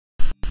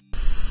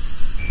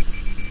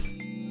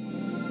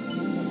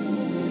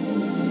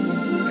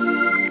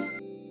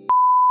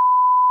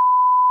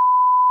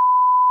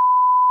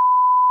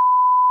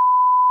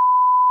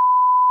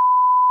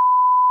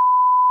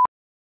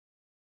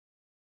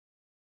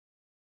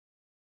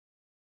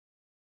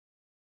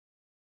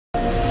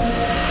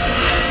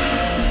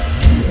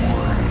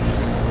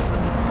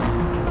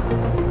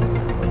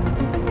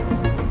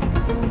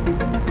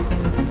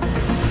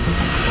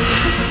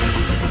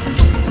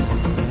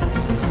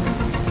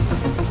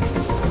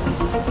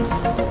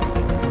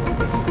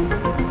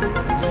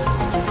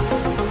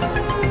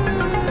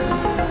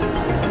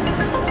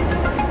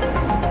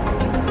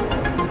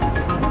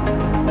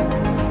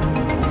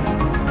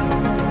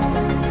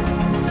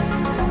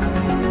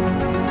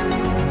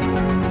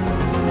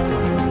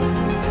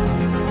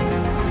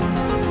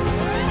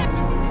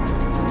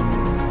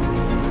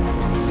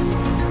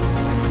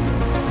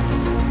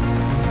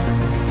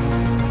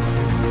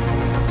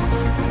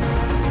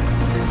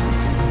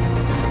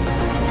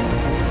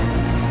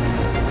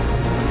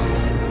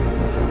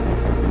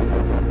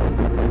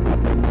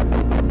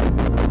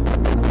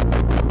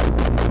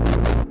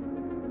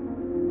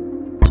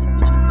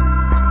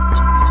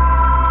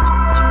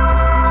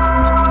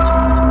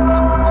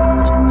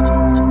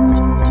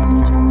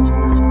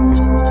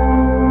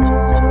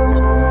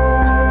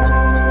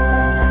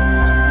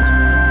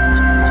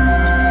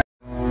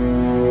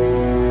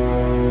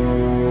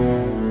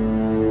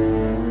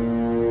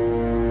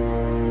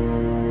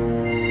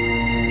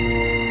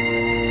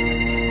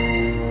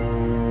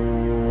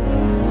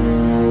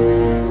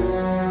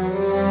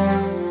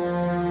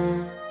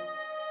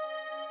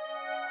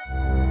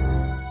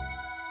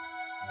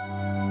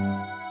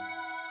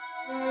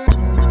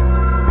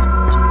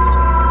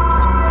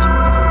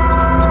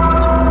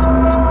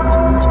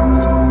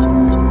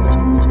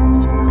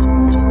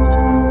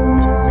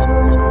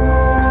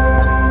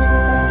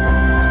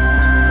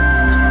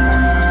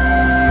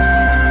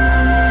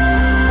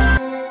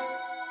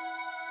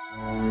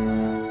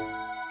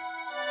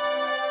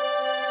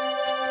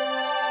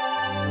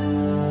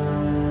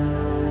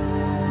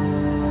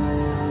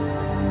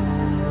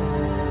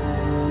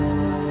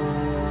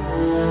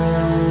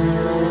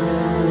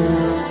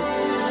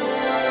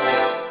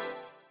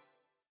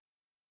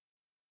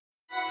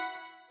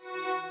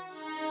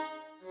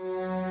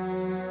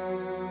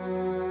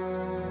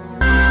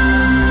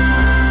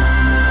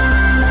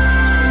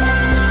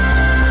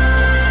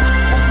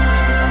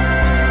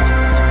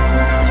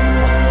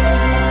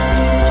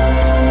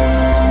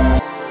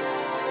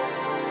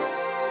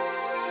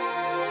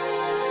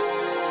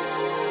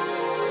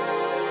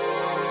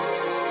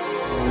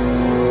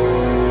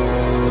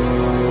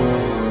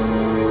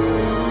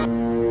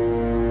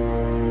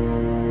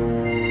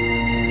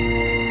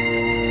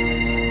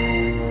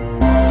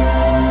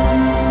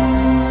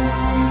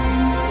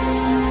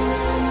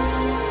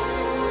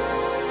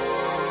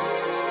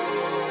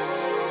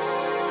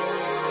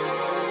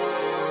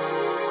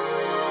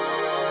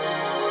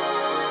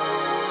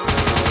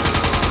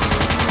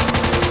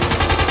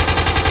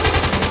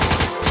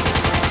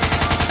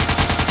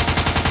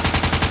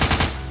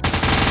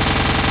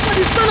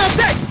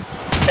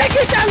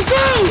it and go!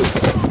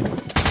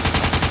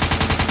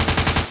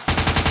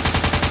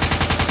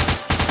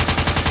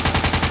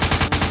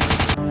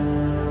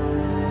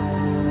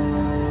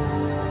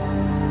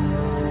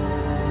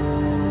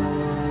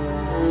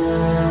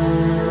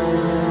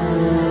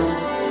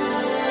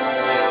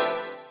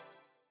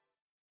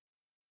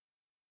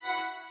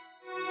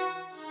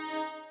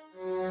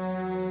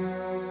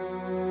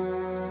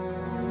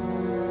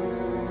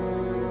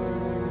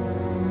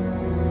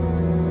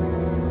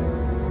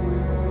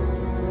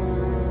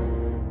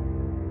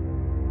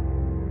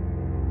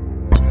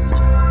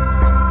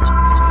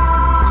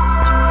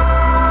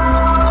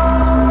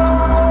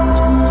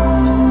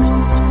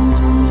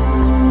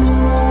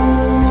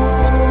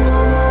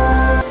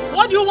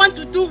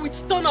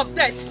 Of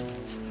death.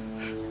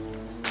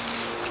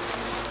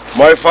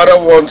 My father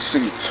wants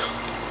it,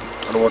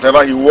 and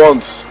whatever he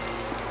wants,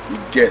 he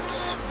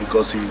gets,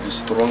 because he is the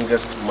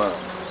strongest man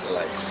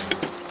alive.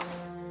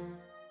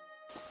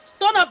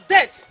 Stone of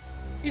death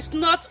is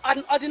not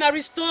an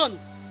ordinary stone.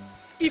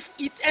 If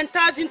it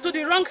enters into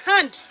the wrong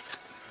hand,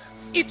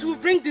 it will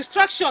bring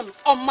destruction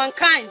on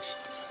mankind.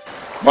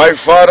 My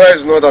father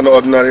is not an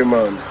ordinary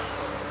man.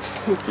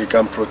 He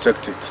can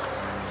protect it.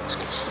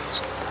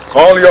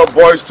 Call your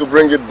boys to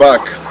bring it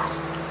back.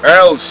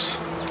 Else...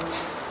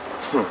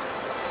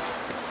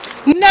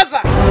 Never!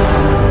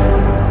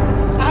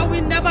 I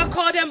will never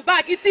call them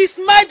back. It is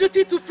my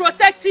duty to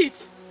protect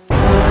it.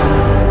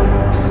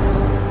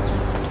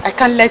 I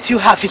can't let you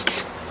have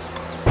it.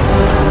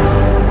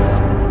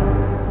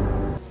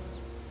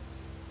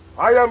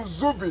 I am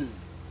Zubby,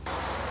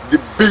 the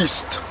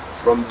beast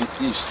from the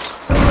east.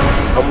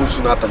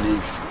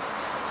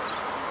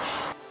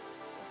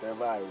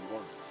 Whatever I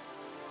want.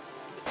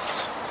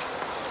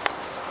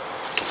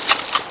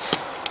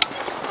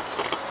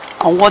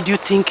 And what do you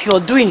think you're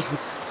doing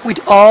with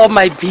all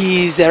my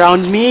bees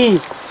around me?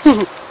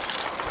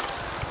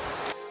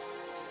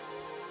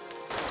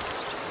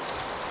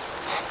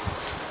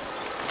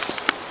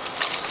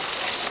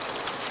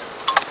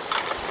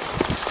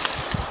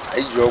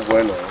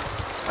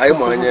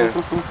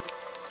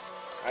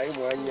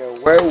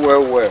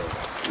 Well.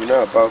 You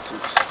know about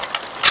it.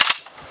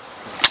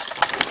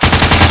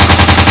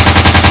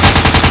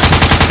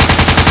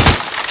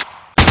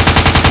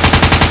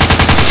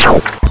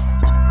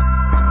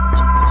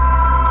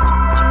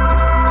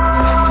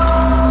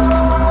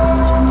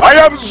 I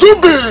am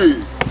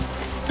Zubby,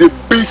 the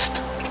beast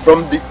from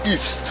the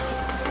east.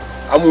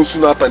 I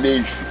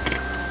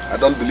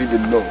don't believe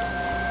in no.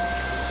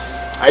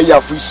 I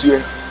have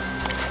here.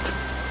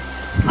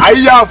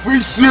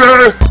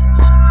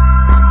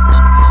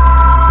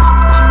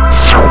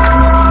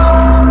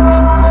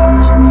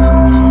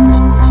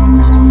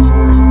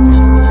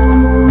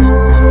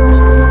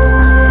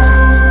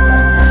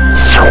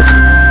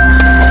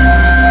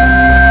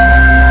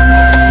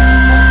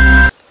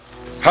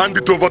 Hand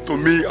it over to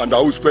me and I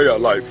will spare your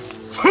life.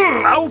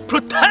 I will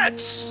protect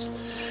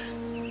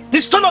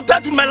the stone of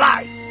death with my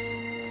life.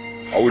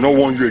 I will not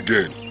warn you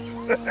again.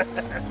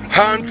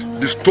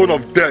 Hand the stone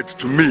of death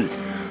to me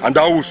and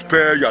I will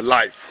spare your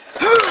life.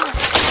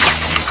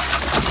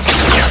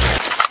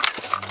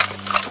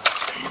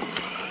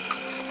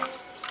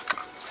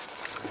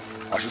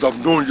 I should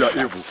have known you are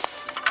evil.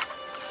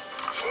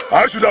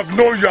 I should have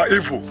known you are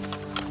evil.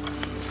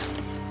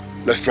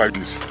 Let's try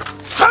this.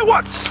 Try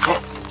what?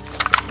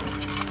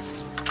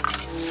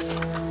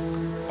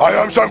 I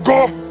am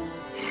Shango,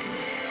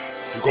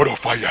 the god of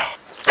fire.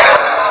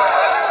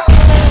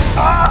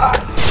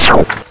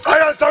 I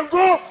am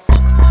Shango.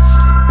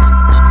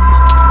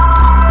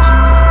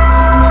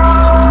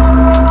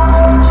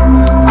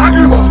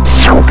 Agima.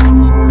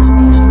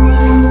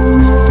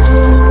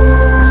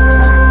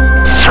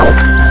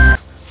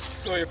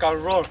 So you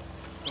can run,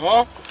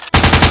 huh?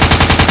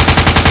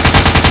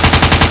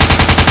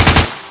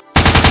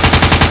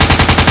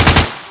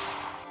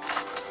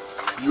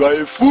 You are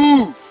a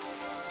fool.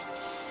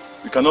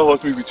 You cannot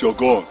hurt me with your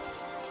gun.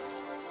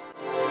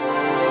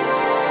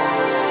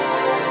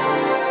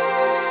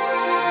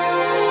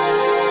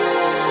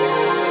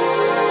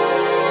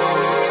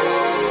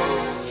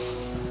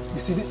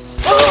 You see this?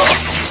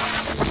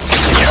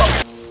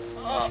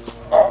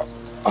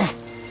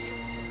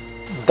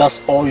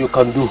 That's all you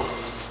can do.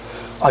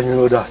 And you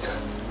know that.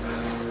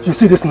 You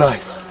see this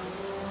knife?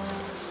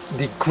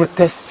 The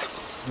greatest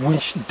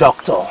witch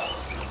doctor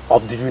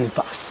of the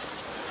universe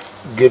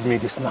gave me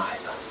this knife.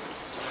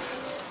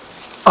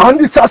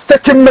 And it has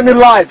taken many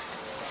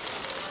lives,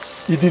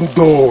 even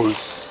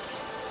those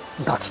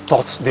that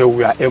thought they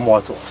were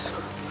immortals.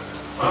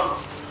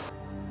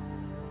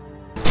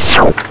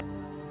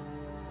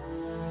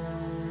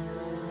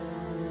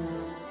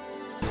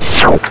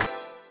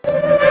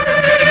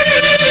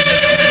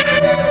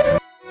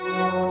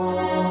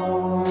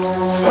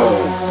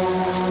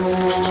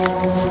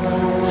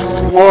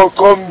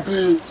 Welcome,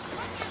 be.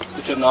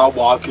 It's now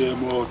walk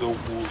more the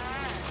wood.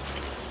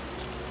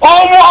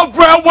 Oh, my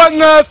brother,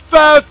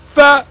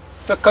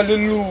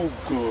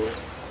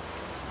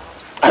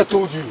 I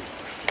told you,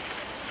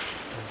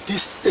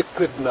 this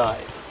sacred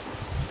knife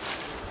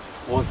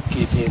was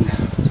given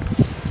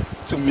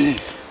to me.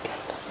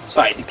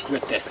 By the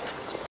greatest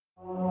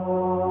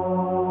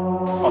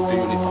of the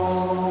universe.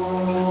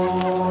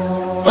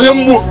 I am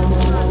more.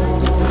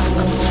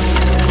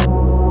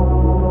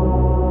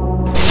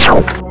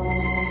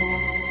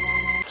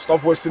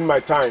 Stop wasting my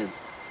time.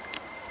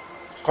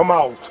 Come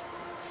out.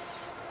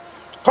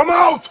 Come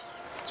out!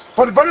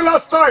 For the very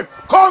last time.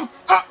 Come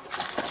out!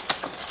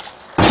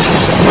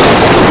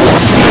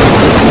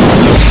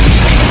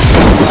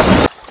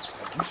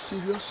 Are you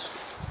serious?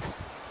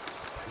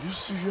 Are you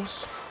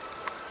serious?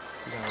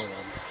 No.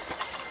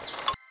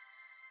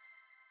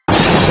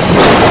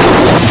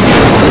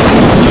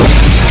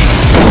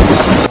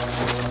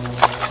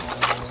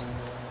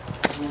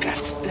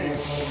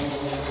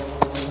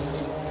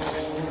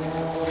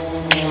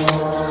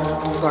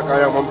 I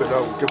am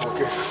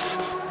okay.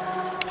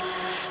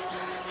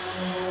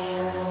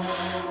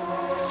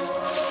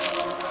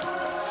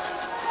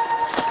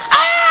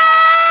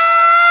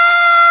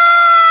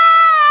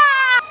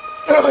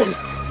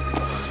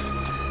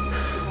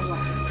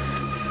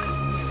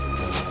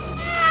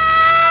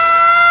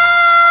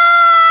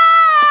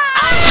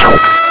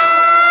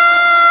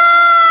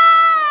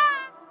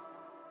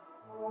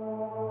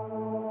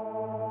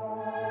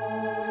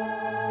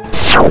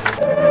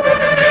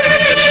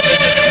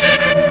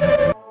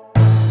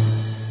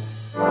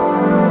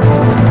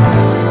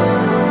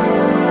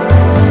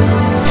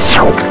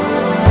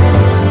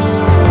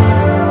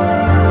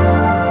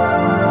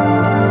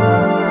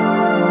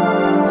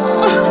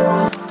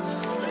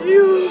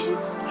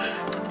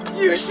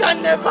 You shall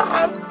never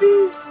have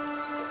peace.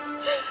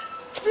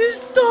 This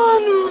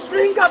stone will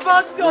bring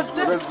about your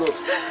death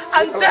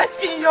and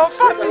death in your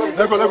family.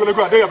 Let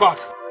go. There you're back.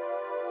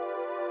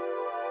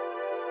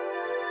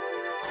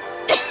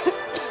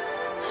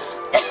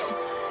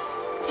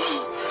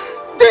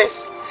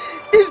 This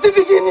is the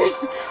beginning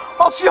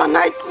of your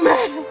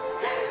nightmare.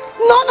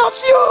 None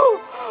of you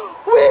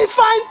will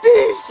find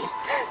peace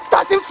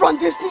starting from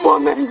this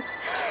moment.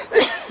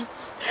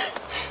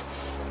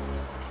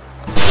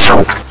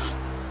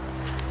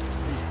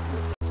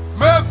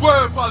 Make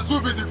way for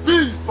Zubby the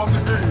beast from the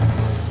hills.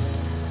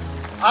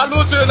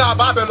 Hallucina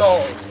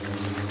Babylon,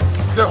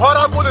 the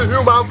horrible in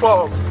human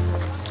form.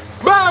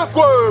 Make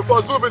way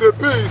for Zubby the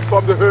beast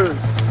from the hills.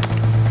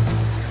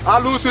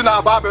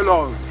 Hallucina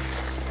Babylon,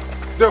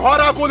 the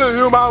horrible in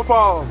human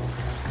form.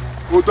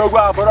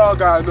 Utogwa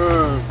Broga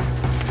no.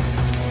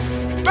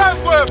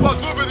 Make way for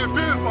Zubby the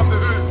beast from the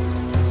hills.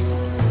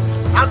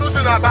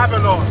 Hallucina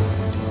Babylon,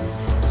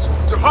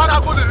 the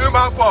horrible in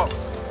human form.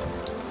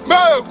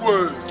 Make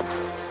way.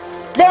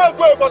 Make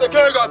way for the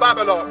king of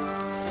Babylon.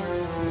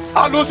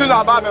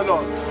 Hallucina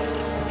Babylon.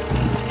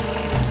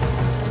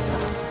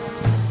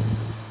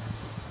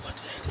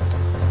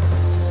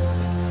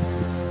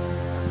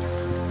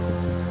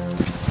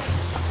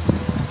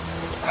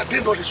 Are they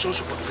not the sons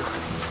of the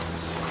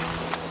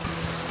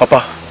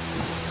Papa,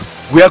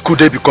 where could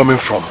they be coming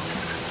from?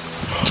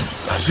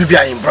 Zubby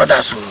are in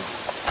brothers.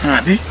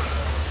 Abi?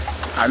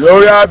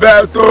 Hello,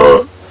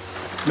 Alberto.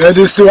 May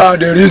this two are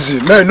the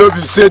reason. May no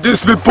be say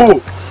these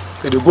people.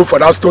 They go for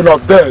that stone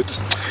of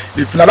death.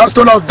 If not that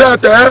stone of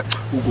death,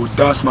 we go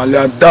dance,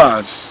 Malian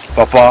dance.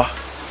 Papa,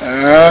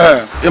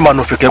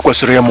 Emano feke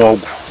kwesiri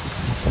mogu.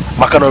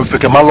 Makano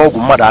feke malogu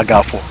mada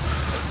agafo.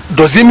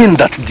 Does it mean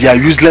that their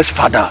useless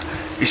father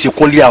is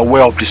equally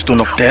aware of the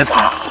stone of death?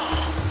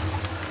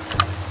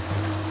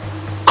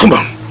 Come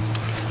on,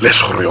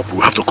 let's hurry up. We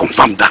have to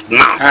confirm that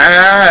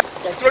now.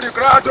 Control the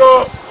crowd,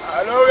 oh.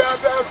 Hello,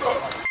 Alberto.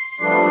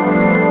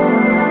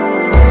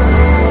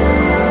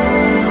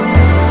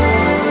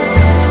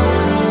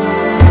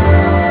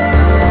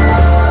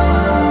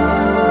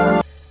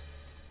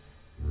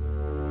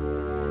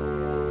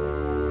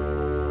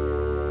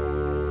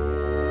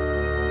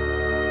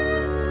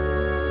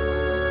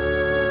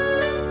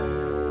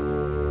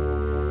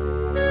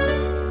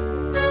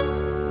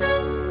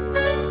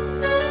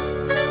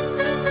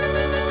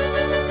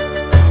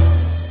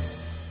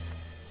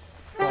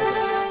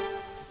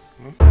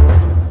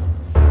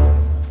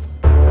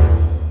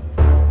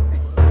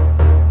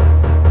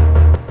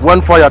 When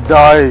fire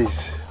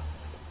dies,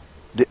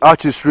 the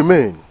ashes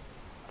remain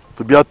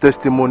to bear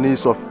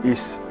testimonies of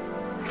his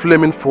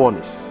flaming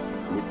furnace.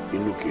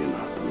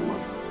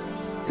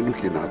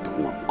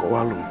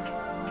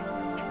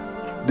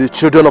 The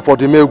children of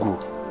Odimegu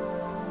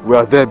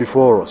were there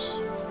before us.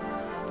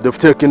 They've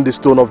taken the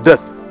stone of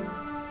death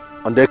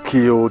and they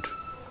killed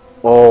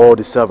all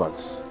the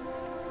servants.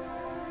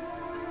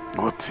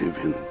 Not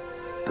even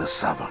the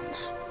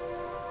servants.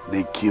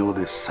 They killed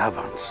the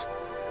servants.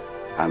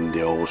 And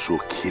they also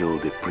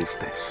killed the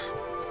priestess.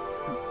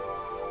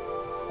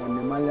 On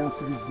the Malian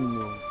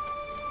reasoning,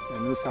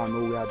 and those are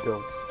nowhere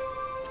dogs.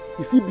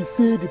 If it be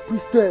say the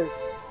priestess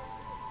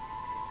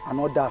and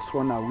others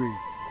run away,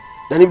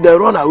 Then if they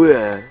run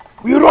away,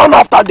 we run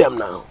after them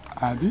now.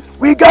 Abi?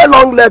 We get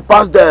long leg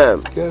past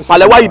them. Yes,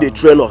 Pale, why they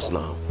train us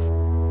now?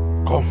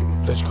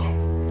 Come, let's go.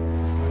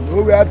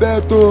 No, we are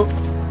there too.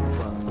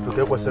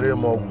 Feke kwesiri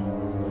mogu.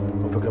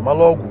 Feke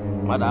malogu.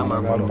 Madam,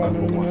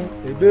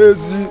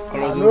 Ebezi.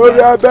 No, we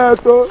are there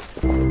too.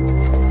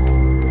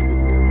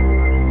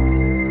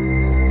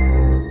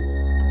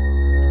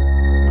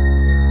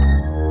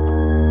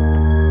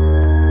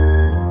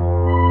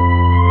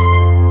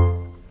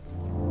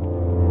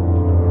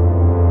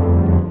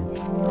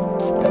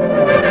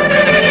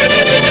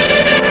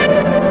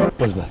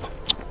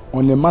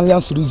 the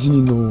Malians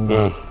reasoning,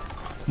 you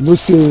know,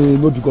 say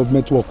no be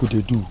government work would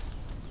they do,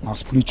 now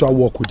spiritual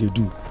work would they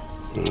do.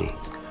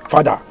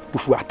 Father,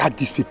 if we attack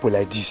these people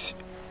like this,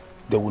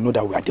 they will know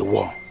that we are the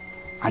war,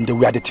 and they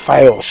will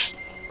identify us.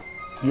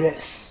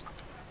 Yes.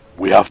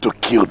 We have to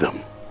kill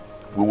them.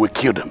 We will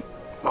kill them.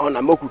 Man,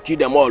 I'm going to kill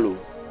them all.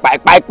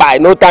 Bye,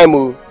 no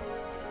time.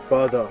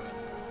 Father,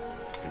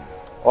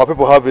 our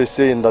people have a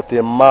saying that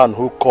a man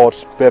who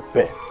cuts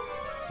pepper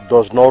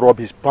does not rub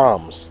his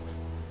palms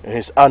in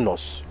his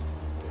anus.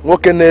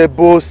 Zubby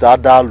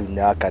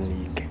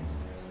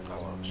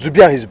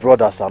and his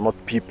brothers are not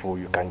people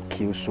you can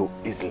kill so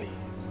easily.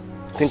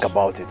 Think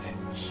about it.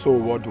 So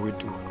what do we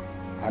do?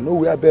 I know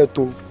we are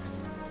better.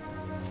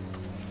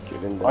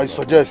 I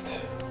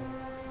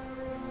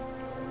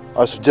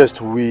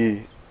suggest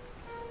we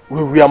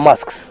wear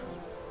masks.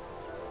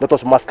 Let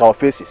us mask our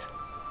faces.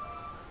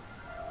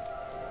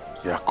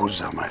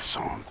 Yakuza, my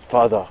son.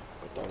 Father,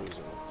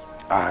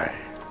 I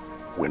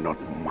will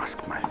not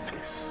mask my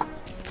face.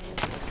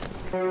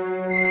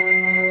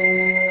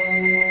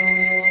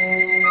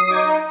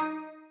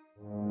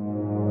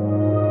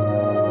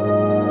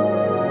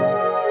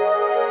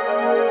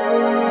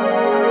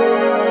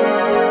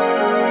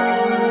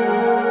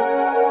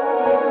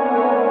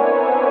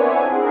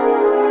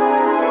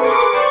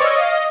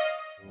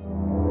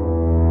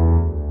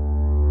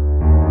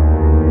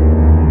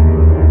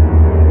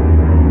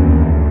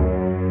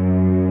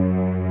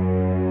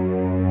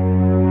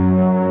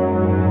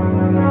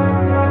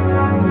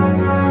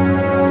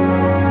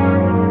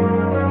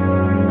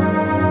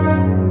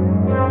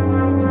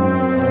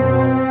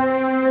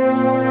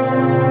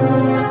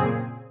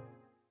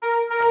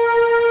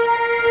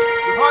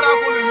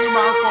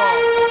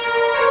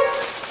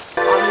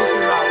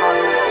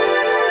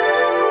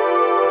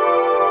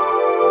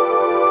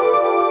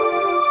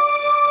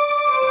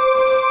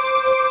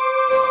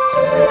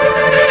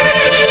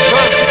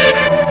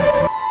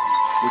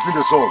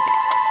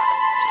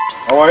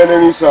 Our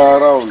enemies are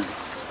around.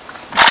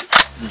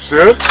 You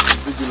say?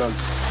 Vigilant.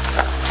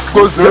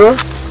 Go there.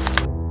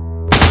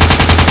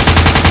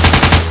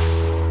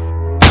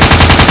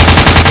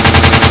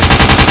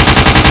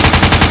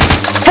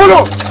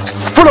 Follow!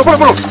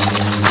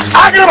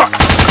 Agrima!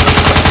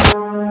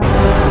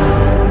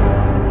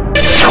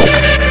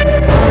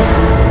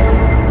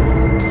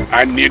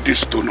 I need the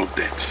stone of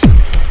death.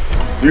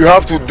 You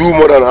have to do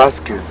more than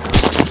asking.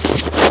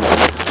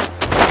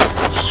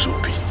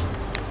 Zubby,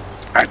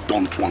 I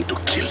don't want to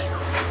kill you.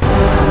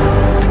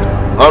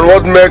 And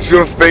what makes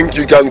you think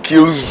you can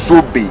kill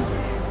Zubby,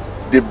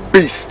 the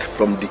beast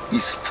from the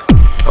east?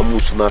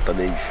 Amusunata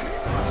Neife.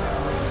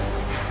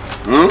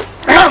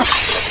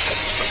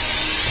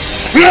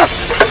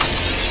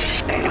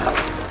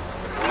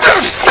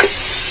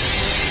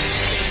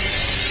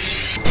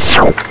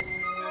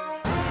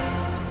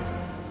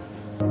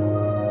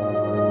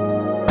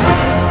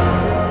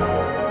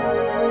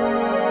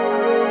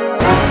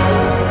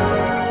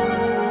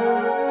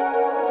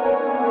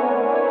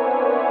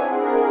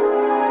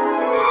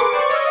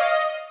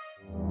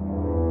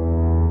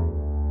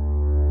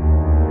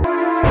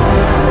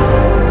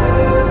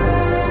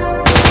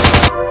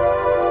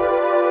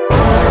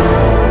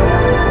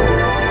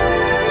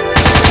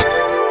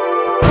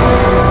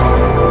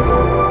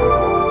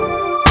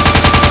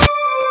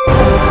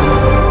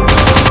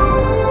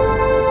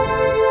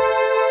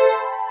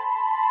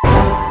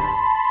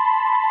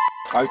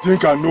 I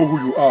think I know who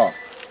you are.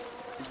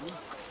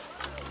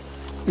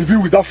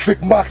 Even with that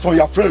fake marks on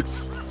your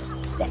face,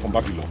 you are from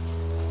Babylon.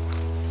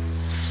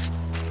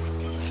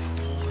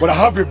 But I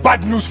have a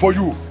bad news for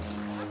you.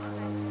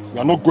 You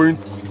are not going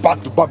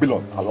back to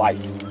Babylon alive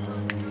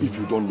if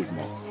you don't leave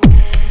now.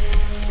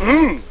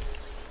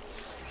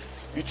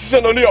 You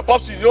said only your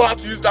pops, you know how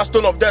to use that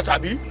stone of death,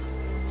 Abi?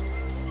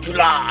 You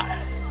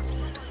lie.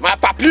 My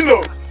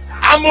papilo,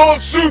 I'm all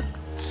soup.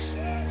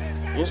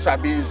 You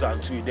sabi use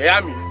that too, they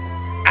hear me?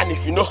 And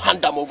if you no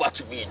hand them over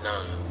to me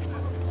now,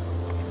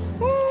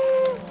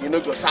 you know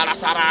your Sarah.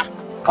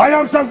 I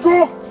am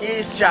Shango.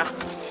 Isha.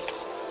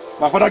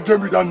 My father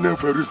gave me that name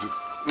for a reason.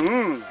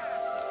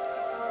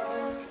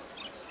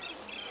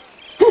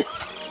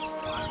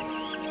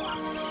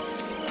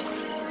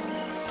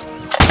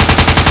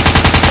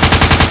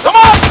 Come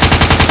on!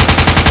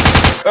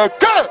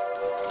 Okay!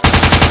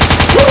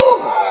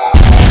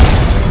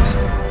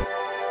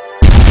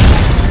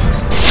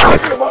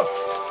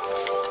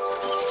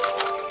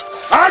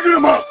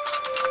 Agrima!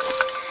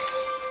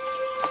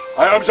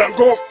 I am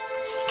Shango,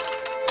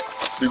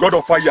 the god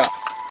of fire.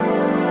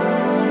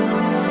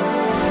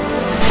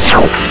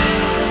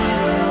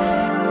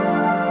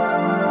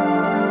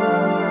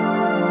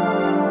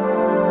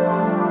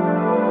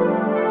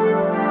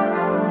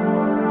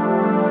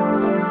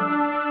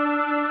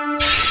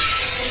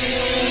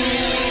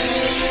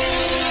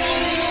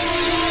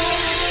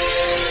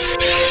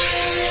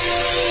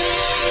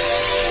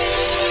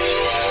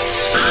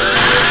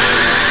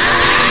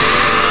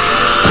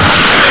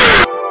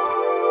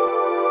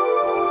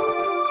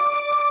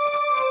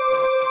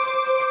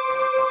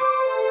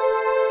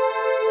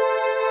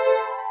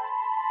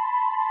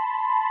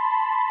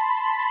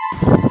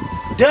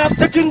 They have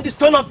taken the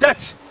stone of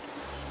death.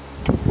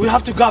 We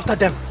have to go after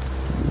them.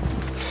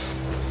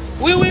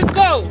 We will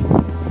go,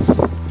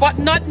 but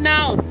not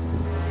now.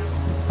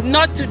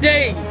 Not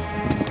today.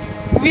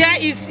 Where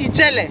is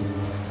Ijele?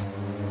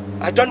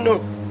 I don't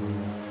know.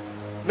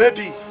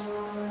 Maybe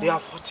they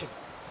have hurt him.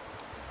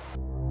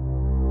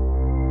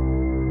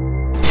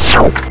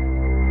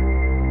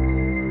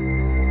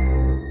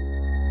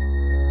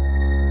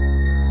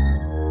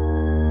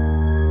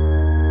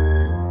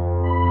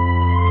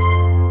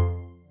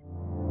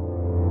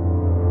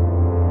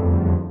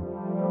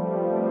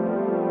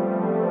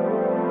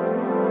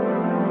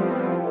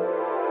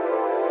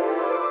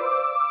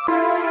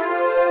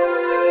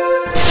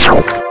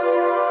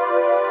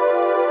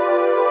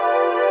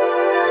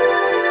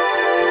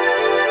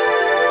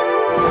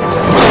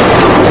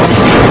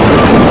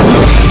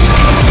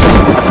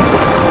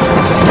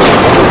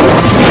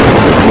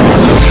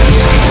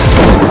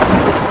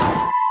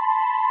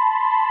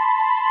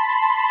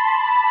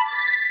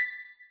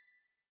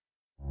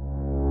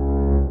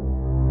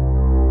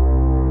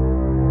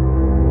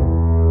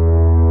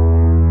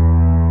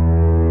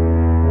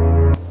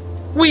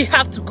 We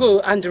have to go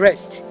and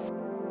rest. You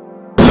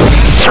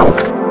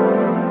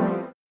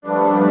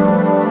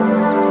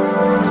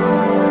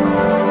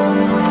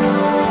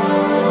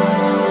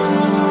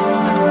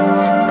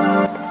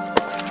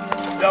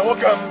are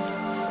welcome.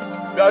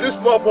 You are this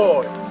small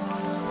boy.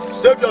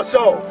 Save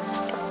yourself.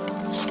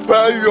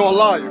 Spare your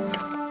life.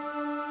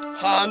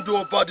 Hand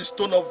over the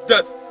stone of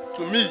death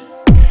to me,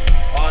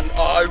 and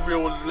I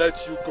will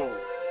let you go.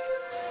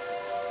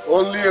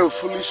 Only a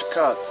foolish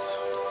cat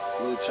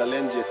will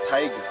challenge a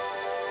tiger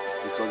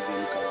because they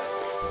look alike.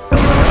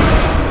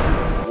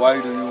 Why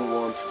do you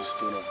want the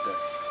stone of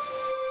death?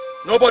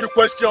 Nobody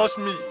questions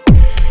me.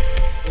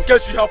 In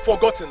case you have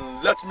forgotten,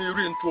 let me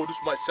reintroduce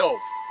myself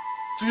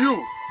to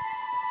you.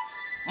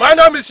 My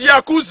name is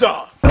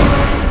Yakuza.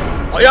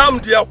 I am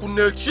the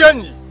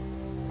Akunechieni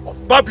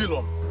of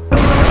Babylon.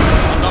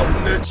 And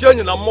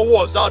Akunechieni na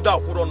mwa zada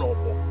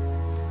akuronobo.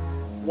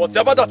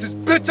 Whatever that is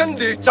beating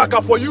the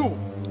chaka for you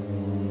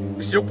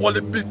is equally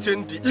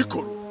beating the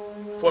Ikoro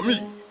for me.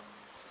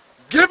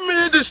 Give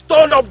me the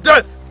stone of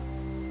death,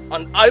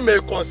 and I may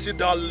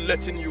consider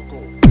letting you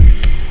go.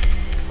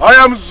 I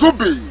am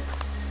Zubby,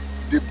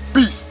 the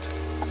beast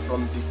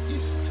from the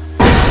east.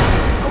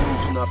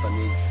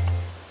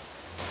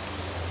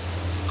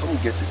 Come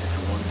get it if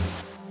you want it.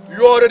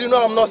 You already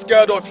know I'm not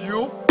scared of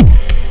you.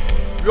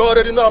 You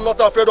already know I'm not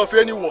afraid of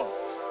anyone.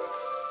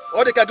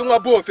 All the kadunga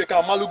bo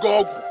feka malugo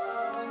ogu.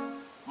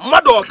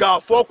 Madoga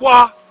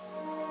fokwa.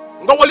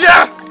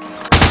 Ngawolia.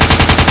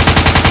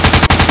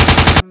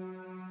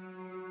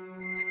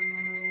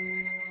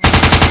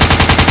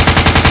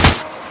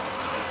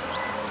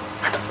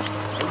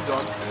 Are you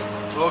done?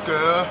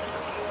 Okay.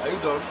 Are you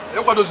done?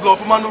 You got those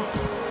love, manu.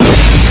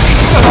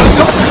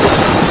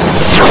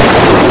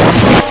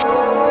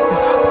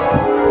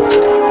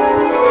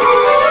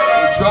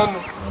 John,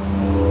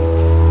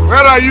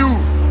 where are you?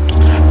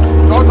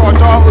 John,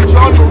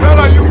 where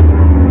are you?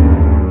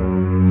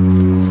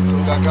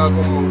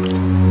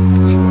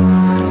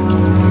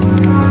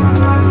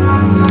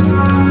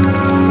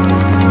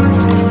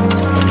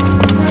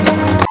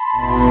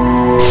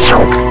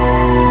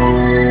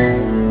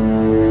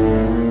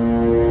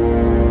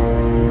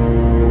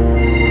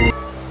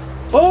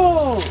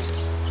 Oh,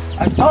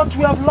 I thought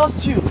we have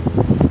lost you.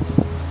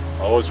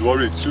 I was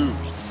worried too.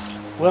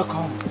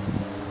 Welcome.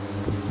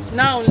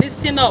 Now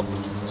listen up.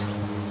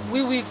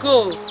 We will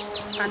go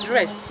and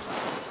rest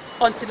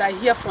until I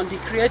hear from the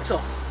Creator.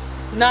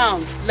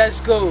 Now,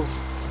 let's go.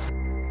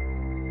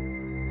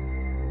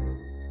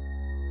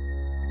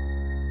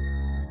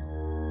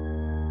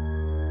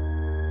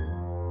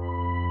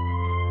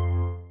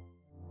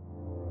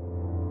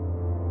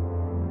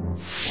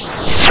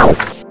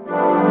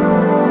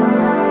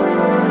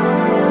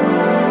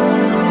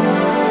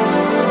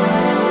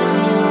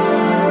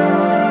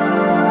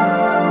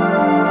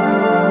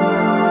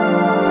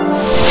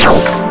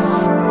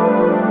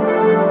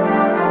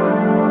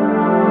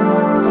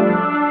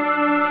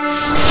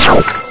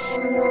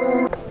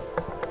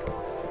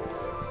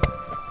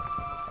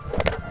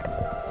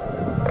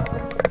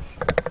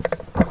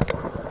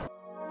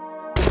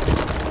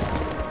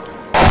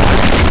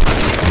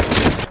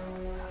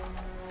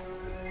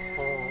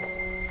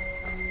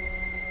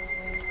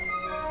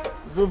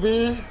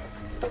 Zubby,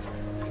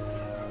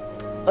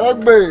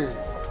 Egbe,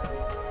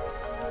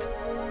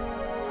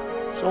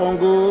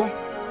 Shongo,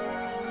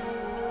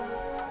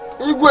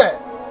 Igwe.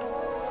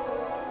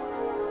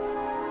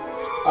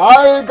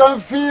 I can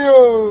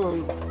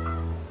feel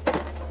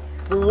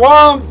the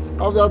warmth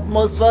of the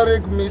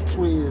atmospheric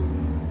mysteries.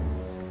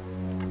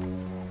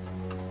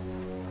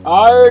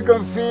 I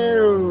can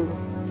feel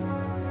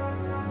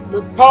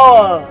the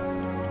power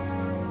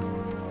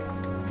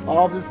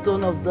of the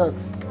stone of death.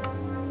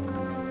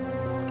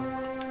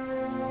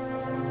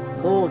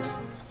 Good.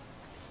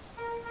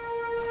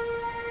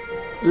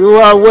 You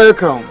are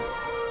welcome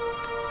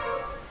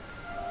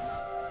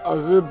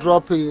as you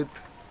drop it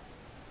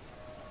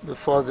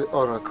before the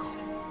oracle.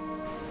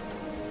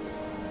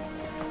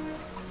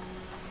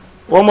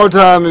 One more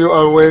time, you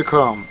are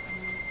welcome.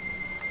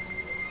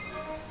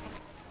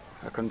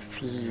 I can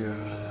feel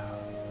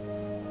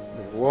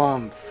the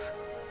warmth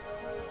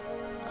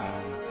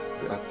and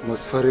the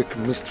atmospheric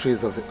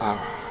mysteries of the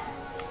hour.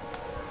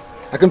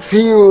 I can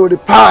feel the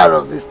power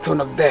of the stone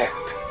of death.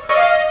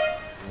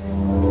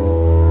 You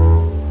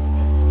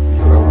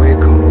are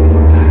welcome one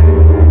more time.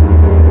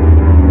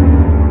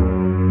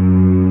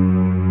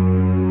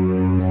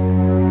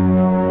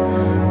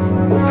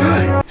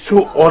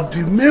 So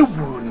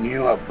Dumodu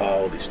knew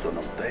about the stone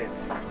of death.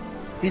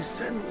 He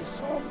sent his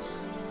sons.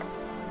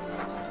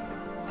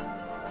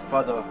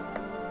 Father.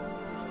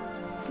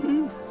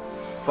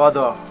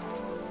 Father.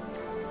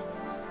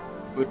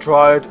 We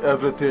tried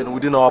everything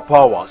within our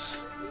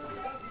powers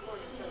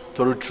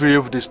to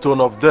retrieve the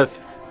stone of death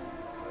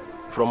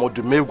from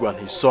Dumodu and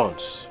his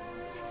sons.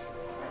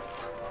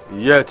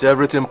 Yet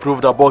everything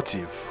proved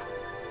abortive.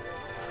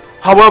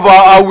 However,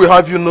 I will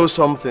have you know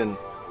something.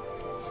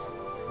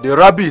 The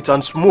rabbit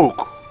and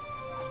smoke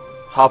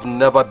have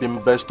never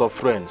been best of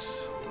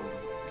friends.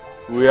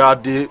 We are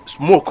the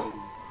smoke,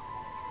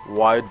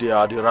 while they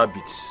are the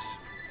rabbits.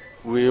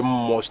 We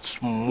must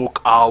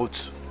smoke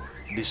out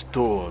the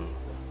stone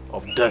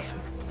of death.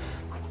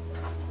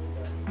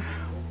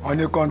 On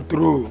the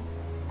control,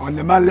 on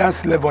the Malian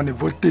slave, on the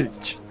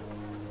voltage.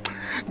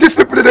 These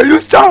people, they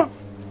use charm.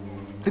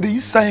 They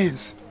use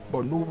science.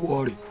 But no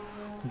worry.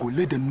 Go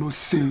let them know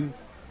say,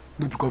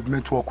 no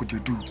government work would you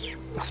do.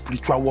 That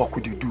spiritual work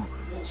would you do.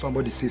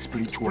 Somebody say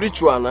spiritual.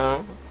 Spiritual,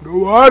 nah?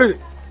 Don't worry.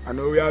 I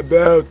know we are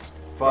built.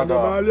 Father.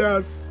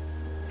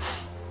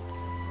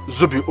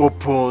 Zubby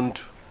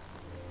opened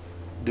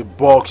the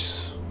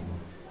box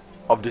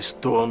of the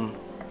stone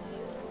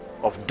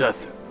of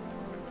death.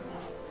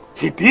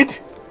 He did?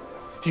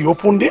 He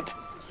opened it?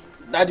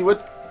 Daddy,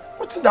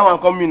 what's that one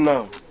coming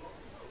now?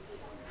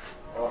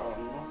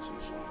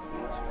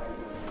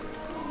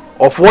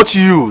 Of what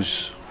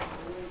use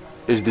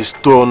is the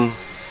stone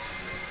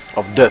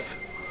of death?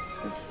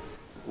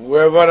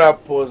 Whoever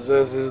that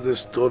possesses the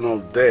stone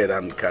of death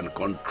and can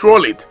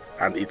control it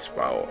and its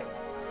power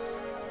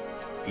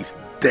is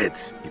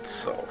death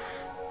itself.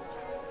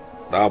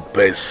 That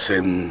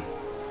person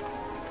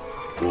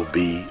will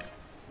be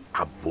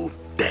above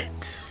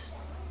death.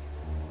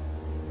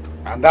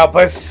 And that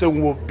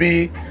person will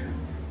be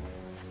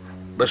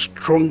the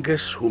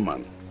strongest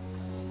human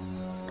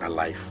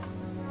alive.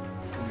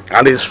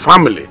 And his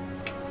family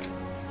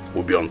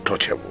will be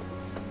untouchable.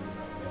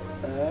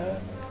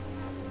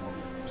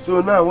 So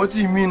now, what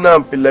do you mean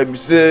now, Pile?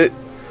 Say,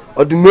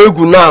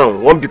 Dumodu now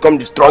won't become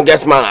the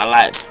strongest man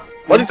alive.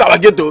 What is our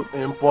ghetto?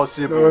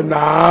 Impossible.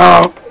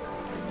 No, no.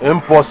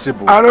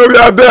 Impossible. I know we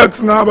are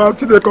bet now, but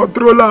still the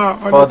controller.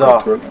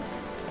 Father.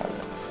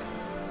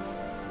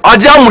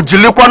 Ajamu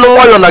jilikwana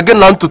nwayo na gị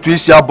na ntutu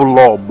isi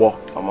abụla ọgbọ.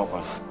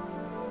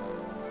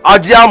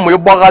 Ajamu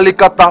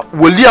ịgbaghalikata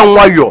welie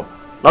nwayo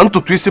na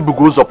ntutu isi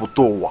bugo ụzọ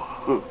pụta ụwa.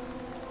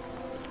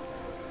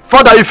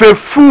 Father, if a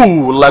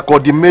fool like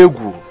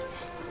Dumodu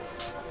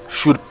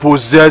should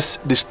possess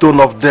the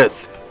stone of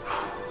death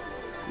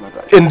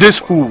in this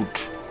hood,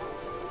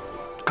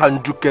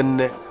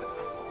 Kanjukene,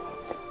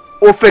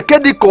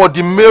 ofekedi ka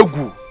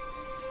Dumodu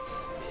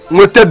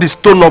nwete the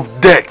stone of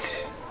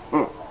death.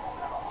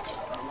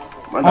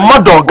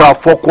 Mmadụ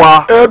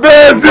ga-afọkwa ebe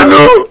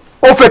ezilu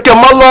ofeke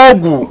mala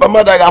ọgwụ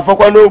Mmadụ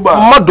ga-afọkwa n'ogba.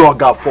 mmadụ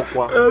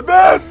ga-afọkwa ebe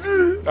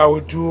ezi. I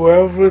will do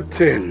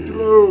everything.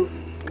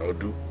 I will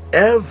do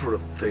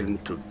everything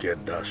to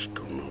get that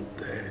stone of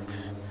death.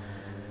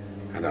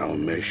 And I will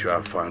make sure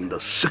I find the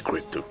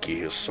secret to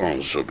kill his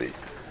son, Zubby.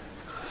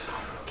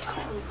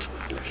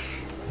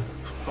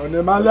 On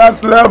the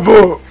Malian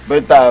level.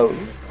 Better.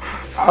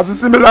 As you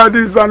see me like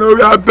this, I know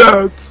we are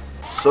bet.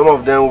 Some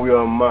of them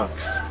were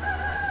marks,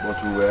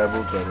 but we were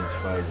able to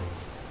identify them.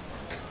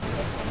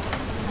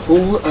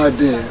 Who are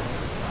they?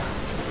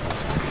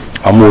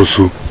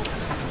 Amosu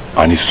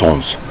and his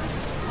sons.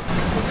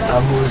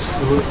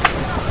 Amosu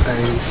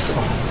and his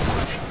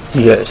sons.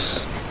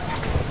 Yes.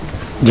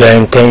 Their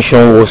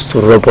intention was to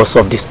rob us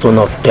of the stone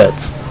of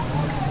death.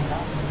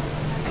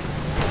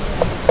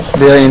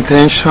 Their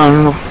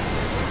intention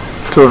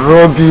to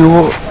rob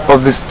you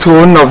of the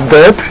stone of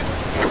death?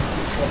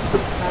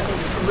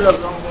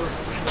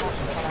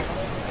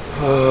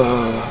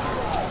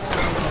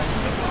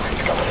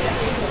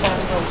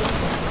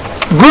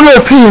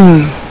 Good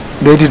thing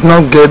they did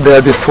not get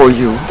there before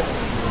you.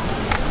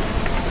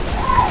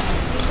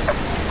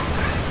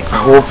 I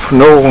hope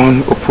no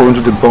one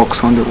opened the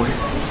box on the way.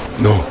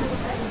 No.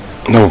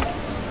 No.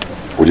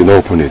 We did not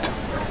open it.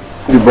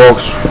 The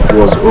box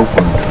was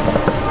opened.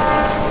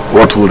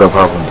 What would have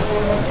happened?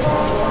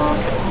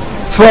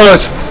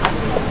 First,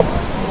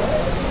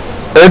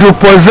 it will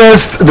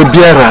possess the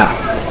bearer.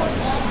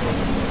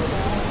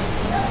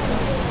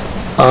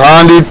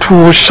 And it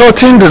will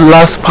shorten the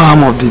last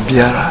palm of the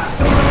bearer.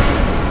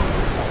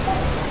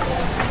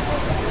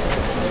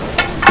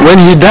 When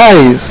he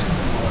dies,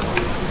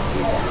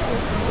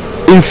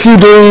 in few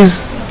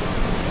days,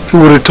 he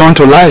will return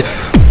to life.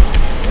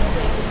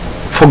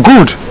 For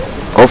good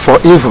or for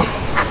evil.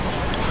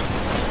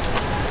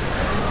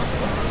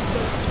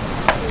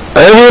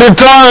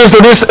 returns to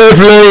this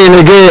airplane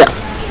again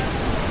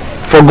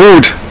for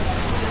good,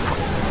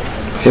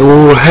 he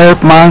will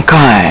help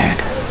mankind.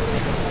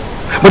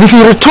 But if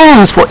he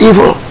returns for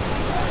evil,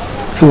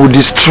 he will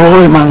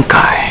destroy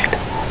mankind.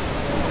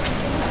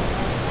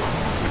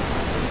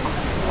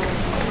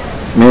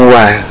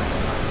 Meanwhile,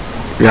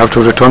 you have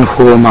to return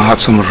home and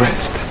have some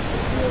rest.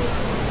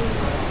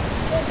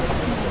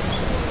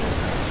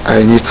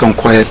 I need some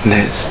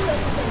quietness.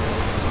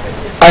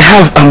 I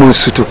have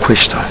Amonsu to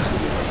question.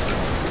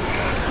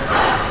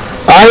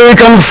 I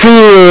can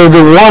feel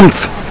the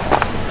warmth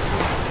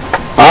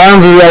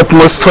and the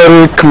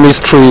atmospheric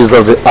mysteries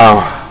of the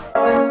hour.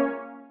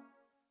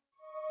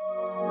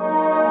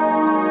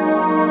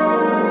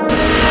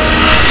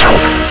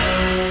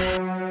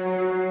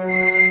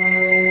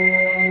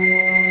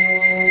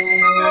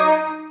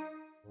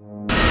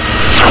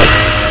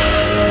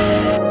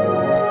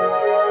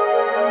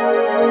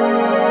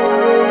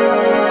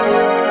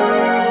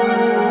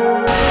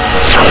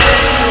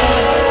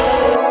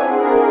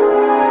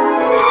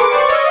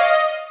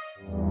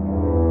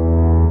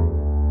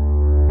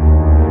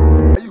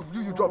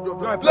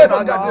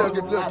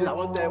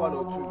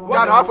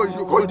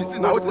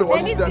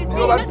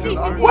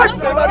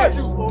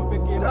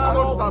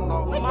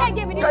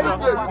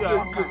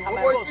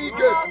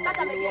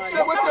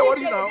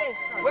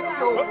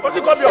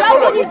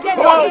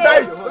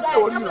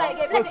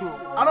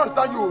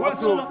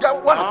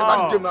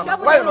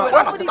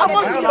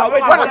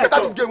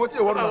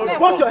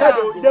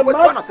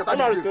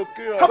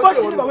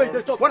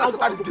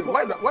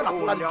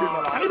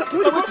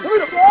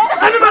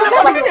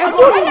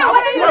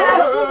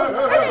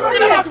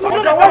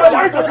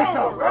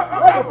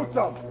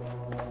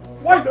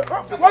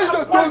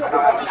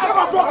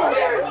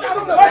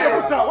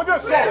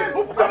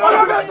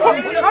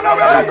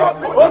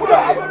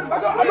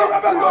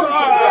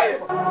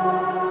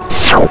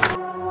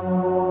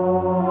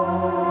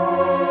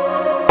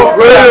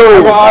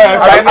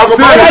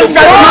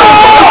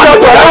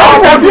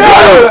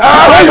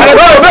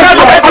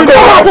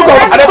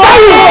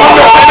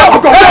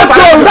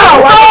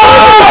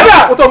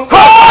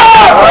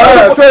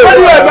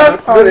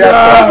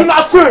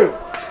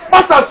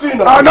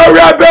 I know we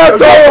are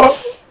better.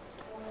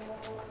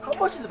 How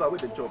much is it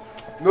with the job?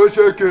 No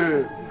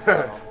shaking.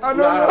 I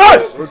know.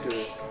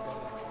 Okay.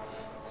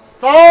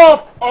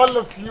 Stop, all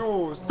of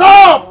you.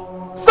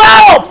 Stop!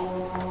 Stop!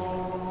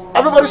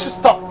 Everybody should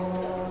stop.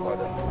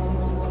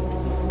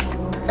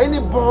 Any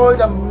boy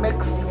that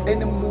makes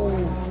any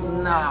move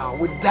now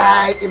will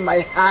die in my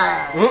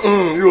hand.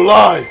 You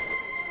lie.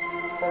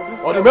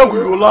 Or the man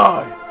you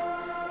lie.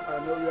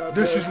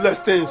 These useless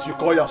things you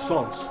call your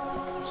sons.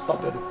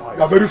 Started the fire.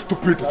 You are very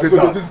stupid to say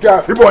that. This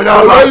guy. People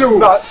are lying. You.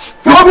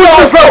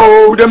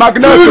 With the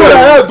magnet.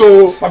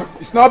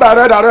 It's not that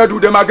red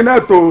with the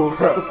magnet.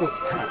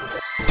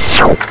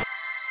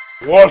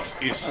 What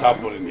is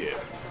happening here?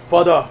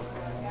 Father,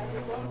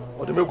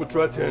 Odimegu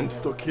threatened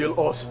to kill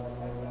us.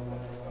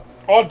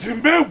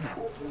 Odimegu?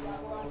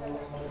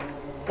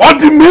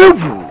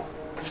 Odimegu?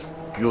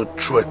 You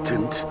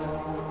threatened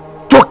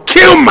to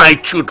kill my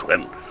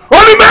children.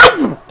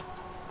 Odimegu!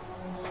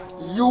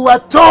 You were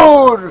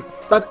told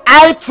that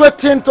I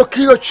threatened to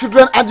kill your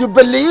children and you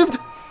believed?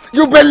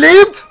 You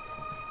believed?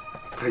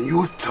 Can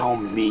you tell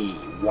me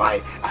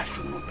why I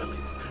should not believe?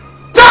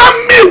 Tell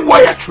me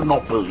why I should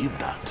not believe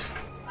that.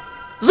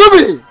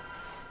 Zubby!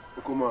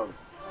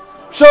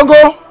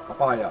 Shongo!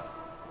 Papaya.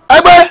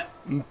 Egbe!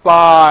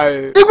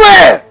 Mpai.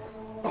 Igwe!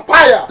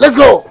 Papaya! Let's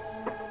go!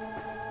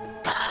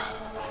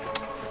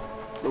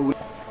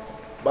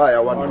 Bye, I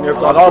want to make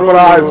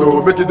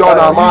it down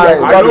our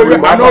mind. I know we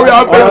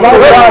are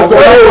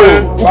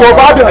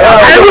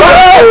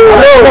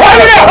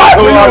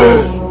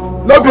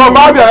no go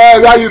back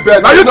there where you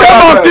bed. Now you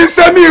tell monkey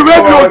say me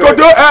radio to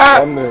do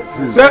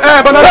say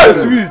banana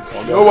is sweet.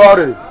 No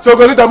worry. So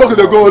go little monkey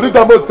go,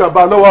 little monkey say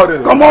ba no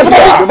worry. Come on.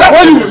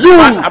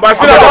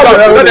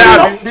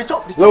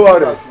 No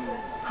worry.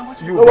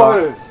 You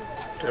worry.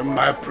 In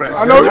my presence.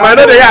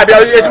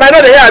 It's my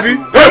not the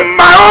In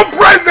my own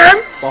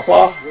presence.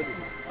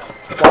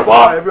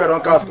 Papa, everywhere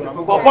don't cast.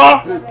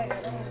 Papa,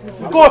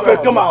 go for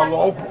come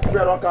on.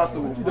 Everywhere don't cast. The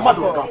man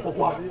don't cast.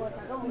 Papa.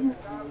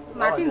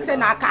 Nothing say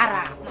na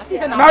kara.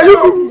 Now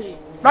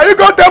you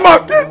go tell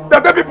monkey.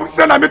 The people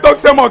say na me talk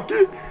say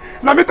monkey.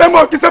 Na me tell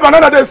monkey say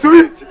banana dey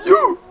sweet.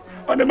 You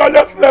on the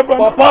majesty level.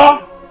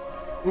 Papa,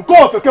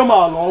 go for come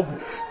on.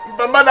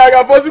 Mama na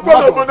ga fosi ko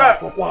no na.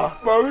 Papa.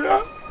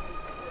 Maria.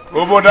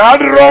 Obodo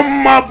adiro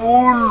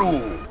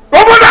mabulu.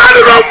 Obodo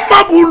adiro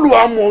mabulu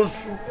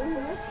amosu.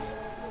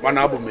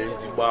 Mana abu me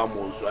ezigbo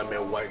amosu ame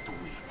white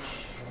way.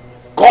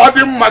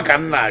 God maka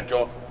nna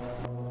ajo.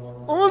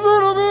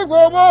 Uzuru bi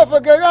gbogbo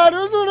fegari,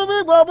 uzuru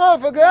bi gbogbo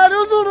fegari,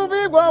 uzuru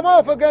bi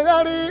gbogbo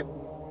fegari.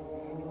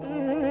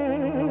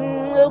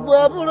 Egwu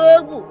aburu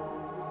egwu.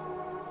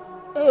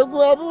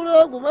 Egwu aburu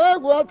egwu,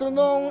 egwu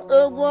atunon,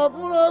 egwu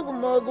aburu egwu,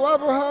 egwu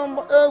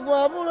abuhamba, egwu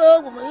aburu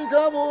egwu, ike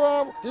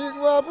abuhamba,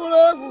 egwu aburu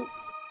egwu.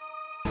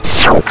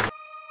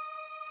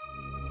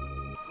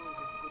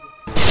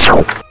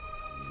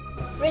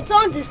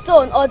 Return the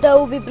stone or there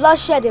will be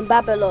bloodshed in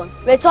Babylon.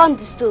 Return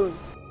the stone.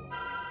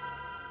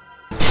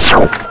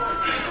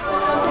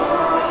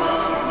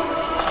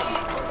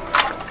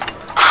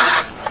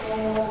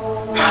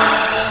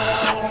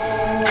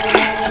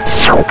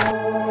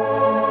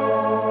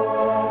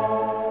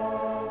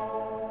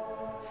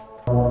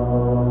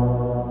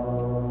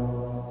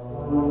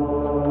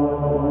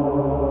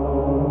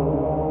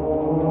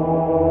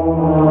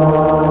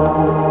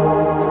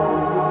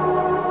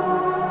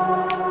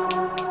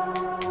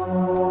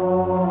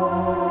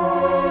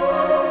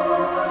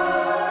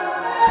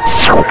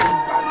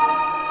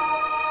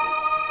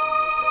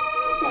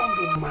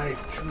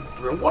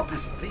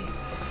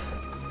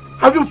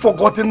 Have you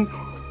forgotten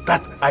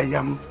that I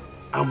am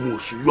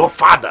Amosu, your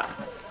father?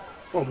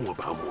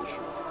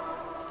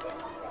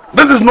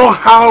 This is not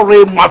how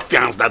real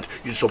mafians that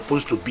you're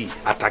supposed to be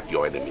attack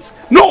your enemies.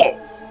 No!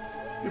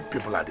 You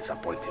people are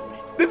disappointing me.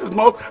 This is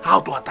not how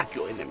to attack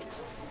your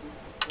enemies.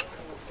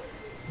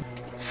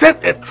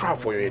 Set a trap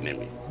for your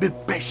enemy. Be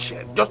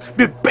patient. Just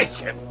be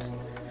patient.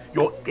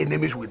 Your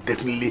enemies will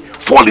definitely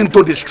fall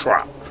into this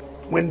trap.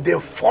 When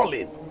they're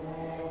falling,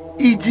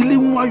 easily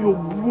you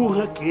blow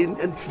her cane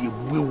and she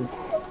will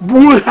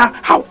blow her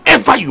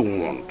however you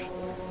want.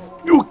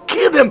 You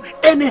kill them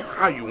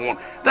anyhow you want.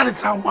 That is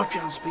how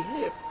mafians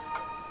behave.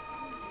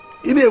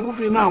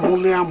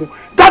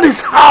 That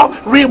is how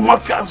real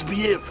mafians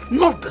behave.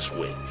 Not this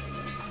way.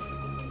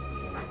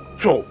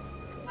 So,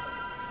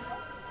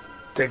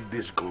 take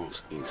these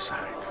guns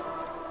inside.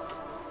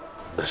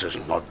 This is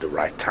not the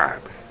right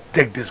time.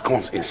 Take these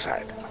guns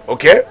inside.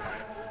 Okay?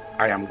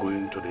 I am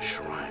going to the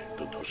shrine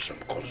to do some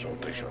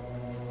consultation.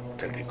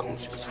 Take the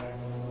guns inside.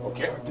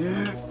 Okay?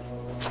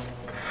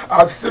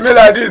 As you see me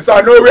like this,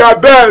 I know we are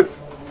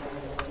bet.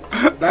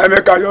 Now I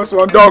make I just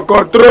want down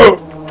control.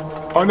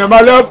 On the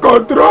Malians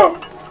control.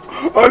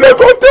 On the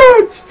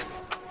footage.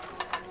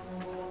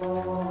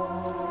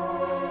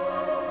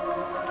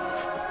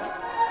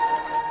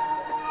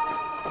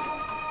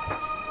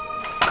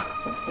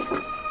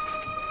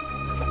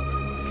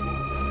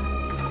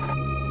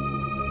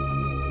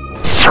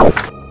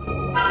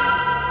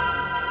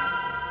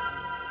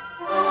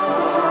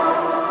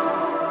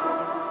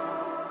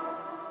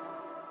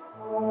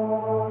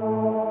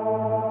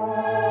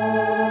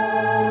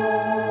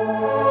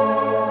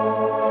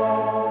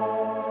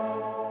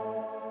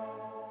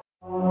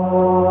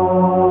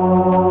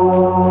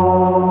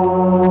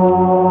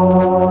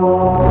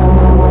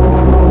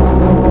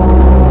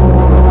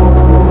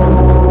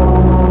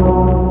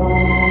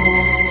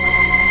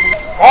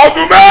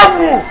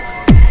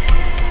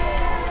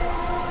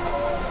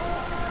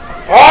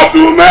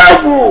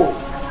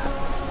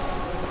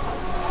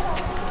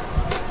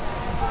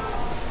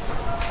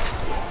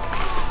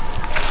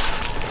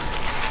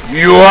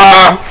 You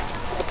are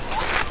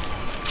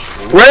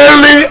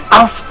really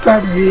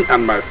after me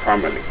and my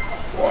family.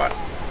 What?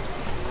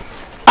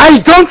 I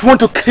don't want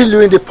to kill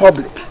you in the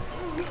public.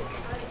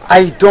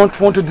 I don't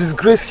want to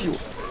disgrace you.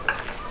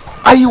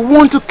 I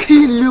want to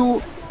kill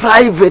you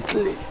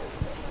privately,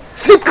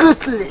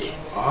 secretly.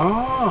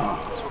 Ah,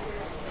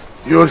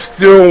 you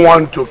still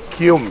want to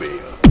kill me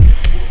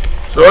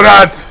so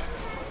that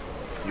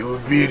you will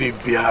be the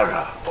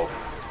bearer of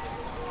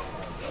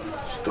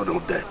stone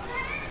of death.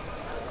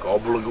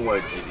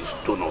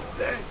 Stone of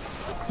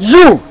death.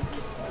 You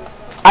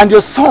and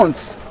your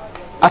sons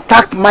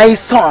attacked my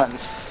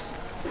sons.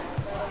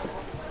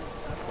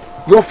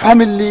 Your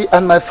family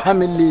and my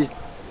family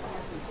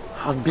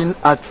have been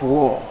at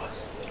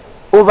wars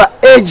over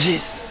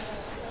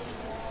ages.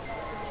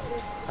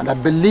 And I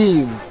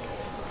believe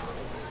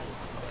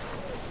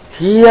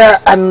here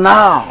and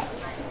now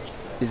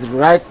is the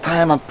right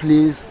time and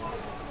place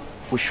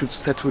we should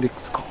settle the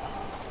score.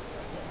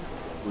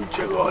 We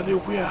check all the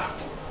way.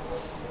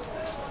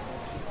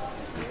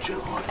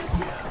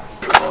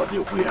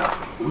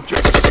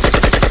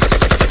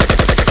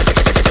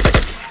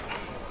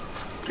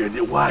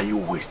 Why are you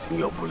wasting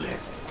your bullets?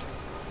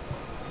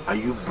 Are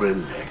you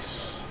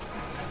brainless?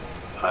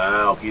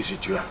 Okay,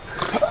 sit you.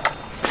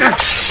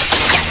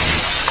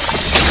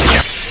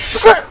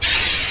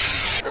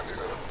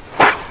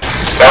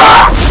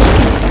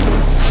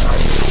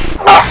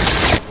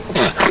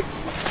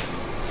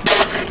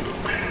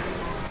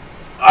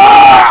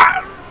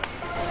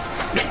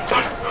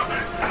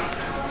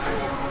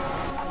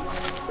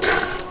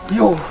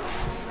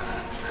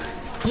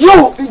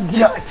 You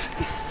idiot!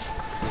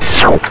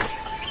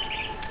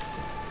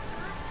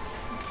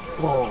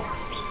 Oh,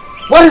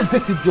 what is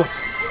this idiot?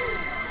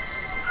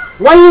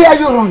 Why are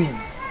you running?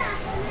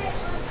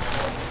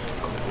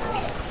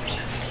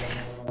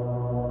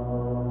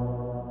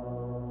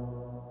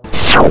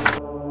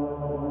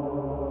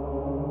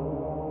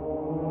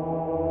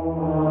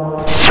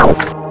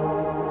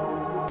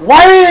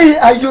 Why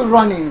are you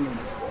running?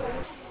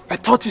 I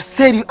thought you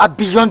said you are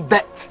beyond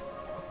death.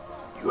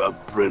 You are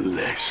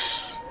brainless.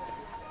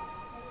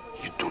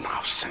 You don't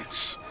have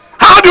sense.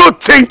 How do you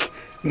think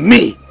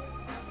me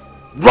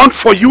run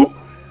for you?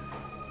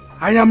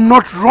 I am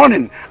not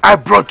running. I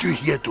brought you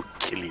here to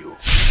kill you.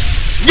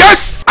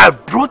 Yes, I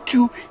brought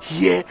you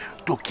here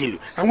to to kill you.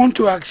 I want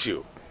to ask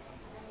you,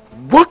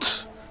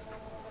 what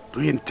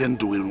do you intend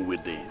doing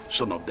with the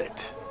son of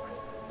death?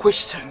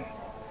 Question.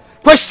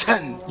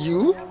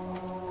 You?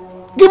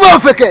 Give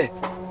off, okay?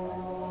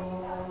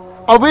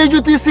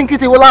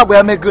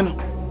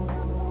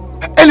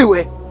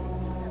 Anyway,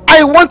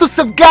 I want to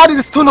safeguard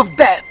the stone of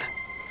death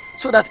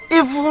so that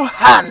evil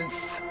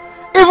hands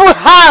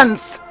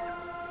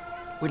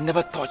will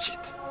never touch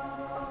it.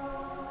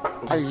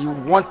 I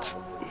want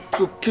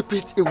to keep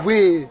it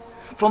away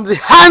from the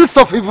hands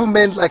of evil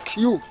men like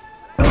you.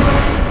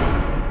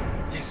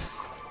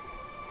 Yes.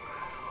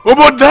 But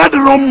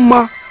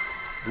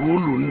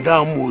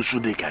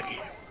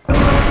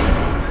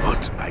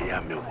I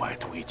am a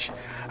white witch.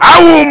 I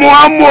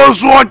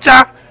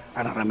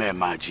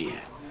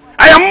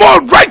am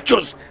more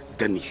righteous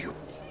than you.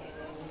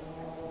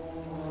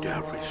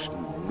 There is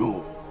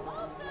no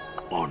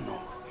honor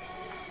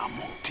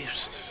among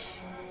thieves.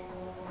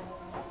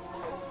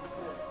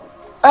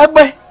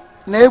 Egbe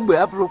na egbe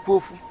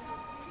abrokofu.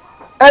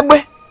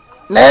 Egbe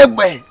na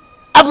egbe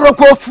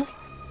abrokofu.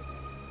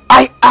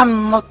 I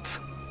am not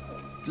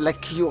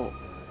like you.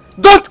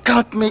 Don't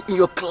count me in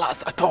your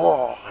class at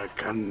all. I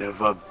can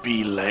never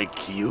be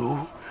like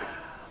you.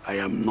 I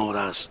am not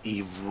as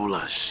evil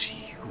as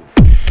you.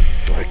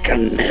 So I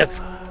can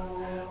never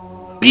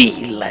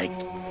be like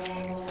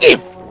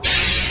evil.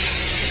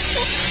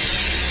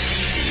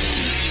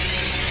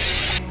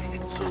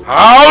 So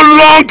how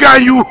long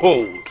can you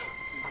hold?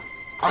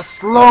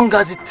 As long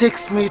as it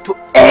takes me to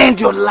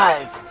end your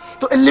life,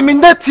 to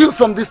eliminate you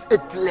from this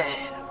earth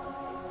plane.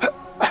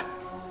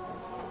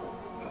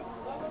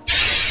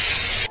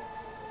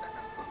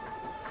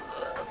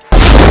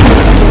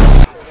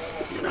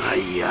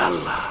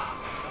 Ayala,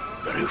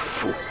 very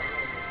full.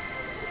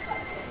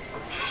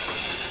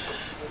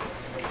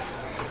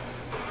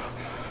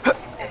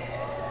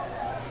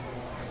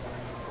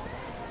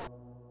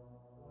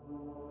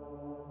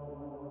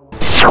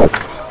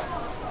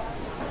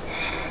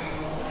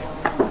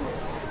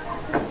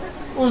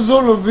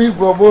 Uzulubi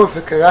bobo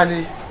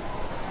fekerani.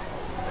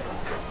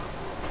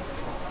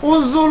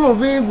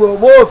 Uzulubi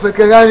bobo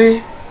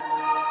fekerani.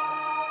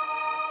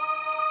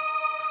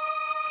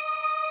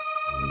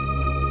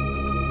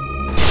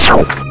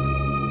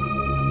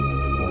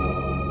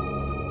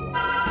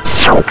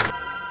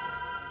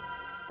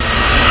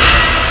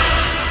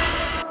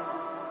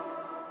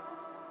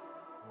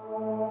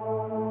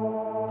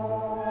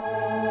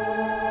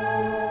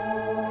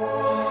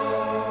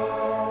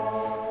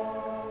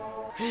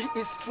 He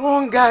is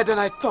stronger than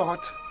I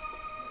thought.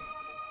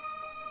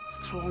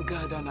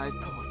 Stronger than I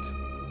thought.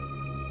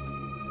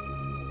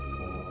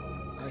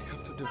 I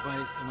have to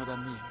devise another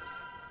means.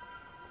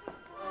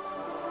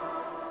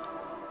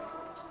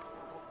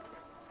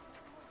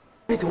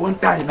 Give me the one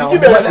time now,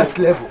 give me the next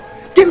level.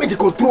 Give me the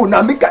control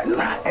now, make it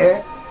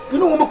You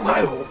know what I'm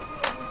going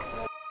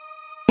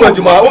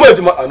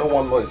I don't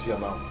want noise here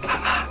now.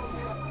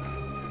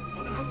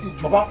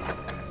 Papa,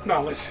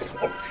 now listen,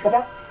 all of you.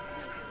 Papa,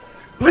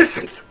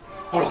 listen,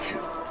 all of you.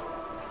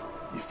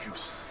 If you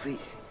see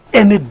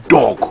any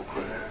dog,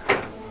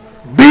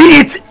 be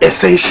it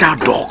essential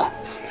dog,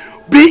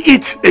 be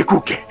it a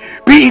cookie,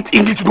 be it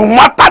English, no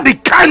matter the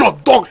kind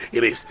of dog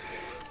it is,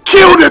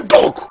 kill the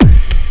dog.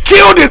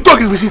 Kill the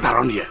dog if you see it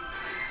around here.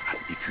 And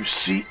if you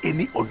see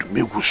any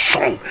Odumegu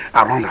son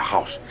around the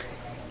house,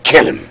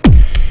 kill him.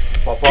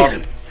 Papa, kill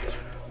him.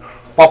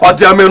 Papa,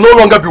 there may no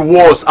longer be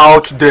wars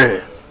out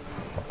there.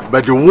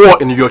 But the war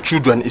in your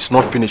children is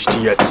not finished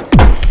yet.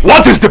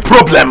 What is the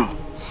problem?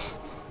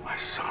 My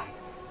son,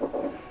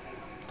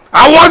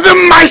 I was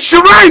in my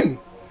shrine.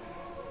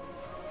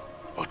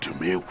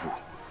 Odumegu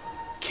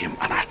came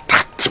and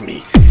attacked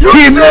me.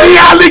 He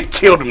nearly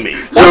killed me.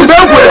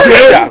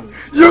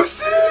 You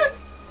see?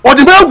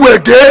 Odumegu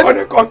again?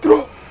 Under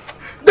control.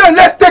 Then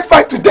let's take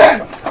fight to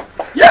them.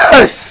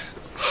 Yes!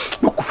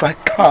 Look if I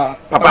can.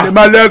 Papa. On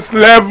my last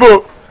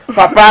level.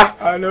 Papa.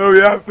 I know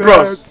we are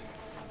Bros.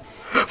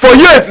 For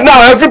years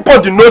now,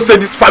 everybody knows say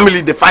this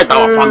family, they fight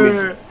our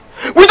family.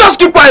 We just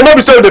keep quiet, not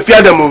be so they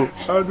fear them.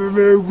 I'm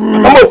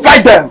gonna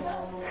fight them.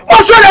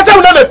 I'm sure they say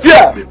we don't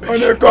fear.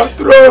 Under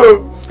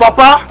control.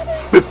 Papa.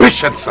 Be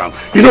patient, Sam.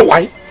 You know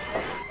why?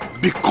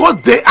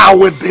 Because they are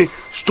with the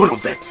stone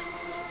of death.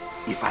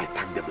 If I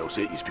attack them, they'll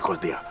say it's because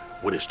they are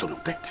with the stone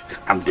of death.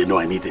 And they know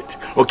I need it.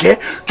 Okay?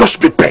 Just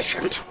be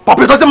patient.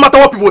 Papa, it doesn't matter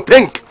what people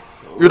think.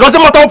 It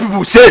doesn't matter what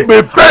people say.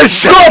 Be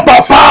patient. No,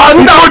 Papa.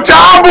 No,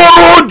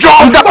 Jabo,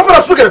 John.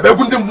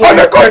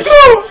 Under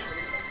control.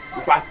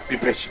 Papa, be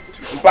patient.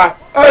 Papa.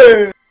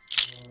 Hey.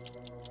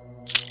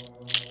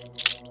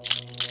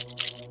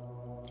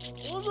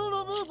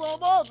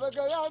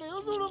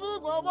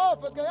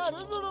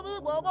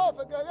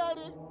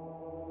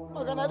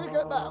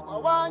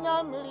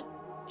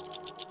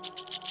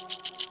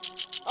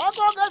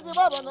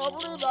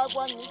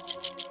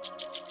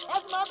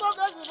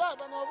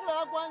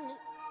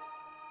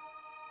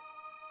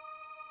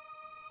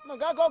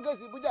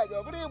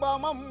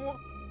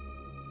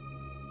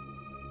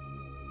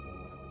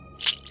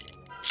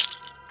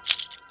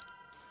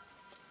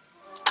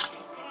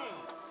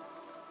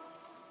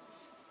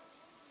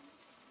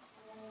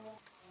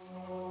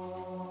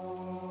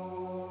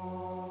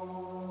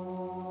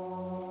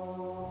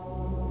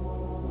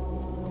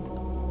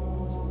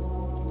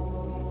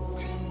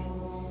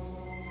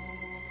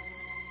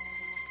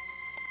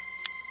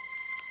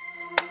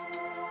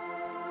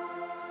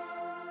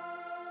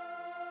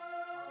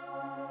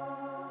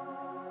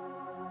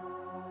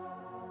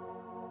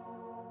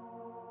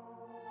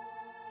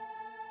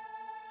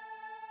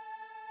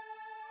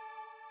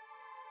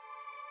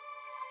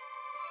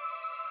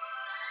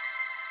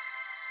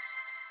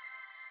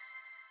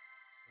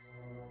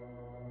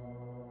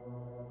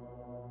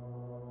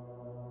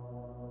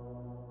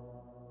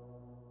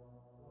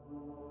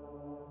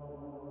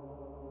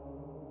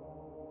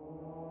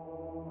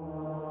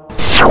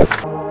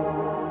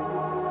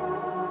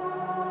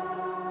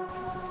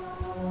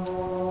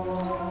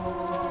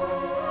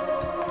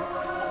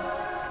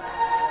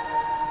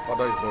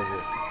 Father is not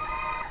here.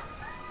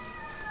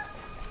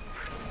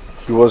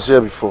 He was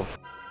here before.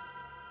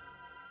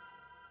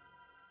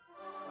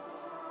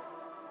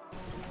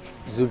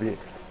 Zubby,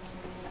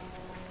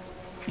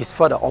 his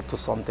father up to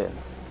something,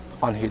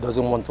 and he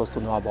doesn't want us to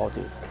know about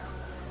it.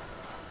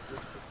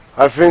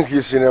 I think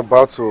he's in a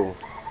battle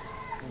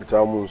with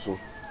Amunsu.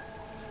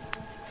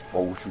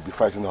 But we should be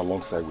fighting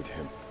alongside with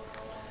him.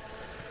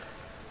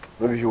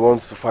 Maybe he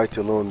wants to fight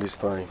alone this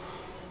time.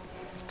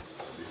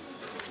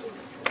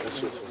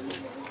 Let's wait for him.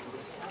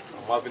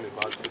 I'm having a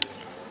bad feeling.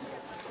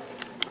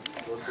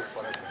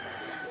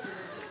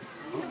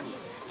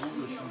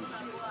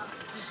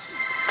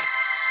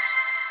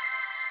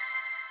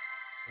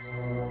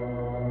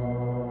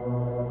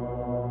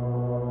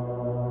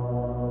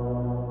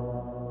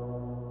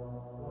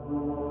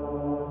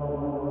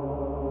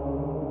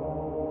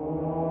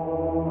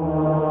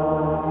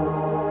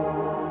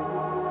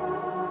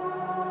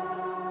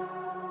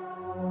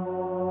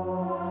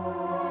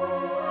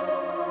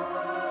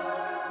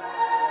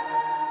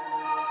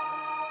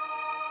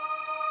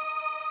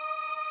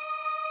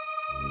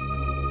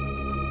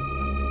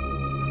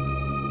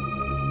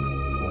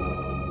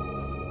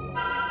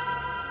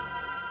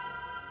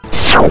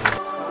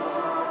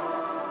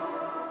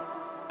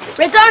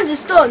 Return the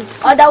stone,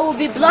 or there will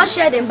be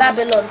bloodshed in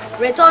Babylon.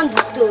 Return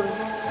the stone.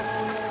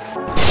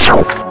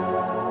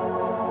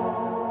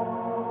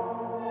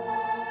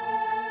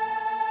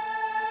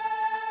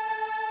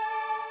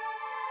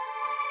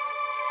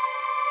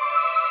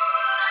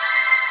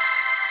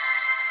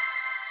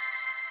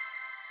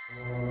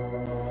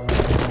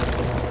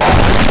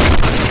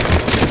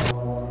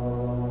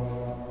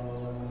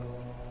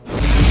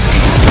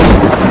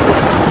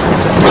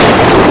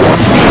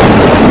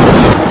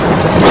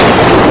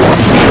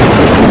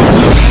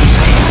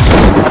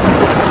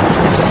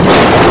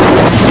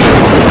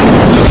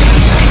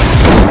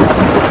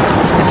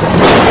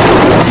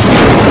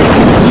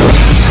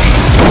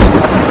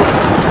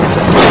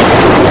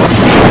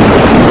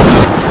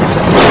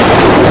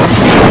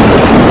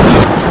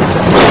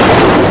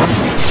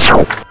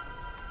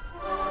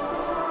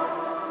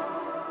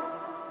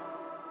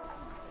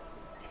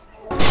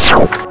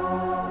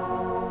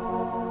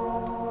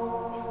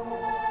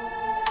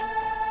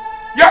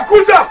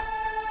 Yakuza!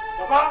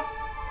 Papa,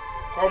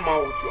 come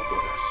out with your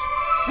brothers.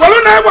 Well,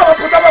 never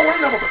put up a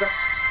never put up.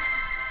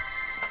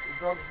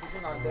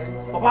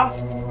 Papa,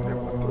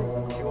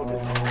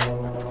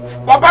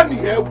 Papa, need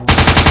help.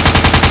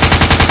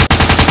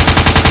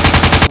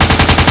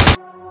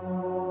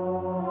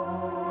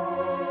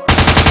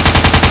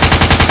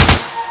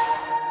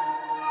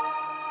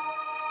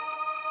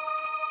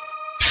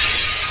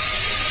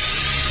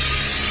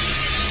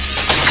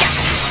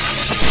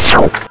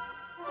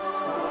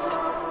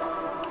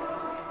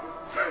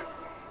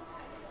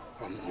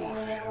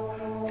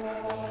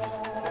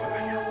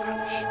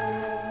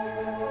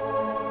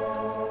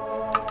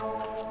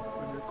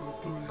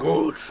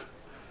 Good.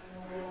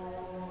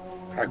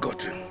 I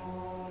got him.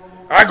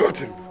 I got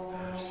him.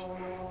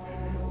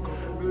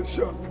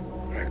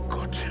 I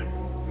got him.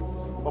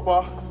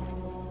 Papa.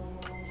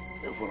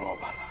 I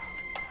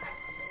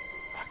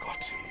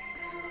got him.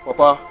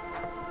 Papa,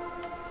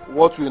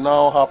 what will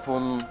now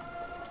happen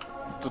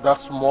to that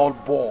small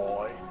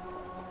boy?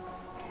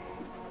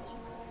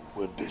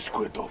 With this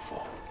great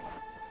offer,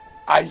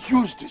 I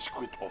use this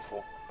great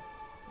offer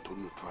to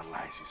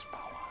neutralize his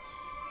powers.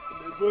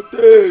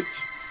 Advantage.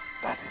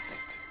 That is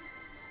it.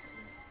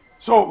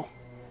 So,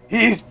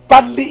 he is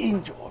badly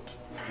injured.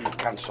 He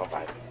can't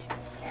survive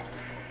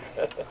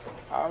it.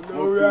 I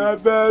know we are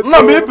better.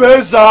 No, me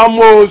beza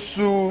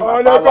amosu.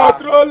 On the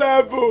control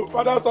level,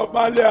 fathers of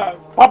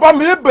Malias. Papa,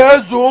 me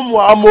beza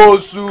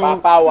amosu.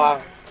 Papa wa.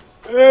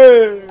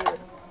 Hey.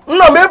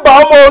 No, me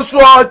ba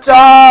amosu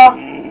ocha.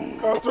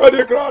 Control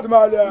the crowd,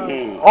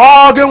 Malias.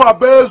 Oh, give my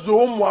beza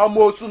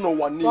amosu no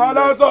one.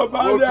 Fathers of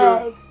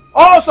Malias.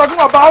 Oh, so give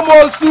my ba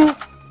amosu.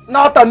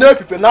 Nata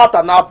nefife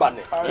nata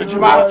n'abalị.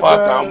 Ejima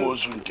fata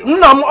amosu nke.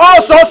 Nna m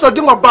ọsọ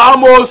gị nwa ba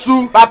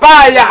amosu.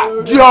 Papa ya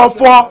ji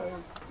ọfọ,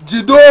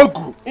 jide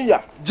ogu. Iya.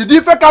 Jide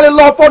ife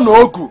karịrị ọfọ na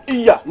ogu.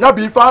 Iya. Ya bụ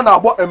ife a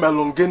na-akpọ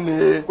emelụ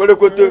ngịnị.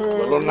 Kwelekwete.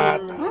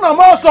 Nna m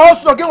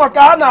ọsọ gị nwa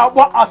ka a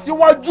na-akpọ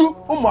asịwaju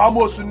ụmụ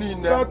amosu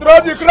niile.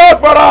 Control the crowd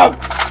for us.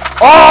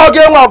 Ọ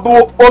gị nwa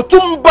bụ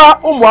otu mba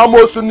ụmụ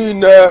amosu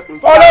niile.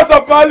 Fathers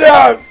of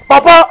Malias.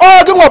 Papa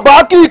ọ gị nwa bụ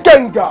aka ike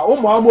nga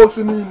ụmụ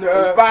amosu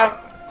niile.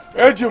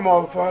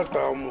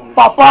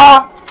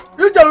 Papa,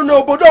 ijelu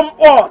n'obodo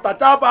mkpọ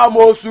tatafa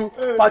amosu,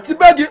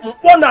 fatibe gị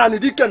mkpọ na anị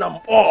dike na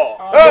mkpọ.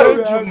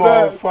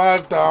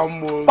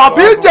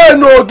 Papa ije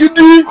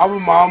n'ogidi,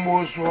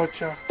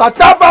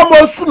 tatafa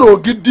amosu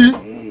n'ogidi,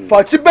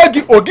 fatibe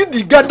gị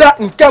ogidi gada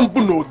nke mbụ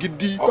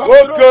n'ogidi.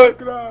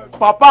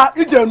 Papa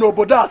ije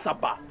n'obodo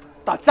Asaba,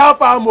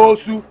 tatafa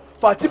amosu,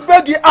 fatibe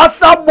gị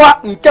Asaba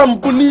nke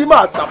mbụ n'ime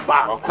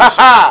Asaba.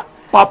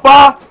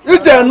 Papa,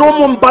 ije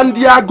n'ụmụ mba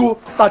ndị agụ,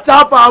 tacha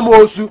afọ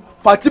amosu,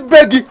 fatibe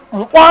gị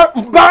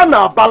mba na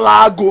abala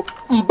agụ,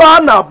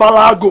 Mbana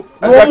balago,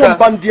 no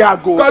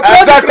bandiago.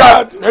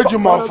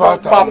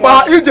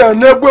 Papa, ije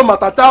negwe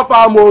matata fa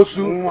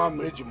amosu.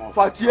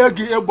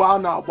 Fatiegi egba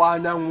na agba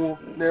anyanwu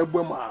na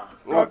egbe ma.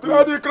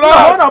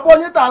 Na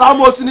bonita la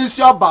amosu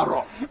n'isi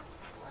obaro.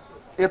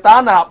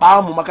 Ita na akpa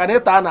amu maka na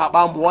ita na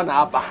akpa amu ọ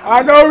na-aba.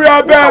 I know we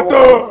are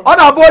better. Ọ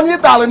na-abụ onye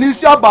itala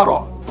n'isi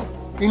obaro.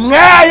 Inge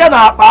ya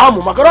na akpa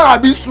amu maka na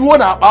abi suo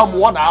na akpa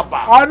amu ọ na-aba.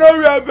 I know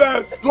we are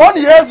better.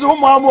 Doni ezi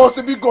ụmụ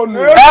amosu biko nu.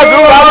 Ezi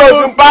ụmụ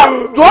amosu mpa.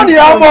 Doni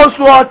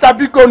amosu ọcha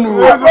biko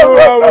nu.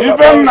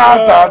 Ife m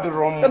na-ata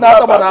adịrọ m.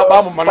 Na-ata ma na akpa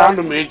amu mana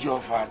ndụ m eji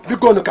ofe ata.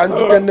 Biko nu ka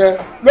njikene.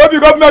 No be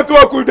government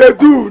work we dey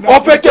do.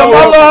 Ofeke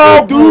malụ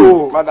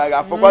ọgwụ.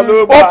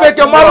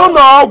 Ofeke malụ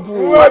na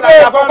ọgwụ.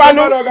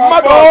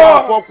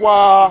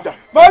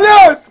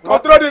 Malias,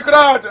 control the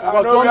crowd.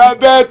 I know we are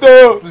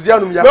better.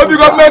 No be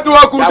government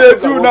work we dey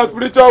do, na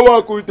spiritual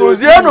work we dey do.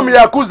 Tuzienu mi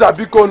yakuza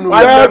biko nu.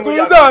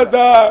 Yakuza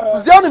za.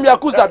 Tuzienu mi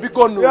yakuza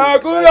biko nu.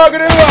 Yakuza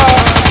griwa.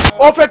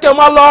 Ofeke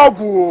malụ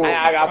ọgwụ.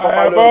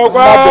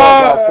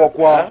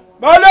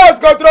 Malias,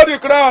 control the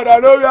crowd. I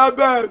know we are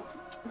better.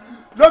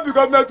 No be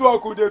government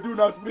work we dey do,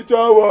 na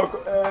spiritual work.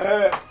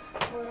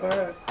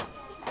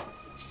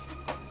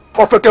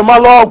 Ofeke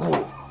malụ ọgwụ.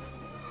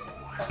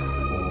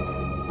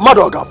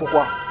 Mmadụ ọ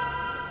ga-afụkwa.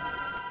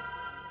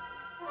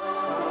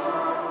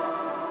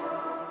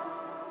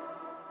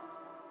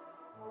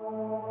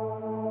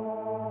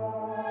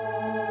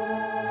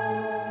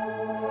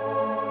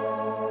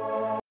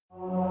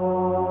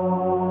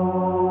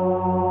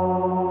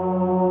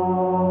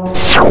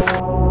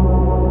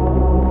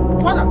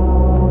 Father.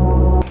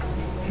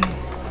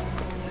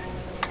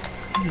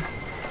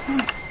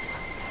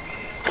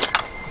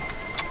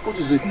 What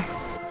is it?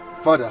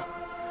 Father.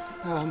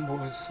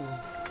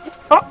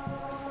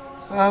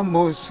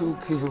 Amosu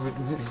killed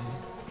me.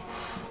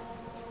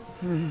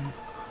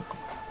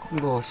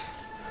 God,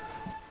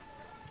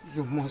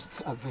 you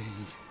must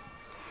avenge.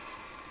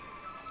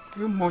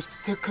 You must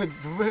take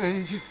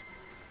advantage.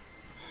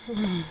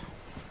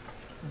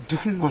 Do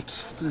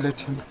not let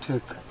him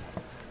take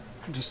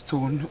the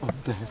stone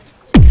of death.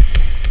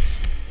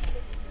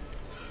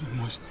 You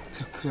must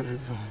take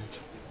revenge.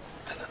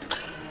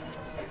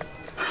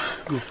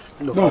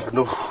 No, Father,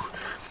 no.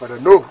 Father,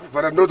 no.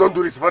 Father, no, don't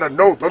do this. Father,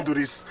 no, don't do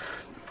this.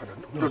 Father,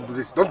 no, don't do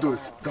this. Don't do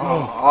this.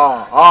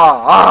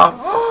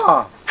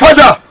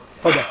 Father!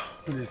 Father,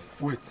 please,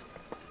 wait.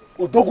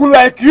 Odogu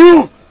like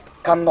you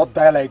cannot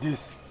die like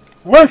this.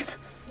 Wait!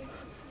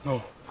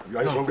 No. You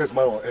are the strongest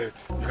man on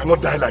earth. You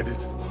cannot die like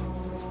this.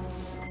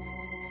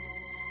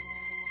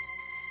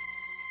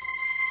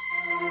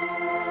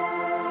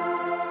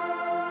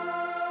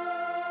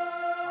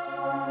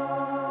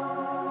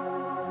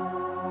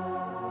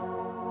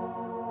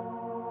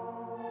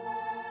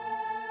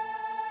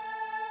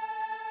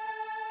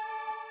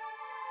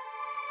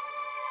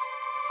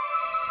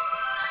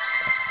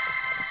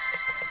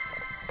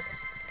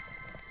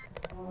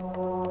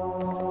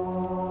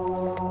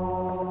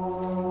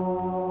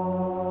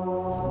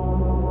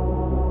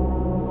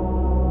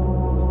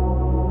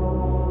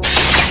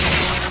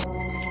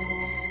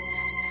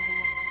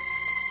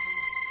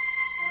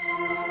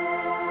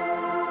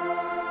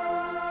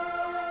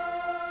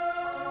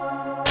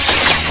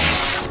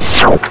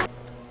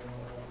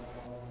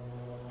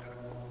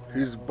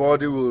 His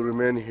body will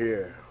remain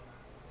here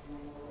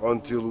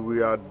until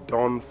we are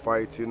done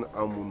fighting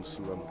Amunsu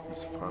and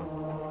his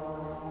family.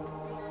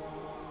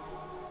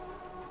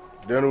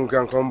 Then we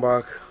can come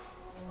back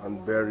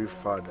and bury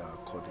Father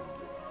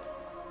accordingly.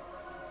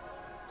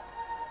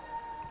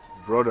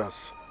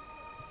 Brothers,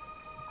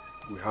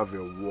 we have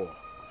a war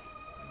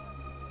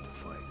to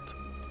fight.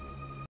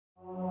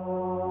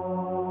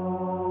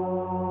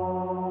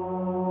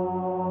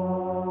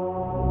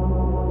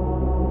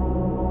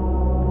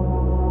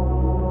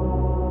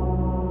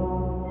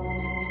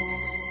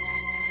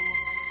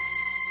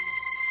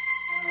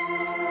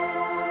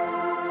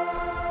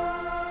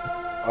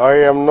 I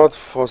am not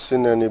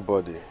forcing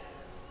anybody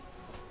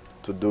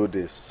to do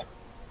this.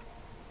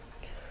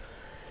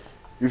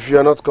 If you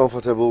are not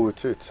comfortable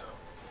with it,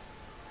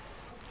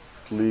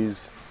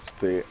 please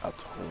stay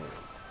at home.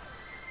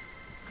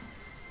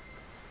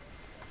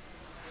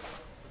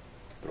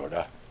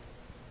 Brother,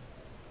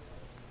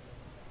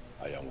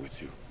 I am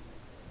with you.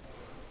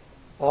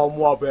 I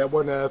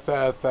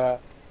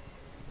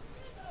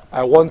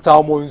want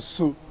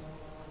Amonsu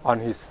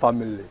and his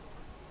family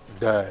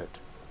dead.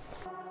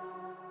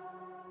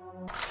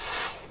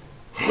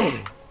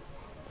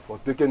 For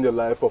taking the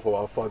life of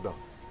our father,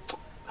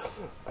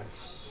 I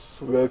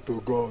swear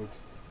to God,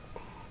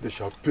 they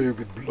shall pay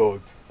with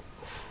blood.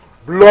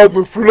 Blood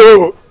will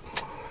flow.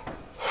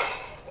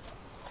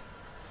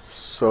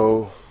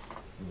 So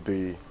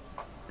be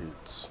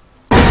it.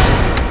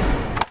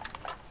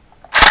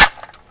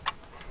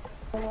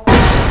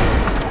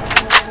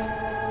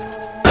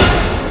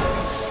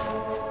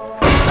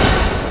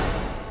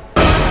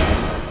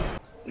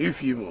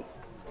 If you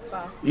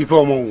if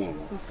I'm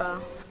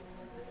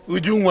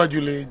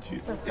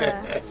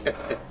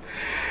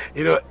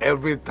you know,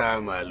 every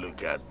time I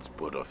look at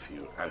both of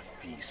you, I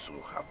feel so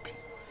happy.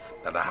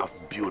 that I have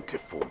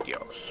beautiful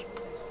girls.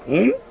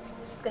 Hmm?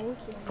 Thank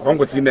you.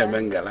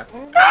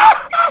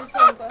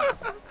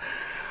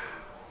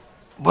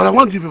 But I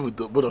want you people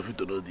to, both of you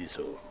to know this.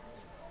 So,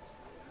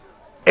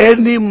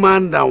 any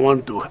man that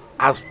wants to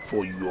ask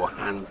for your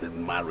hands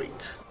in marriage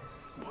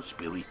must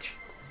be rich.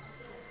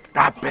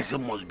 That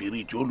person must be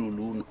rich.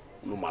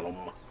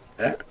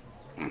 Eh?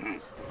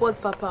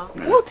 But Papa,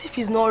 what if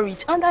he's not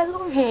rich and I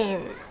love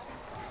him?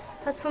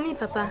 As for me,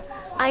 Papa,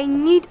 I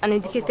need an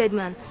educated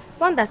man,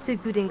 one that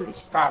speaks good English.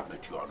 I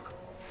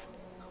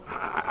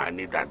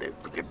need an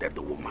educated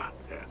woman.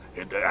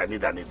 I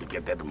need an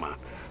educated man.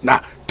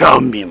 Now,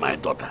 tell me, my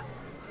daughter,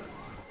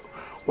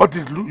 what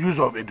is the use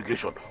of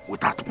education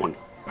without money?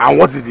 And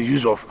what is the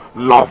use of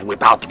love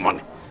without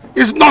money?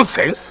 It's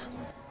nonsense.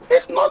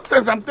 It's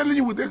nonsense, I'm telling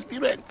you with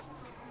experience.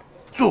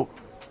 So,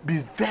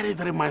 be very,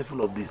 very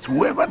mindful of this.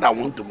 Whoever that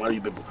wants to marry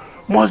people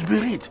must be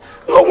rich.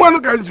 No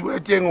one can see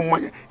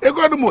money. You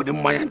got more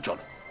than money and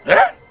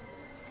eh?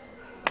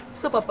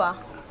 So, Papa,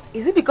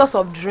 is it because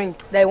of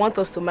drink that you want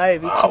us to marry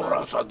rich? I will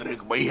also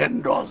drink, but he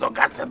knows or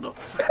got to know.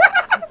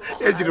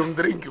 He didn't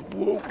drink.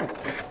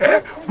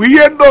 We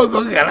knows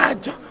or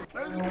garage.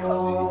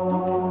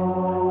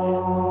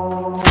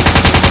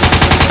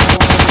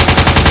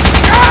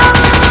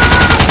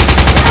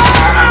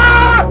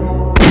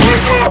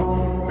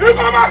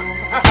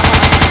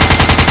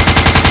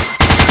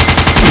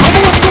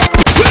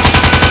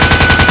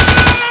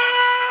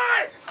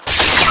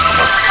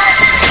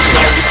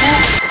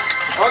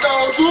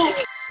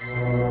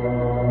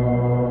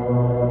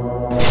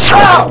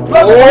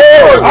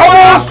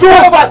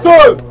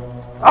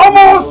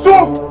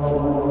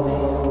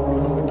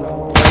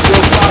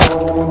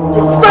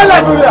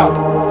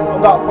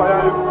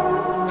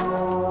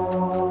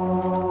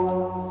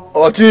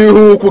 Ọchị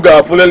ihu ukwu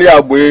ga-afụleli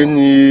agba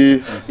enyi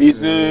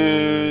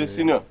ise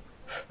senior.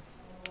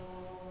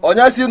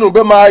 Onye si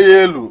n'ube ma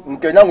ya elu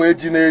nke nya nwe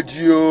eji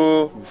na-eji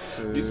o.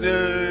 Ise.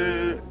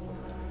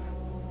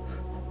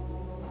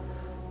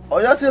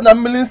 Onye si na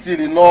mmiri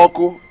siri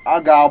n'ọkụ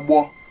a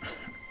ga-agbọ.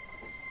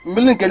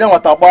 Mmiri nke nya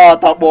nwata gba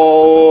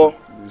atakpọ.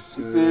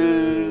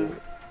 Ise.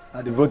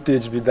 Na the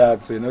voltage be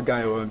that, so you know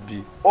guy won't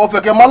be.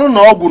 Ofeke malụ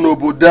na ọgwụ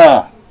n'obodo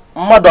a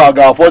mmadụ a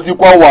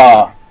ga-afọzikwa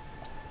wa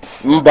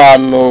mba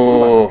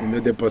no.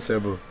 Not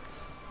possible.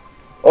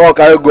 Ọ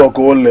ka ego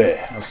ka ole.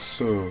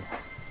 So.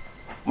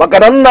 Maka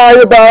na nna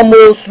anyị ba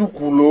amosu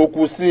kwuru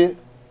okwu si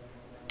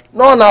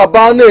na ọ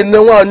na-aba na-ene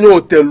nwaanyị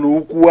otelu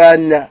ukwu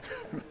anya.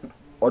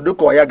 Ọ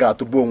dịka ya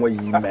ga-atụba onwe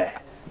ya ime.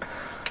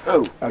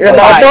 Ị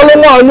na-asalụ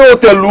nwaanyị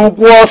otelu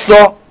ukwu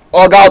ọsọ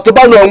ọ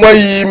ga-atụba n'onwe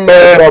ya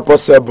ime. Not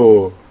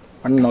possible.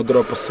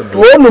 Not possible.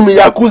 Tuonu mi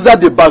Yakuza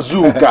de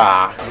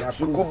bazooka.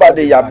 Sukuba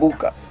de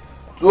Yabuka.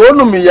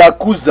 Tuonu mi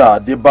Yakuza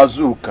de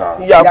bazooka.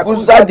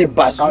 Yakuza de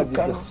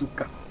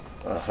bazooka.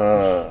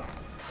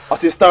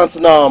 As it stands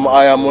now,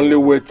 I am only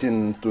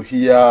waiting to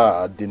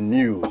hear the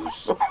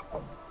news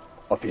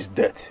of his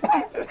death.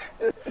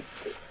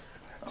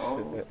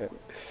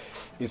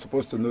 You're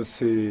supposed to know,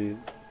 say,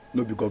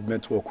 no be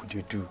government work would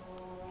you do.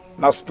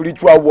 Now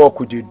spiritual work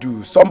would you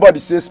do. Somebody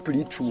say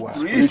spiritual.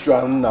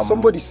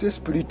 Somebody say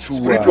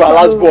spiritual. Spiritual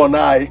last born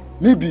I.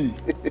 Maybe.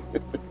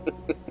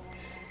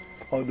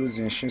 All those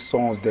ancient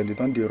songs then they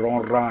don't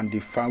run around, they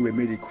find we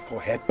made it for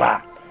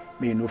helper.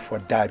 May no for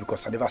die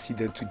because I never see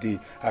them today.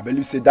 I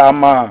believe say that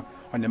man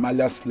on the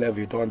Malian's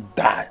level don't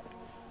die.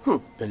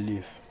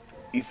 Believe.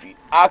 If you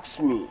ask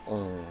me,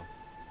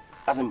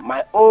 as in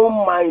my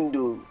own mind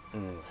though,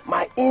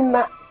 my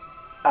inner,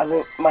 as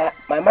in my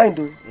mind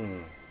though.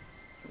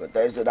 But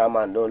I said that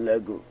man don't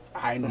let go.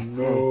 I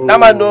know. That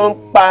man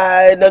don't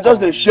buy. They're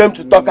just ashamed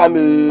to talk at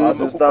me.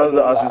 As it stands,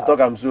 as it talk,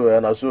 I'm so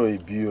and I saw a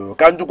bio.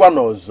 Can't you one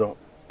also?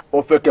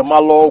 Ofeke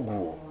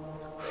malogu.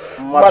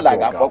 Mother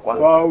got fuck one.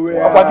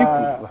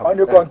 On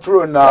the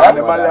control now, on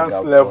the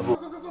Malian's level.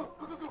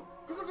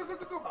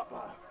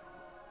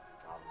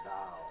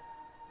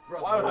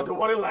 Why are you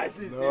worry like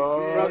this?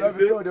 No, let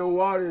me show the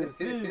worry.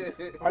 See,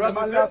 on the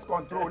Malian's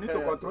control, we need to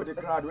control the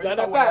crowd. You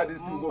understand?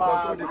 This thing go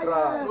control the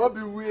crowd. Don't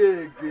be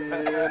weak.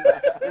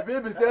 If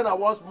you be saying I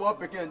want small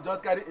picking,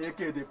 just carry AK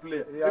they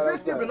play. Yeah, if you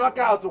still be knock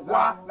out to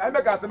what? Let me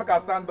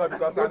stand up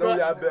because I know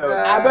you are better.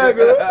 I beg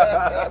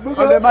you.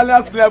 On the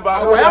Malian's level.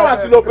 I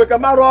want to know pick a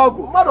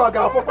marogu. Mado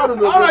ga for pardon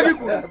no.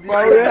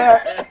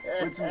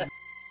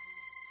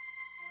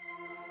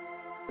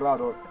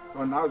 Crowd.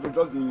 No, now you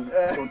just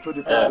control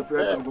the crowd. The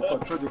friends will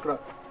control the crowd.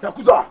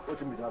 Yakuza,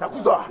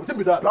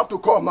 you have to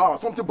come now.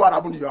 Something bad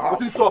happened in your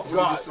house. What's up,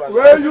 guys?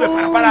 Where you?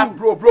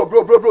 Bro.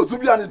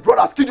 Zubby and his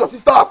brothers killed your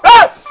sisters.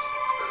 Yes!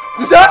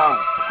 You said?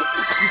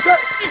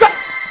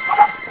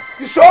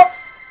 You sure?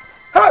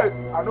 Hey!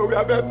 I know we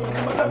are better.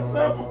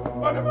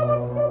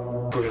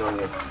 Going on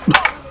here.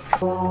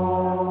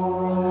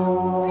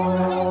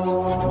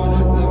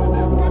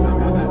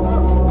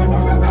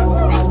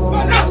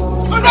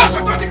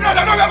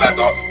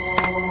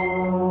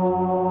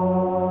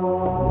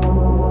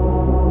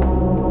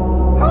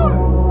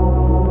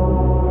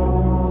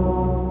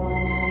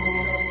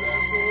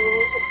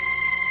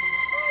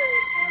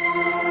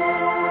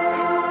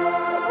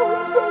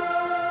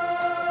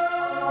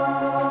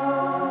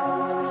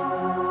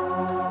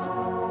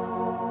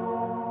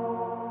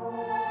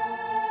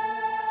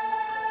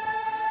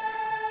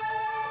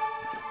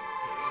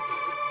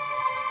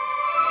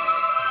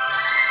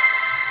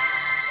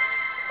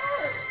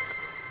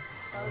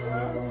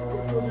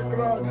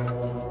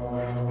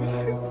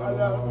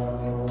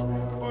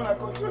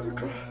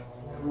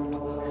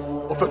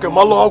 fake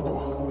malagu.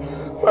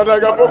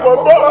 Managa papa.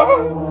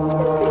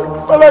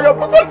 Managa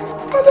papa.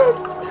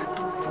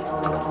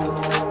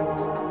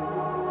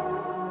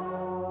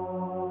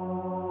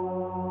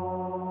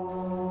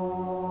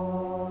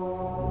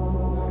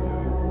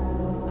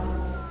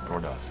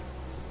 Brothers,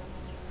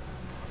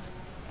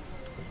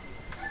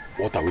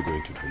 what are we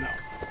going to do now?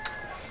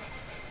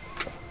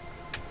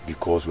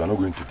 Because we are not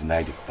going to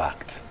deny the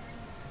fact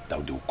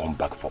that they will come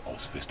back for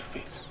us face to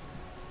face.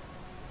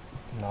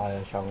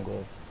 Nah,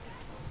 Shango.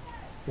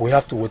 We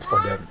have to wait for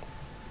them.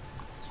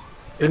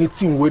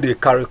 Anything where they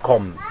carry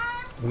come,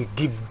 we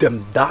give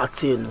them that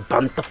thing,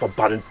 banter for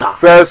banter.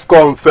 First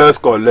come,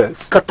 first collect.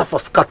 Scatter for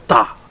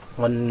scatter.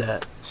 And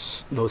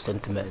no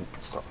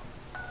sentiments.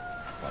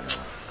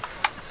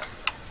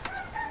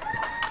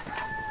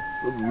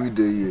 We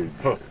dey here.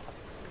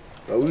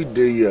 We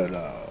dey here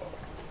now.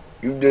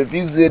 If they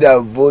think say that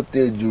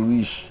voltage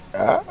reach,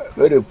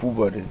 where they put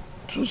body,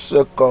 2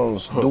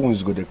 seconds,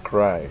 doings go to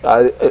cry.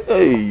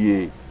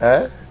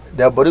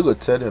 Their body go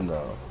tell them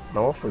now.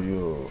 Now what for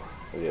you?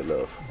 Yeah,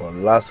 love. But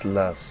last,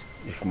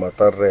 if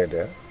matter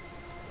red,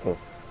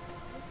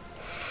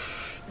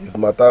 if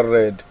matter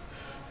red,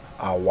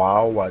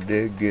 wow,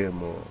 they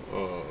game.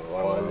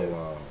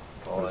 Wow.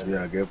 Because me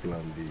I get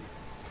plan B.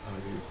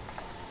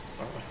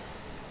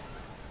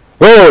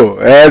 Oh,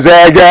 as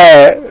I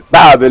get,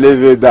 I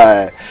believe it.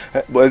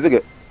 But is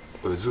it?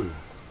 Zubby,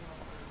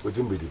 what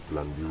be the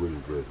plan B where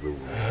you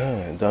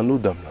get?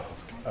 Download them now.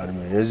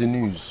 And here's the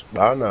news.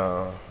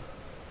 Bana.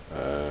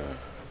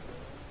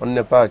 On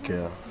the park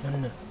here.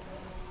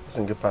 It's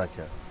in the park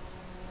here.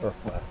 That's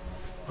bad.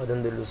 I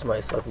don't lose my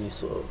service,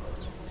 so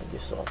take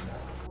this off.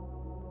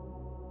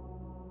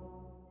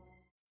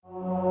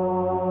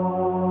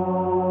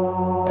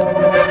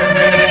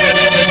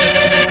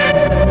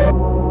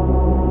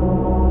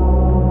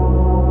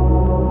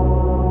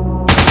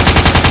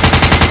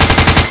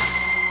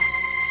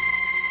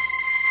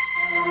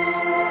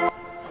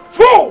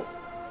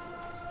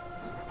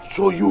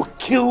 So you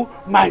kill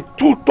my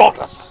 2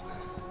 daughters,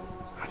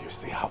 and you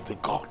still have the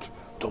God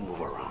to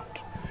move around.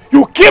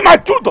 You kill my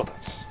 2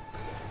 daughters.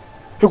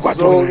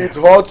 So it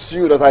hurts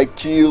you that I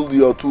killed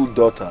your 2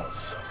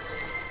 daughters.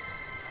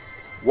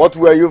 What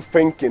were you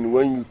thinking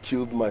when you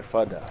killed my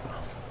father?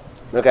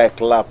 Make I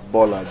clap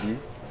ball, abi?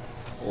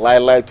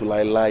 Lie to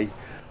lie.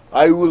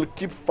 I will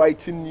keep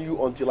fighting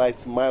you until I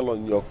smile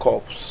on your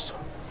corpse.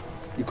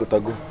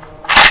 Ikotago.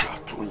 You are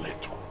too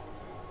late.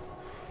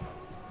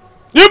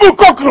 You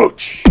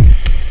cockroach!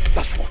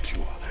 That's what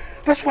you are.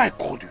 That's why I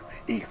called you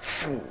a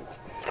fool.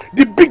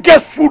 The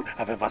biggest fool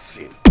I've ever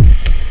seen.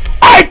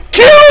 I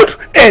killed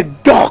a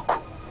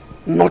dog,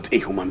 not a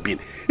human being.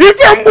 If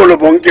I'm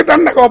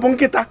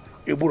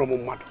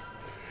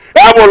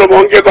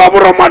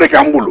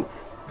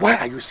why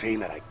are you saying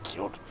that I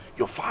killed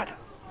your father?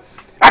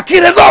 I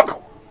killed a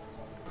dog!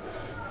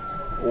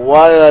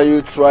 Why are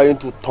you trying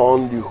to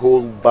turn the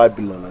whole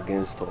Babylon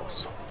against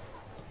us?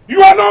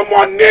 You are no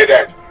more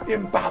needed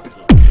in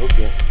Babylon.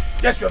 Okay.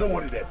 Yes, you are no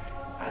more needed.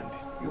 And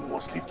you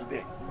must live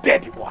today,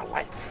 dead or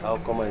alive. I'll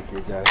come and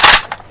get you.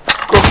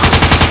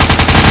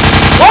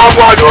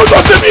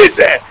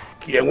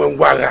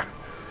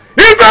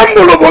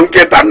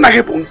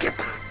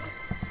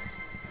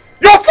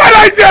 Your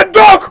father is a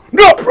dog,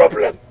 no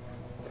problem.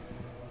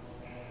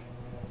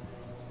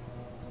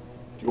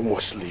 You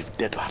must live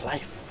dead or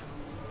alive.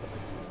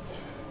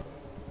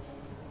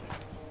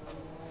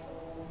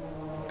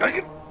 Take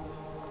it.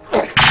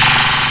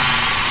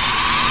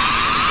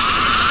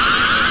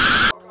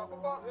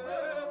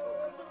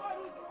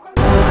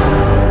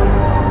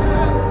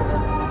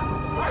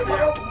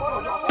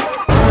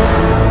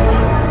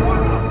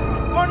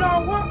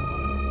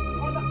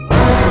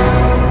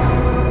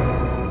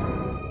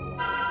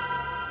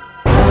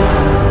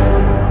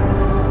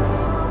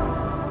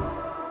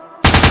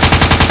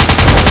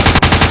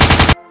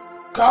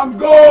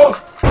 Shango!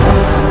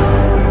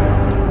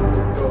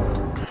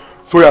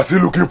 So you are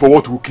still looking for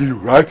what will kill you,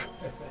 right?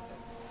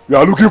 You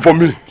are looking for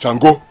me,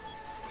 Shango.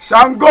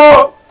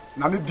 Shango!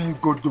 Na me be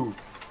good though.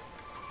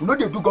 You know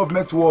they do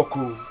government work,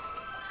 oh.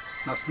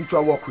 Na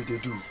spiritual work we they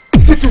do.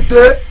 See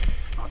today,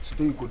 and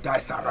today you go die,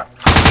 Sarah.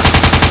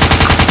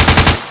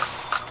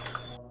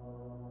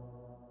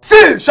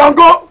 See,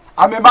 Shango!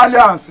 I'm a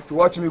Malians. If you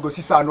watch me, go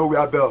see Sarah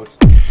nowhere belt.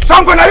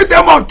 Shango, now you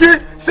tell monkey,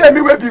 say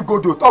me we be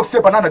good though. Talk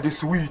say banana the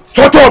sweet.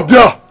 Shut up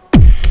there!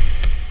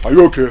 Are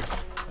you okay?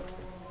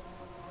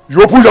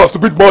 You open your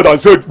stupid mouth and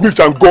say me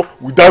Shango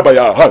will die by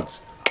your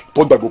hands.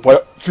 Thunder go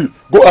fire. See,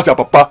 go ask your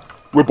papa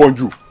we born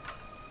you.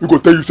 He go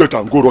tell you say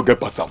Shango don't get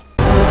past him.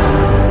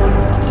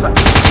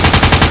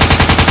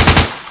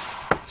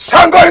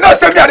 Shango, you know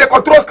say me are the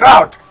control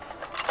crowd.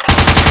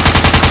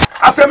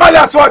 As a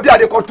Malian, so I be at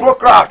the control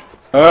crowd.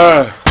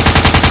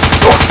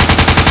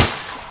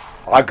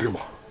 Agrima.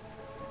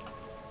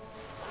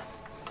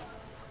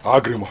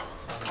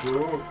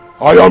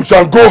 I am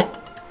Shango,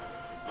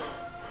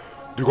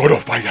 the god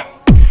of fire.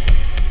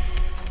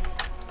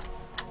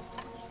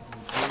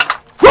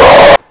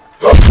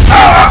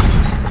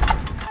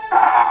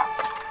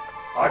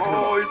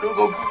 Oh, you know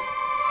go.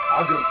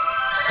 Agrima.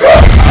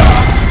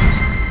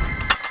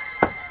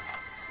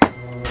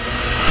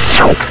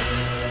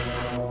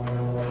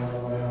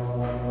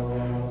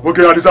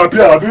 Okay, I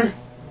disappear, Abi.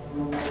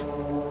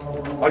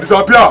 I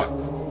disappear.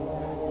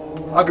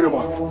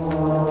 Agrema.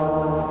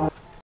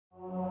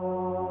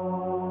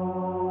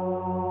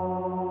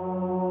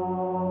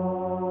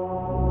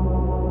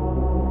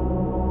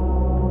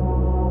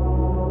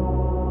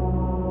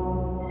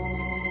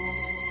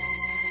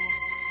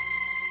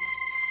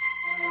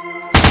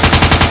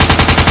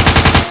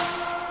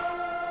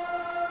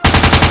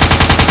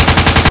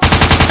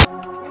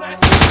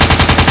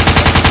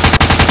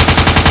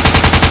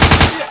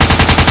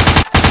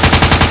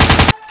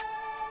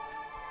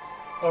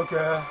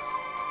 Okay.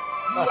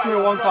 I see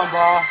you one time,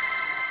 bar.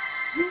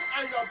 You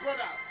and your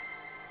brother.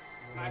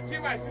 I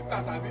kill my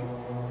sister, Sabi.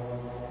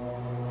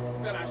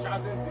 Said I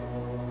shouted it.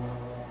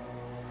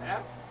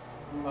 Yeah?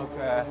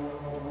 Okay.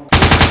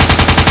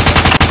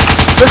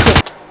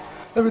 Listen,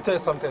 let me tell you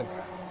something.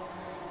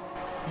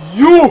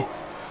 You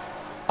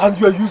and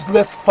your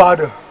useless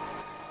father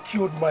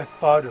killed my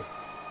father.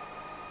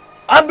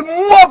 And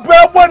more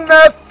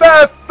brother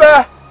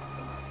fefe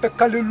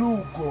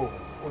Pekalilugo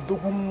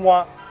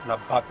Odogunwa na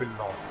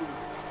Babylon.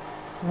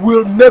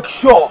 Will make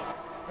sure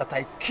that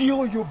I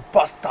kill you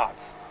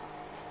bastards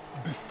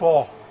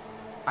before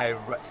I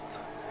rest.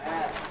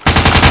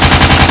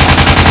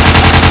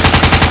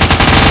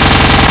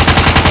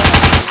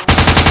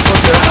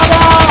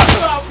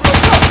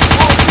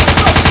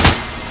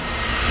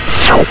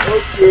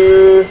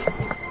 Okay.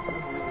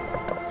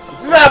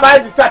 It is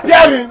about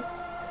disappearing.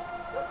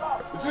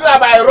 It is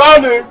about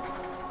running.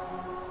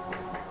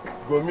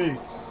 Go meet.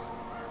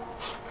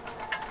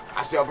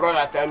 As your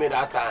brother tell me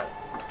that time.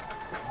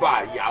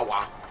 Ba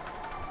yawa.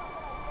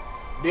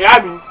 They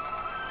hear me?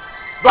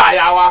 Ba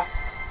yawa.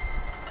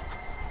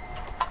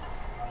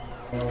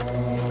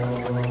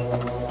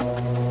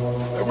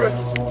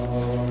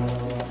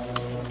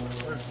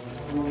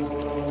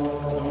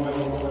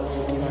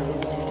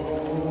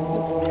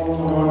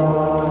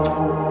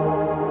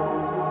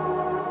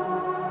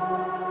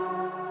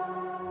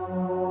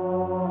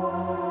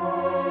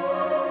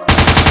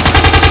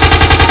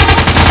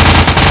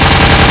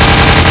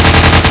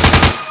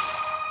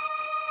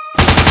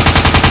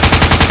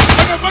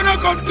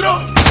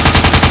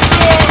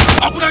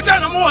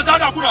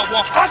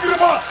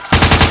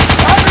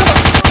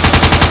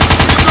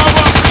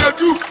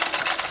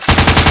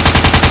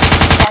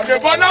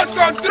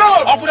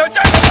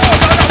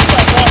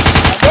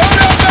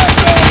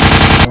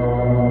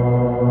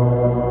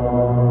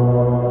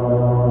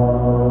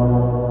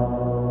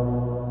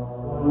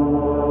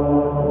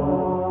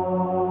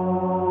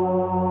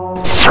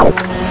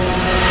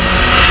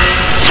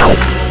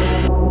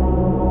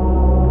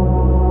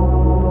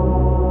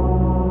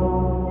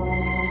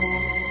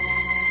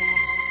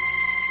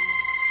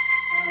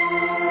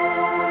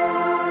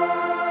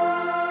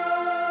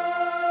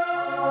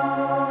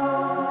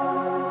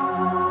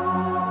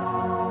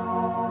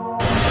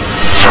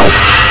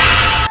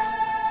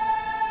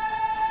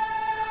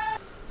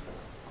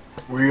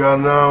 We are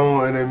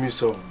now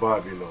enemies of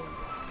Babylon.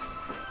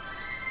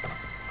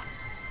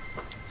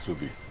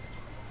 Zubby,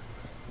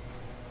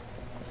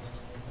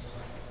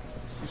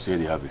 you say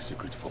they have a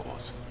secret for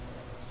us.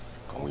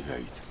 Can we hear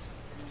it?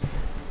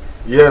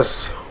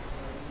 Yes,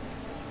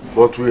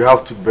 but we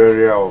have to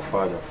bury our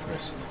father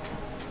first.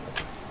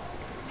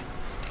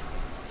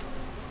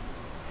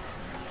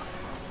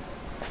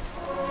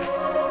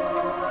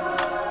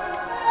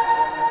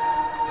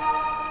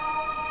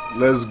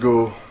 Let's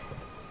go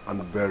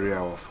and bury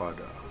our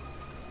father.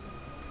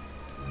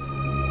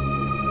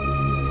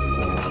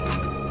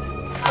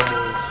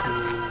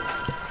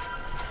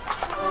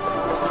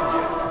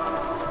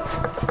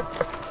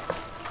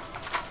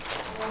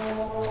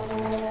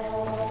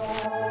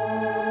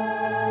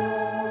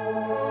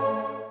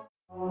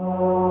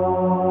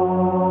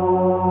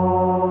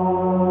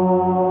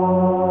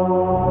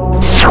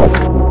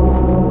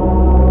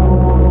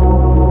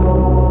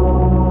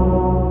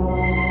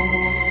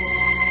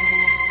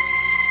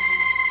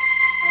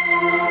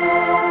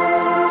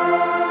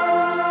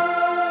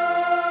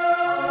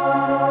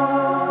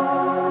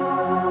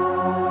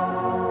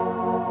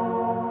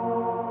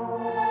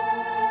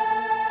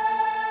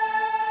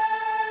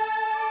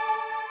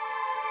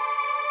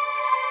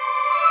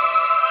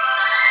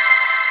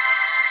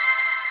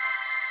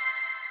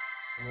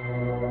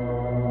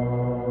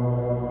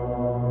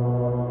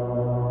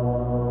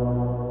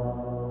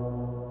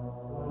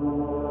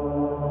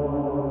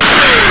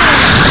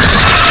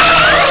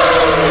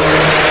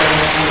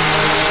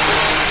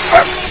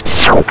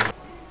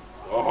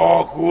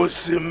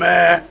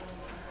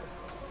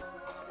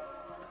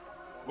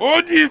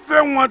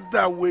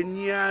 Nwata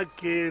wenye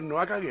ake no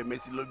aka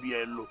ga-emesi lobi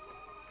elu.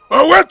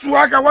 O wetu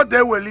aka what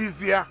they will live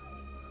here.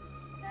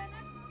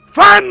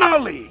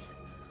 Finally,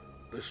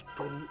 the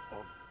stone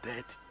of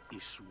death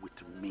is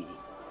with me.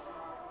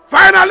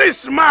 Finally,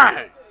 it's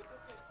mine.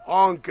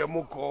 Onke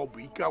muko bu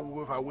ika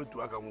wefa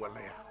wetu aka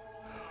nwale ya.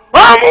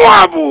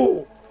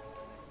 Amu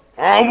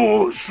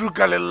amu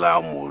shukalela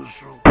amu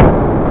shu.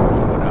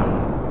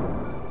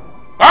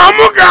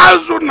 Amu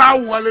gazu na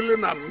walele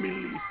na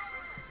mili.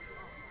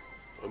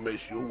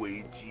 meshi o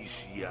we ji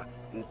isi ya.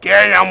 Nke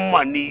ya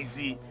mma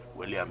n'isi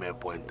wele ya me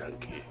point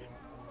nke.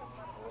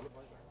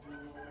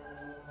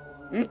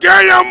 Nke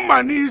ya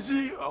mma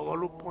n'isi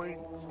ogolo point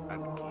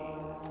and key.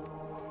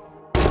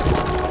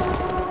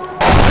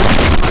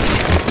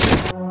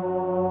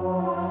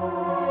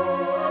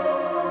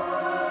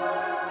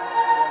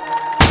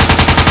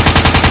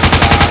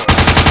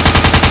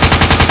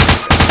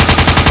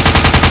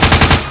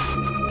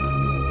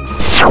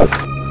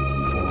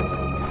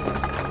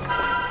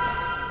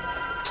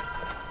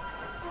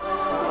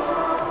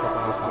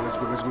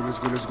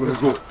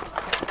 Let's go.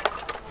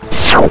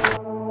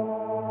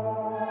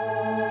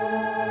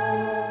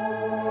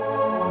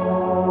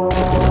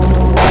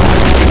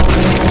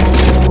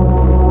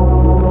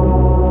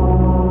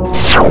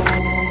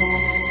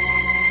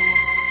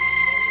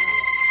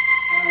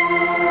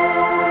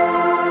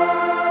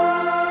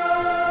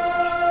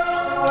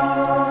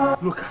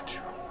 Look at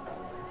you.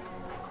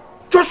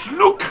 Just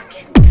look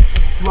at you.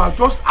 You are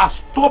just as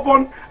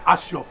stubborn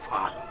as your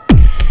father.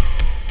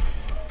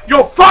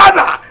 Your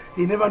father,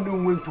 he never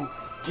knew when to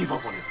give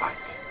up on a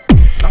fight.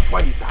 That's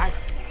why he died.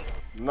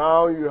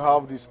 Now you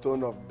have the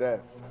stone of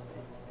death.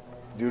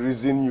 The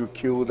reason you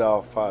killed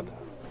our father.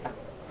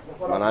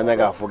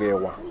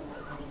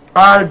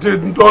 I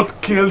did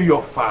not kill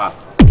your father.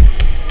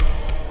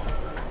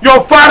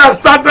 Your father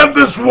started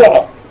this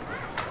war.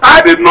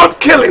 I did not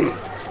kill him.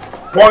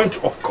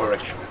 Point of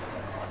correction.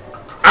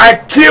 I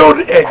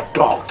killed a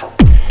dog.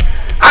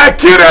 I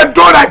killed a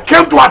dog that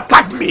came to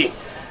attack me.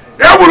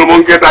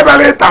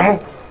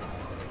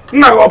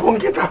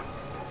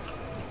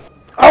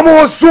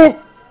 Amosu!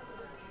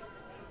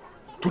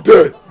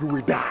 Today you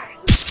will die.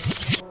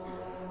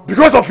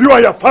 Because of you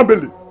and your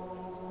family.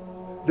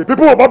 The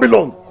people of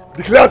Babylon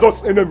declares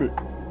us enemy.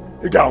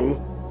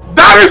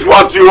 That is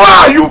what you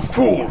are, you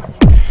fool.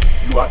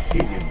 You are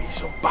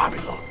enemies of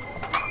Babylon.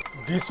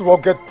 This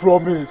rugged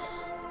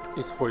promise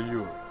is for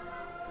you.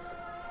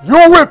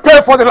 You will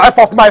pay for the life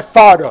of my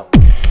father.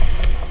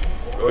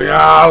 You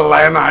will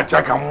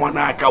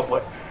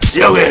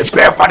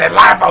pay for the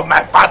life of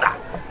my father.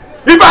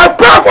 If I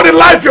pay for the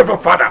life of your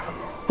father,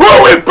 who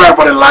will pay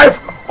for the life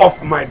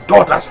of my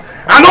daughters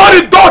and all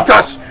the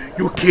daughters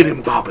you killed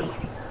in Babylon?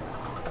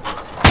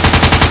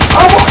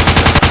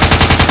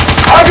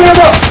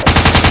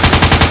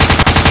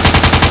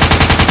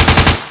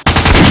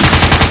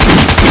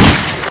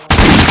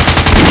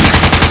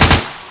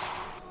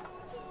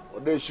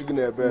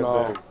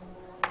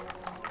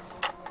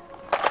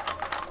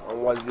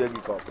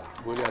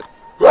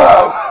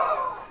 No.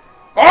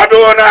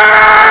 Aduna!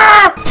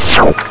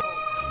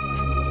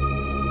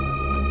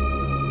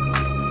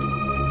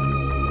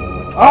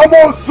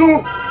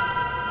 Amosu!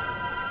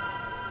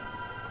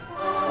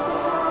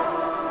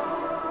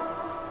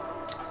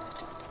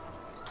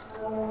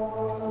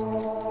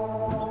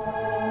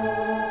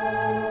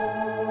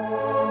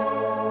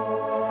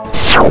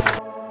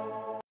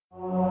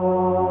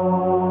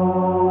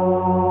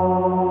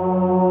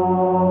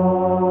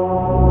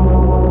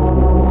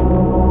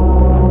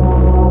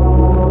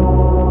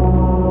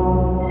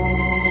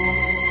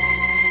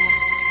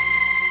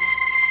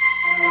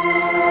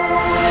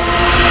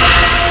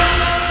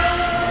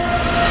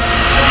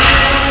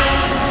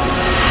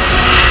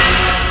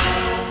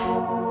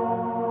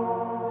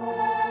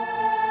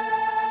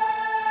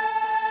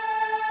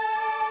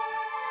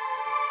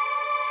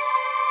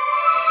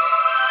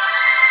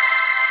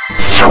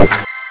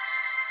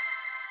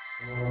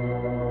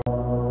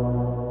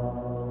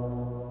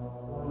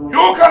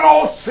 You can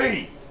all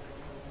see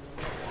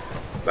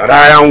that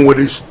I am with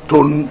the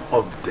stone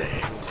of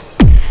death.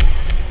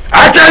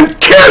 I can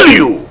kill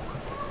you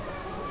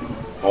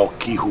or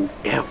kill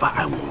whoever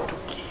I want to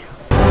kill.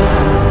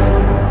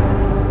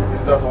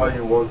 Is that why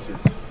you want it?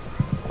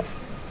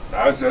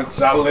 That's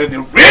exactly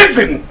the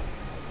reason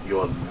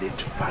your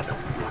late father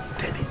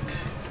wanted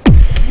it.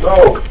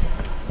 No.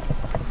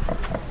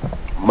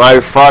 My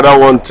father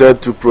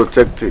wanted to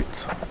protect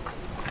it.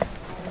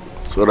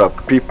 So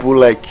that people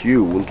like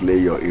you won't lay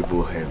your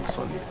evil hands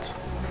on it.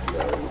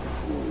 You're a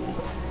fool.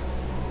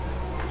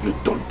 You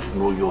don't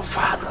know your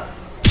father.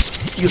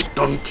 You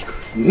don't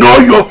know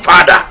your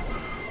father.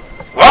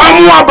 But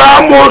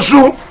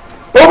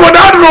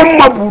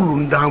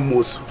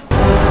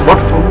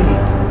for me,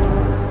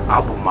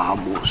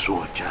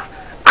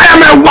 I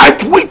am a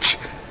white witch.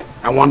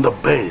 I want the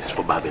best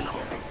for Babylon.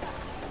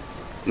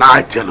 Now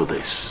I tell you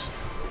this.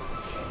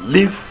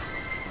 Leave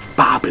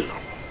Babylon.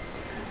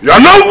 You are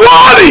not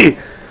worthy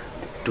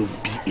to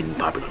be in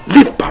Babylon.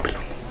 Leave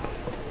Babylon.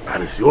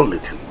 That is the only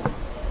thing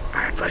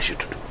I advise you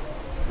to do.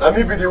 Let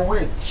me be the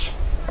witch.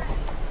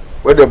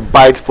 Where they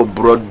bite for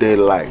broad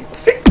daylight.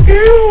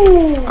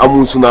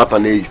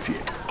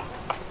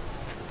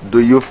 Do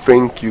you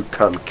think you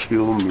can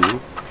kill me?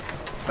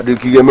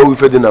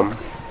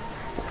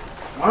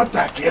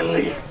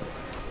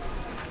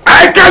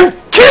 I can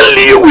kill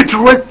you with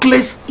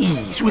reckless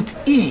ease,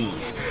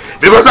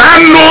 because I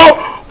know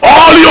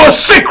all your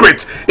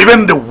secrets,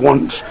 even the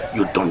ones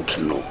you don't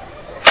know.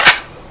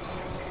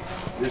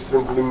 This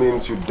simply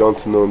means you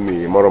don't know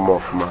me,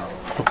 Moromofma.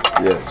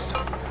 Yes.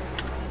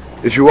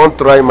 If you want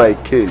to try my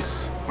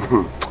case,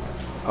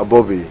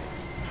 Abobi,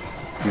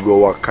 you go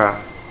waka.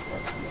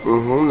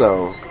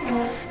 Now,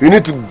 you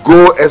need to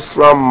go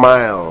extra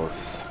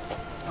miles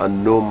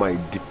and know my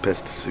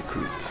deepest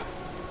secret.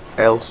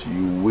 Else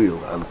you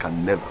will and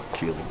can never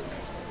kill me.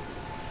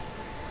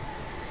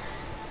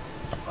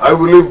 I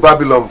will leave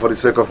Babylon for the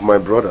sake of my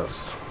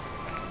brothers.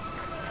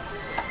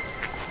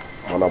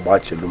 Ngala,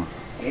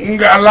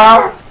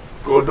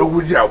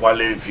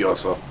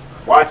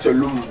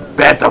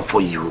 better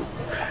for you.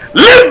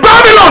 Leave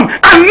Babylon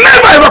and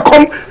never ever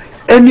come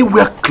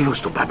anywhere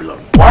close to Babylon.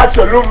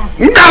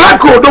 Ngala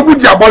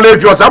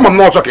I'm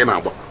not talking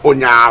about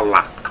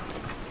Onyala.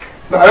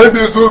 Now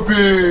this will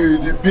be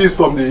the beast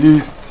from the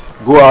east.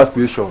 Go ask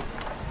Bishop.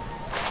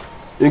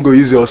 You go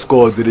use your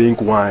score to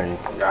drink wine.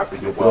 To be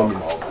the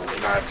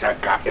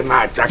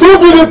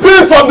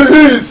beast from the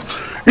east.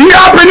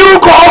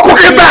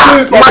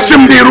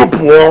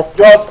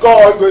 Just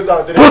score goes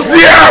out there.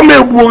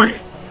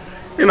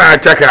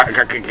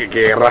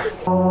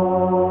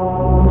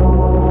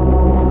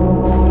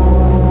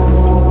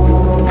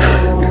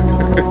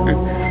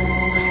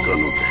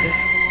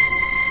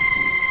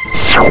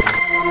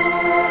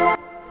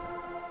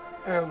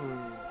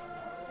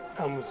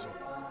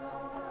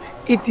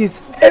 It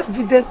is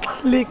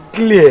evidently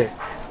clear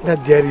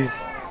that there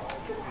is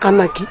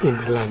anarchy in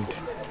the land,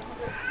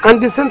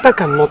 and the center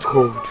cannot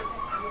hold.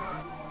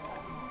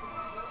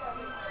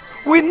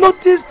 We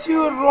noticed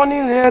you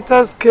running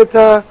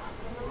helter-skelter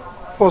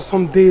for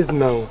some days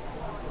now,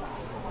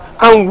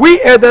 and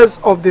we elders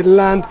of the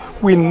land,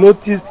 we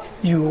noticed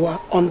you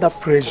are under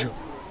pressure.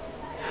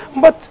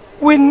 But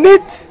we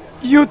need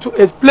you to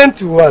explain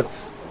to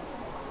us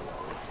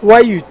why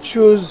you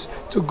chose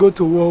to go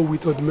to war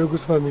with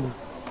Odumegu's family.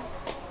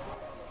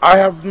 I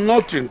have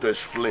nothing to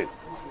explain.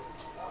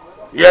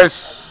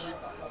 Yes,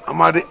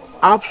 Amadi,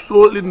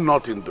 absolutely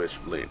nothing to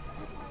explain.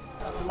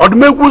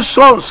 Odumegu's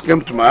sons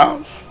came to my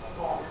house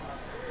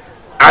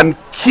and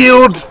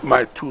killed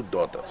my 2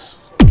 daughters,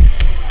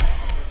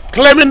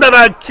 claiming that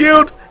I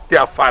killed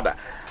their father.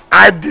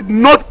 I did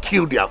not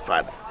kill their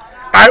father.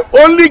 I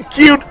only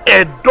killed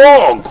a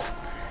dog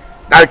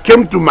that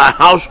came to my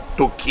house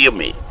to kill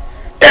me.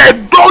 A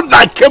dog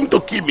that came to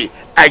kill me,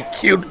 I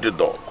killed the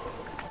dog.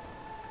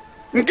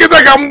 But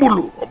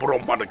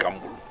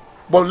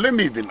let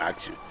me even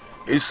ask you,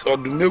 is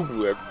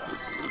Odumegu,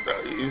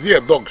 is he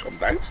a dog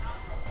sometimes?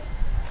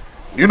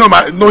 You know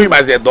him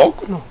as a dog?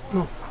 No.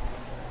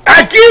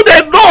 I killed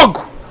a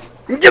dog!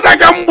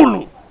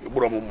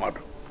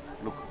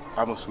 Look,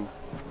 Amosu,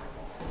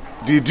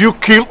 did you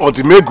kill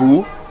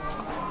Odumegu?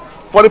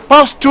 For the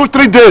past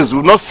 2-3 days,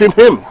 we've not seen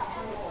him.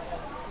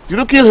 Did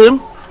you kill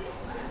him?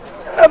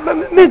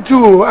 Me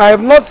too. I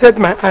have not set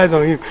my eyes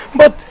on him,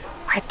 but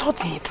I thought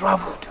he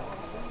traveled.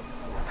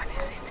 That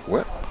is it.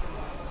 Well,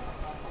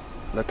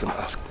 let him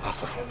ask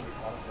Asa.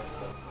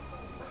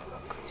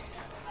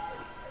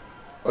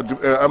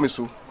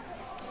 Amisu,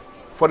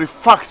 for the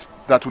fact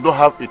that we don't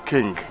have a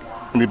king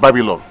in the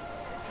Babylon,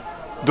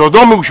 does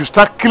not mean we should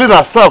start killing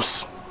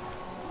ourselves.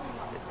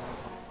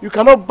 You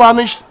cannot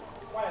banish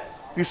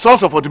the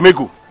sons of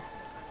Odumegu.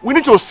 We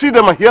need to see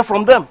them and hear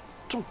from them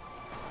too.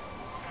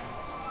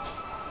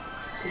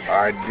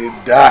 I did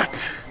that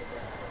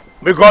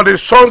because the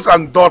sons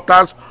and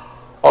daughters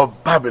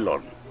of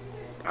Babylon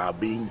are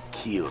being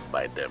killed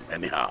by them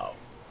anyhow.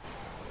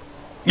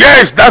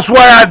 Yes, that's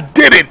why I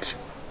did it.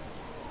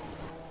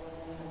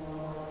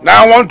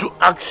 Now I want to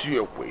ask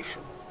you a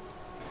question.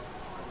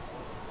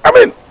 I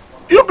mean,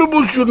 you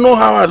people should know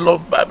how I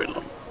love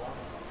Babylon.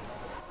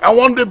 I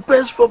want the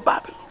best for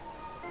Babylon.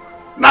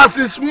 Now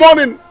since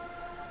morning,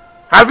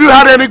 have you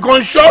had any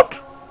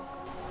gunshot?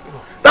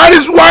 That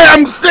is why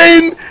I'm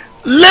saying,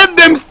 let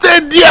them stay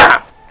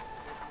there.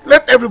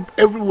 Let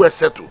everywhere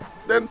settle.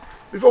 Then,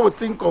 before we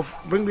think of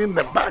bringing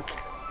them back.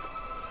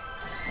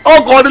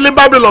 Oh God,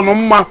 Babylon,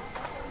 Umma.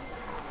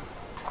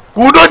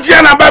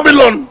 Kudojiana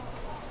Babylon.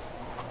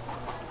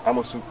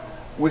 Amosu,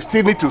 we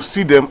still need to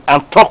see them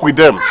and talk with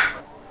them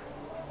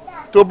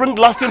to bring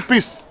lasting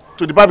peace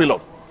to the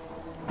Babylon.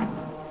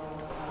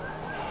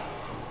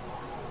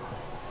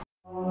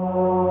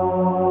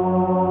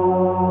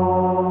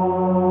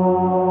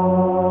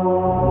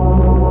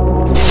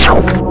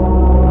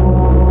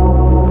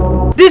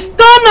 The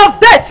stone of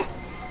death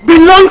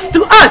belongs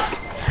to us,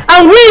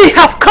 and we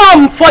have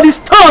come for the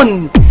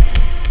stone.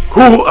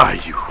 Who are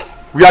you?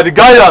 We are the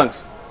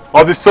guardians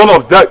of the stone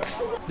of death.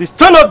 The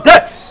stone of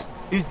death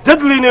is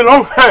deadly in the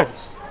wrong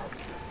hands.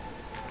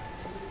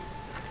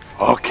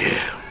 Okay.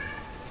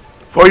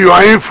 For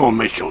your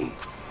information,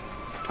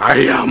 I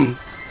am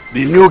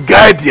the new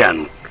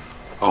guardian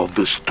of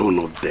the stone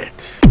of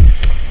death.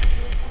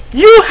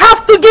 You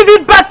have to give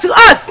it back to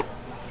us,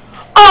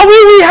 or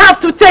we will have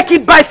to take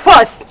it by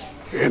force.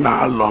 In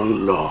our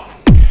long law.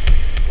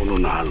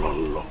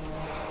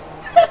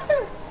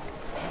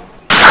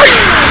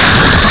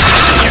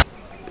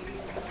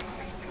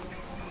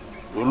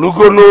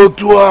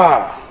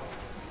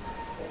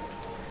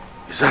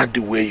 Is that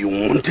the way you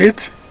want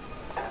it?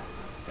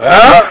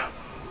 Huh?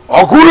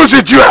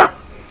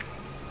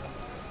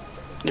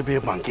 Maybe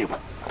a monkey.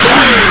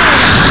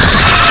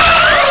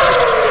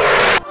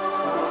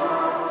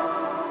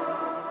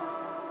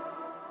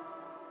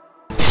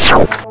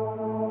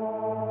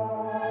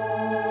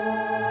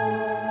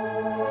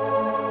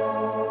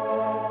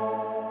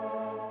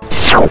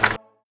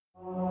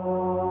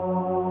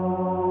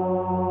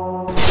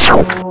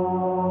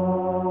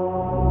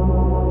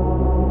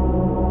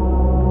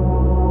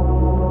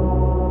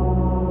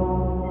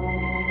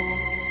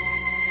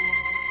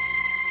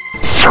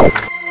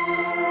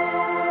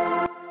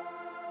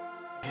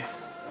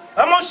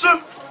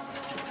 Amonsu,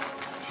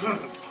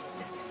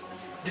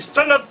 the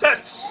stone of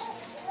death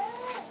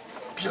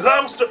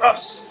belongs to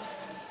us,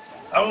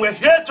 and we're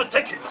here to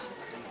take it.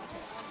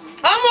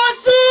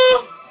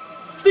 Amonsu,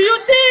 do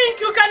you think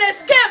you can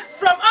escape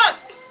from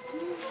us?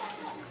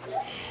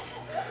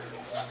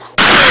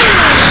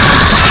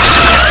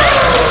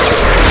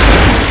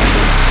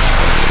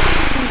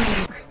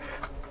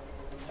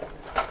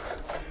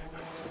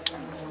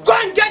 Go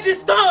and get the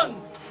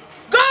stone!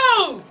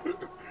 Go!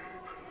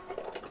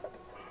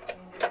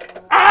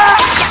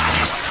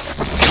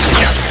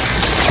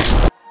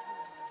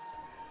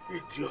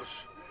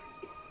 Idiots.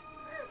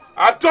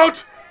 I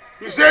thought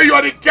you say you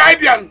are the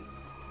guardian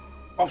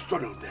of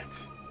Stone of Death.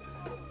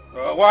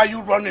 Why are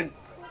you running?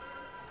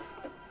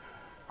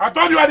 I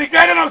thought you are the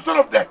guardian of Stone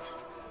of Death.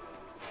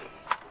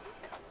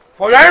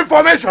 For your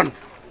information,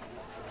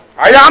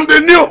 I am the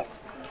new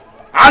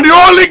and the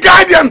only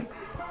guardian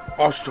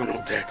of Stone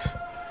of Death.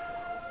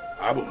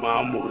 I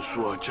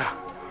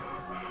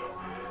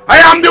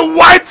am the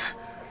white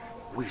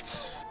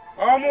witch.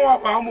 I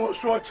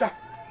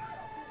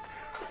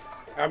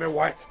am a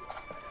white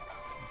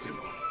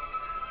demon.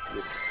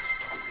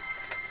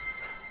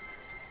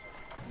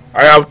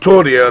 I have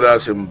told the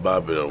elders in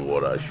Babylon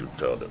what I should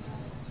tell them.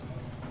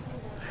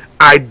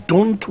 I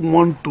don't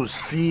want to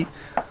see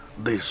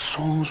the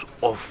sons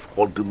of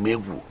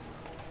Odumegu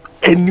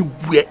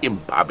anywhere in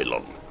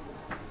Babylon.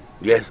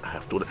 Yes, I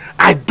have told them.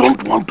 I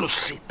don't want to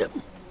see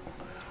them.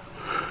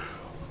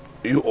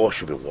 You all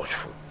should be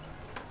watchful.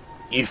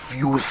 If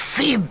you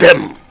see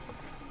them,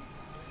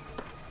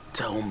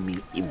 tell me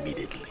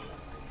immediately.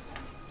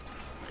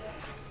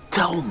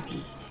 Tell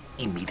me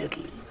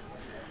immediately.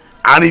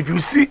 And if you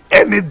see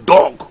any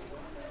dog,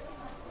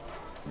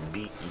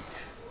 be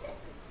it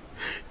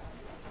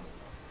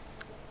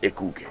a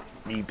cookie,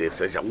 be it a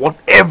session,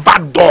 whatever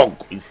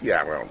dog is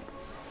here around,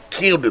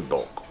 kill the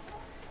dog.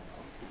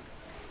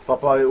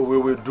 Papa, we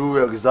will do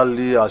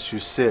exactly as you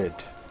said.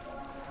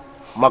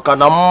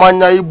 Makana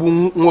mmanya ibu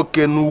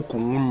nwoke n'ukwu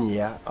nwunye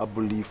ya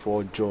abụli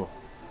for Joe.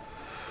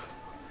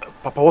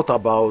 Papa, what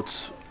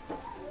about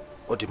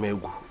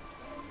Odumegu?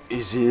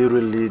 Is he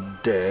really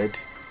dead?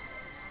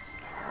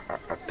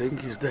 I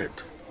think he's dead.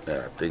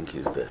 Yeah, I think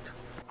he's dead.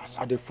 As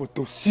I the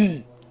photo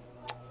see,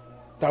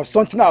 there's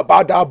something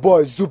about that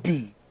boy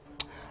Zubby.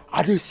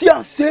 I dey see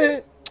and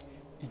say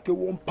he get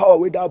one power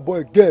where that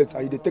boy gets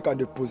and he dey take and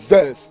they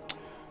possess.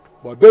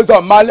 But based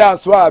on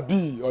Malians where I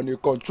be on a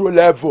control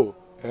level,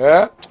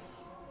 go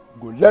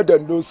let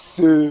them know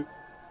say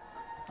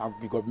now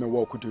big government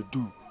work could they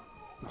do,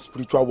 now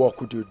spiritual work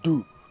could they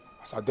do.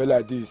 As I do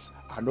like this,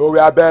 I know we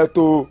are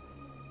better.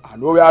 I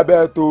know we are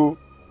better.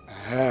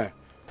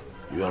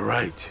 You are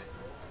right.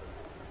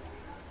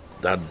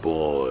 That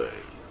boy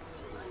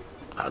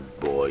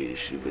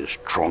is even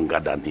stronger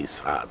than his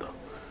father.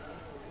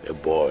 A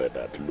boy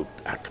that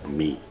looked at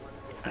me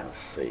and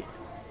said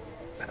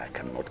that I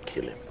cannot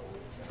kill him.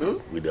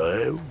 With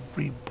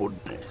every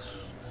boldness,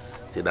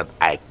 say that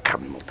I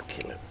cannot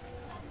kill him.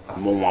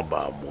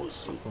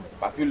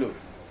 Papilo,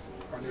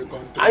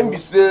 I'm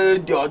say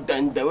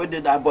the way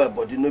that boy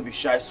body no be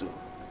shy so.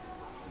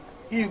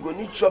 You go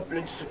need chop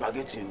plenty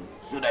spaghetti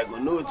so that I go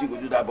know what you go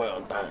do that boy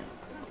on time.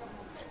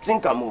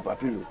 Think am o,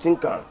 Papilo,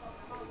 think am.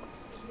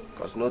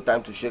 Cause no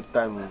time to shake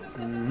time.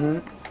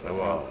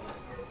 Wow.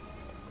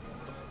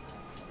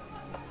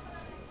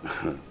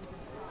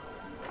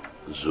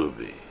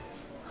 Zubby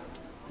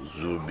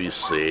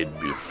said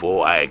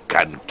before I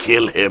can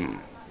kill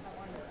him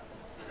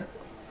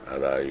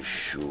that I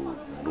should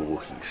know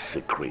his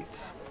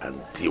secrets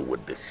and deal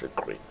with the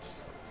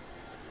secrets.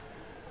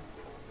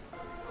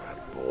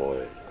 That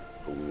boy,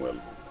 well,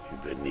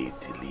 even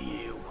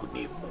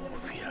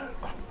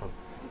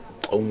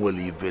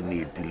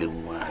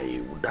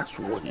that's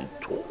what he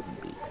told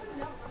me.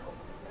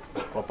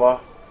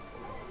 Papa,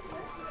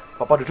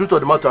 the truth of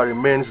the matter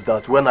remains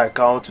that when I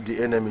count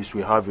the enemies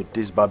we have with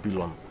this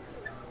Babylon,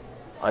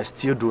 I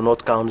still do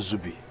not count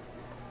Zubby.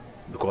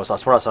 Because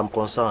as far as I'm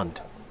concerned,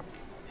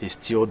 he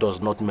still does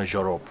not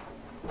measure up.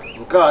 I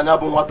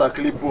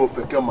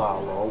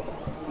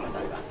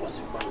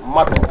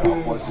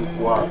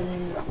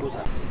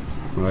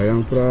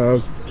am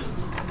proud.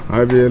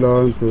 I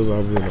belong to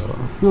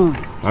Babylon.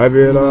 I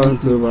belong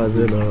to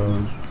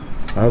Babylon.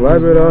 I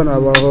Babylon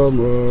our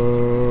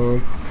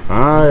home.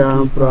 I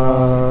am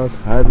proud.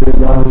 I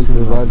belong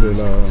to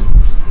Babylon.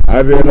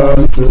 I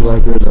belong to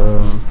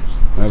Babylon.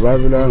 I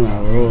Babylon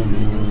our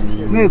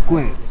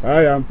home.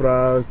 I am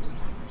proud.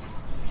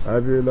 I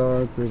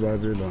belong to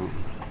Babylon.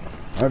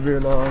 I I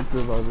belong to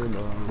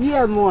Babylon.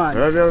 Yeah, man.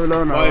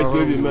 Babylon. Boy,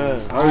 Zubby, man.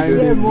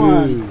 Yeah,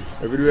 man.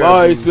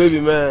 Boy, Zubby,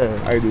 man.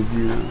 I do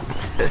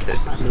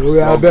you. We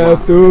are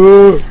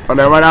better. On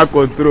the one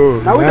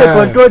control. Now we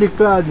can control the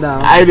crowd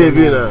now. I do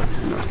be now.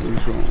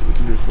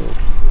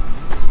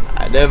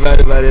 I'm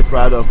very, very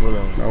proud of you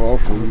now. Now,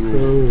 for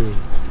you.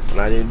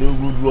 Now they do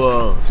good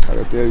work.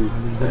 I tell you.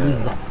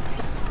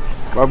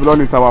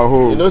 Babylon is our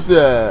home. You know,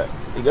 sir,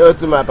 you go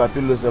to my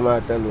papillo, so I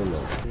tell you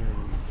now.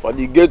 For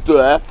the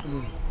ghetto,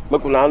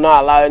 make una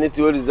not allow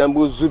anything to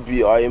resemble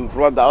Zubby or him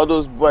brother. All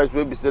those boys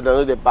will be said they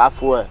know the path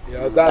well.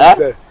 Yeah,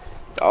 that's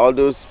all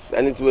those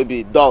anything will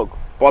be dog,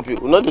 puppy.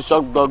 We know the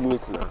shock dog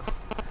meat now.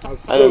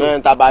 And they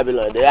enter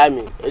Babylon. They hear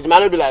me. It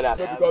might not be like that.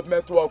 What the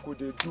government work would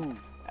they do?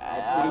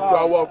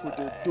 Spiritual work would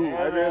they do?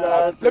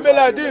 Let me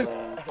like this.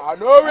 I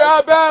know we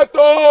are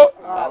better.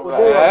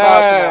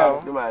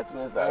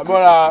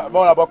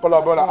 Mona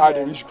Bakola Bona are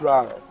the rich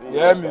crowd.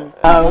 Hear me?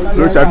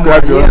 No shall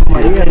grab your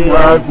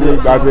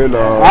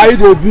Babylon. I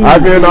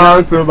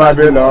belong to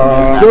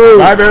Babylon. So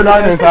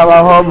Babylon is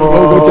our home.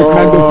 Go to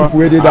kind of people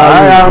where they I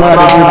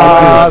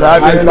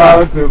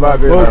belong to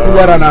Babylon.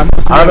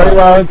 I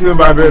belong to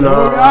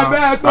Babylon.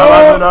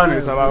 Babylon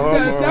is our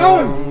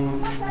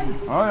home.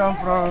 I am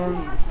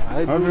from.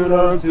 I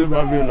belong to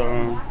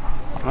Babylon.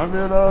 I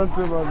belong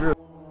to Babylon.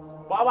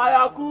 Baba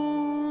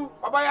Yaku!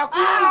 Baba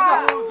Yakuza!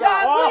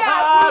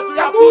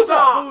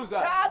 Yakuza!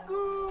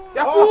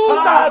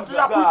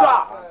 Yakuza!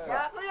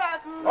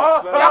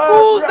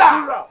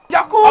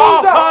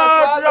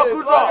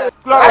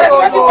 I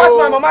respect you past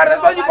my mama, I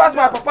respect you past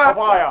my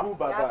papa.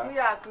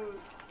 Yaku.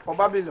 From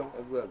Babylon.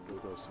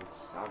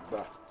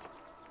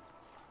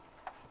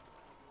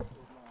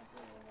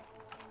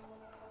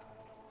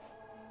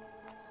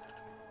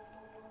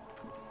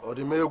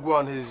 Odimegu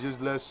and his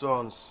useless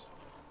sons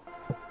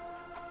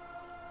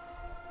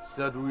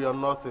said we are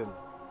nothing.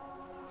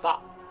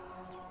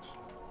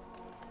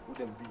 Who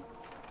them be?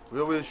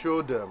 We will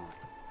show them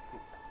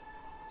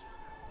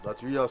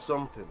that we are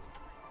something.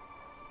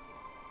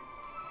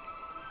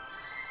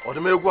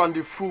 Odimegu and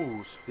the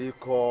fools he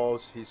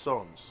calls his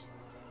sons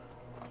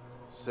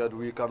said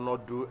we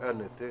cannot do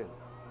anything.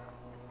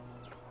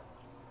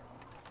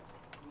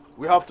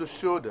 We have to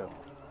show them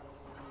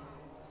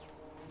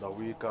that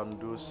we can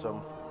do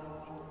something.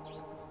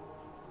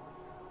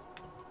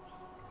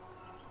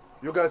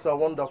 You guys are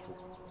wonderful.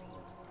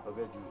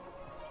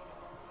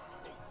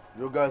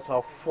 You guys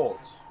have fought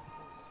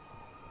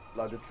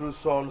like the true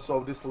sons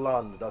of this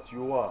land that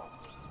you are.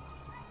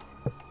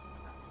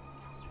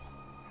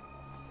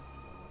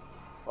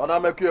 And I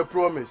make you a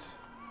promise.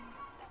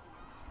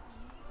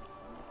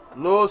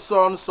 No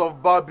sons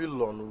of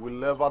Babylon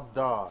will ever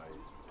die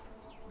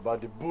by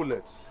the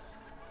bullets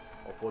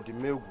of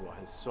Odimegu and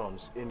his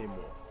sons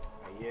anymore.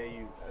 I hear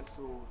you.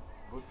 So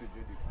go to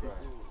do the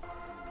crime.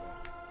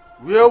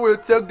 We will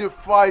take the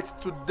fight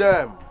to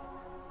them.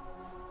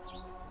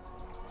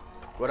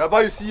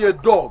 Wherever you see a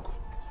dog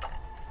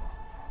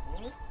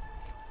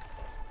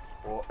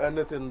or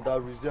anything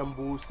that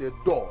resembles a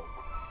dog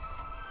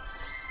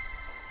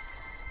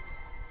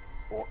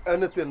or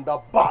anything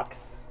that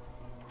barks,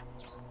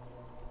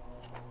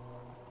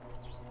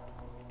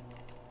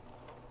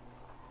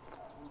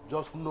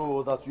 just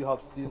know that you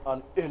have seen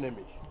an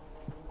enemy.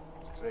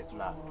 Straight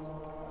now.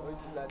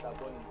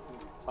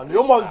 And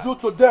you must do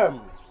to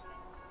them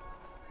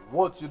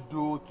what you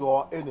do to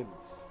our enemies.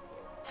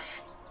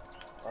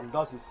 And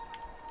that is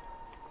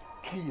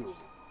kill.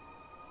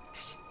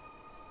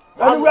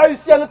 Anywhere you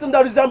see anything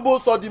that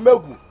resembles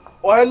Odimegu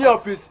or any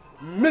of his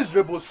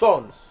miserable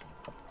sons,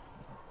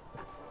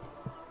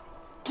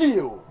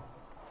 kill.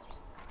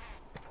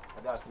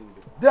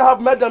 They have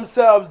made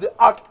themselves the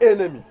arch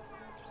enemy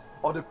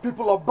of the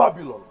people of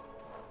Babylon.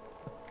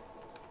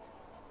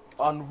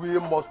 And we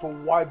must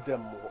wipe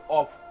them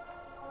off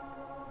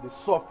the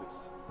surface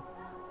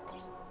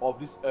of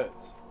this earth.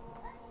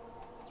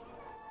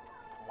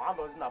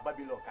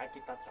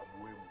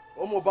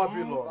 Omo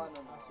Babylon.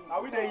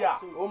 Are we there here?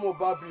 Omo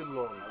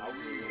Babylon.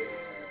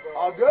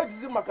 I go to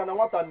see makana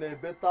wata na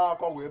ebeta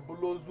akwa we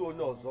bulozu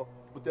onye ozo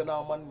bute na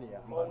amanne ya.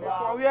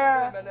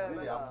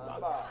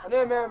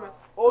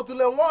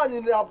 Otule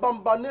nwanyi na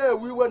abamba na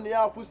ewiwe na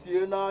ya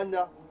afusie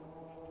n'anya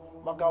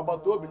maka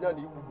agbata obi nya na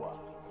igbugba.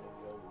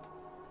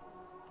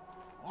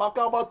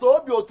 Maka agbata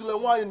obi otule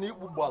nwanyi na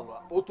igbugba,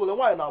 otule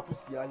nwanyi na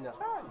afusie anya.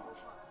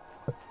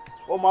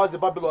 Ụmụazị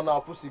Babylon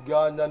na-afụsighị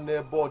anya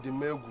n'ebe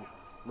Odimegu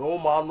na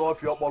ụmụ anụ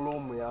ọfịa ọkpọrọ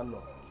ụmụ ya nọ.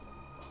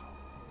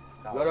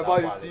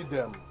 Wherever you see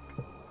them,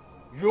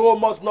 you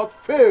must not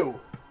fail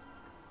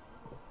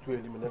to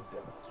eliminate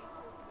them.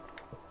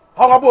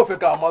 Ha ga bụ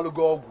ofeke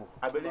amalụgo ọgwụ.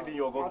 I believe in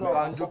your government.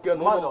 Ka njuke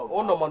na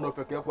ụnọ ma na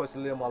ofeke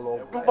ekwesịrị ịmalụ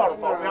ọgwụ.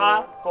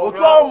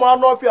 Otu ahụ ụmụ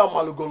anụ ọfịa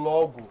amalụgolo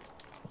ọgwụ,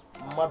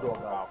 mmadụ ọ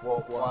ga-afụ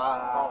ọkwa.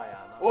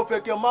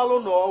 Ofeke malụ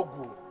na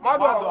ọgwụ.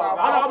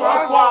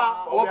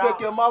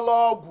 Ofeke malụ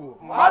ọgwụ.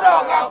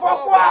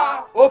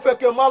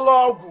 Ofeke malụ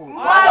ọgwụ.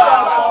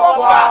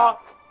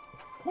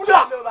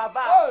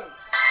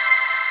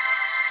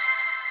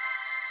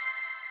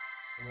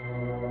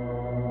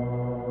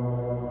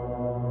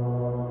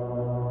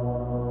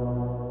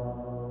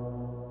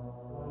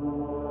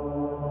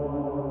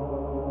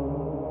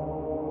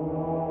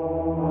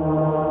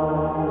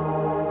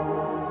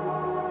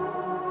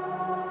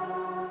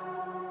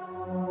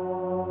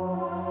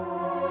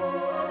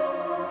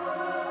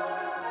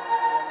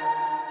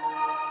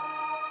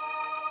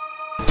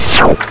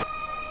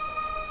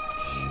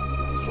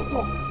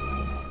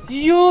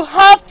 You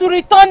have to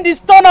return the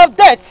stone of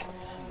death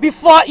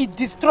before it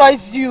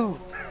destroys you.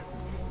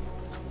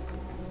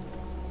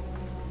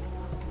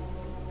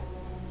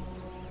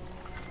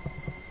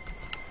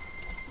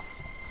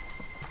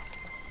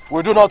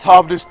 We do not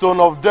have the stone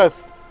of death.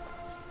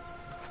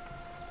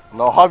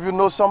 Now have you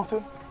know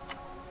something?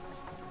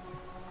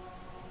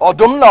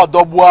 Ọdụm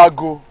na-adọgbu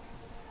agụ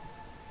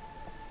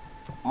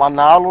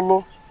mana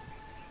alụlụ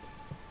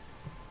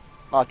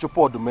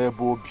na-achụpụ ọdụm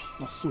ebe obi.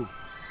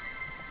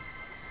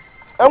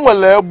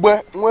 Enwere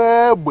egbe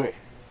nwee egbe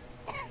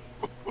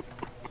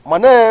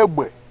mana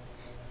egbe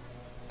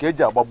ka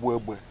eji agbagbu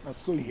egbe.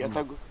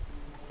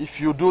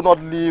 If you do not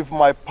leave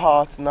my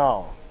path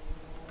now,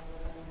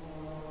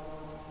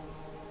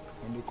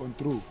 under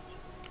control,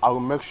 I will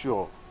make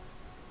sure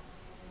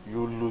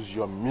you lose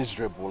your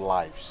miserable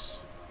lives.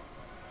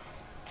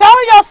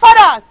 Tell your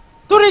father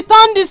to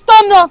return the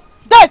stone of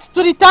death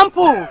to the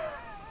temple,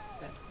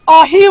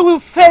 or he will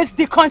face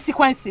the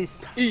consequences.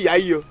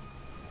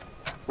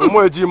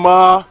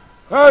 Umejima,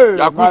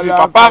 Yakuzi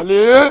Papa,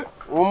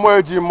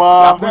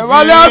 Umejima,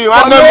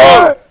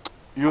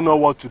 you know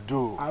what to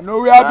do. I know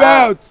we are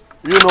belt.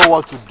 You know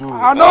what to do.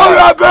 I know we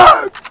are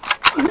belt.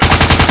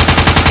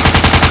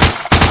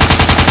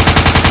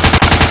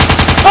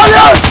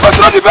 Alias,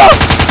 control the belt.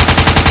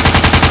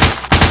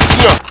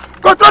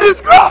 Control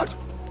this crowd.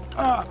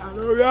 I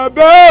know we are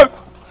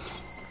belt.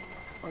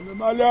 On the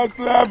Malias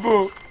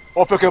level.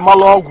 Ofeke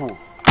Malogwu.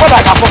 What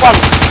I got for one?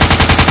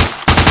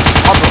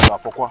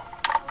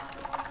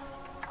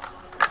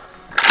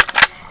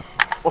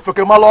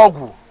 Ofeke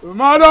Malogwu.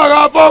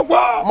 Madoga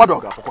Pokwa.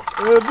 Madoga Pokwa.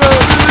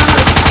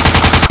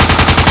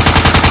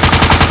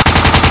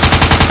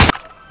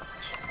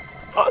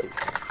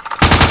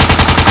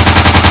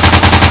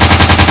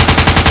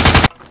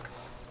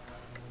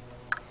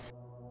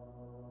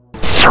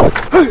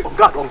 Hey,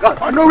 on guard.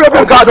 I know we are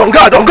belt. On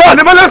guard. On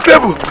the Malias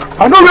level.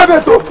 I know we are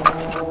belt.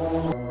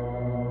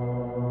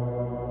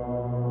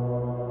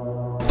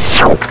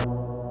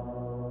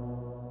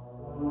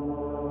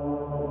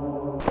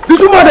 This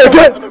woman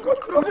again.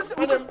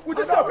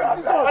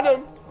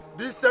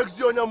 This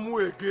sexy on your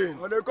move again.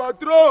 On the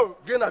control.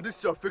 Again, this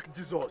is your fake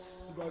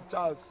Jesus. You got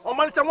chance. On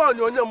my channel, on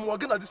your name,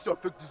 again, this is your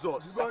fake Jesus.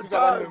 You got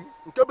chance.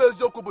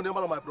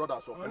 My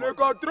brothers. On the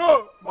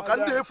control.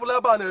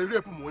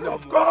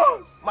 Of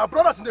course. My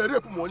brothers in the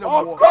rape.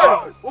 Of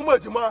course.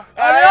 Umejima.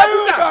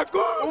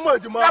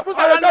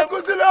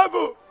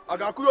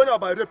 Agakuyonya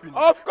by raping.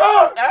 Of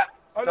course.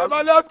 On the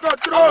Malias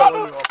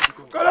control.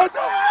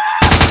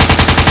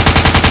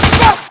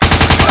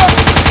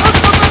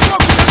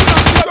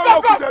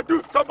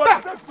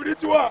 Somebody says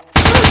spiritual.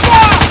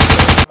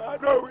 I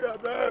know we are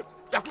bad.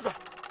 Yakuza.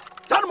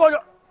 Chanmoyo.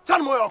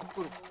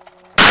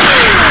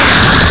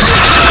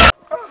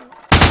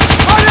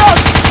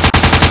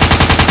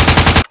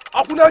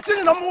 Akuna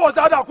chini na mwa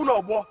zada akuna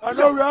obo. I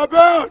know we are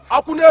bad.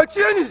 Akuna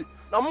chini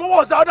na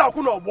mwa zada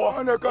akuna obo.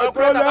 On the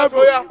control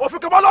level.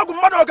 Ofike Malogwu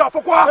Madoga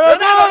Pokwa.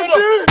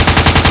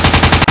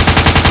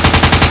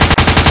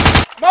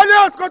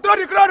 Malias, control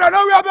the crowd. I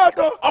know we are bad.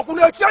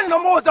 Akuna chini na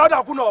mwa zada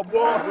akuna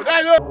obo.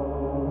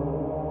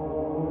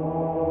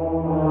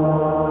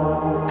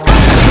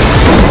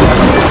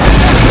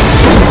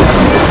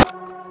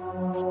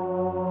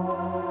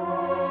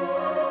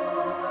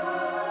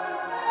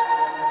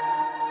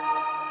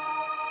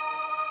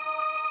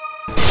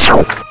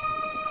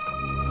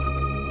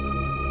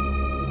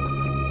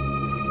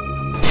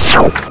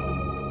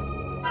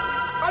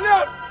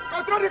 Alias,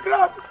 control the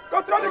crowd.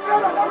 What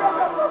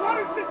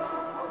is it?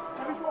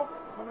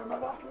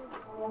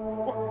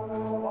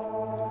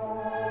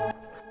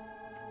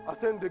 I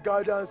think the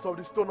guidance of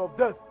the stone of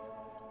death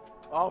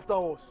are after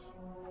us.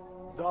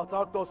 They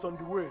attacked us on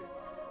the way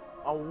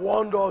and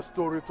warned us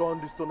to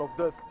return the stone of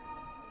death.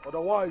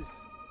 Otherwise,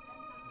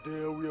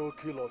 they will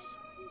kill us.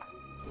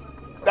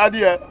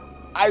 Daddy,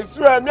 I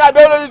swear, I don't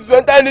ready to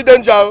enter any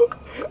danger.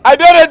 I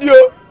don't ready.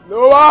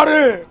 No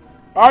worry.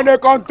 On the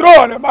control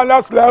on the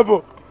Malias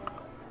level.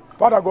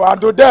 Father, go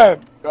handle them.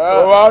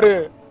 Don't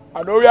worry.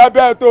 I know we are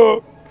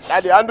better.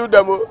 Daddy, handle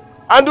them.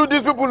 Handle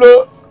these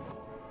people.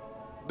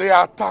 They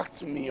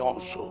attacked me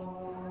also.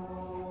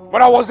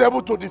 But I was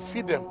able to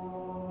defeat them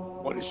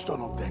on the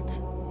stone of death.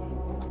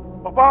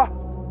 Papa,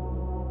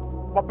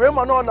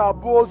 Ema no na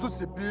bozu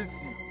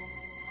sipisi.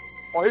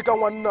 Ohika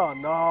nwanna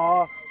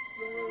na.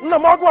 Nna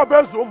m agụ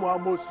abezu ụmụ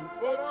amosu.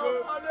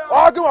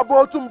 Ọ gị nwa bụ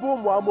otu mbụ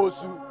ụmụ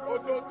amosu.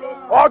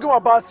 Ọ gị nwa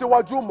bụ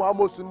asịwaju ụmụ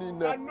amosu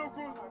niile.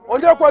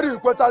 Onye kwere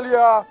ikwetali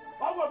ya.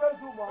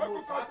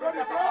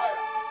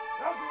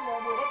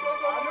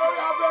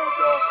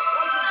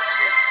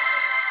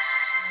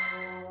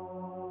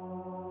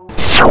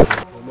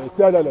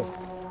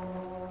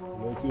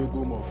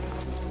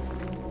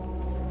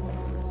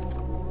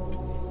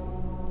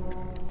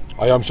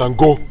 I am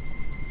Shango,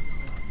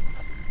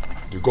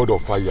 the god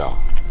of fire.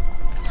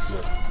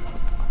 Yes.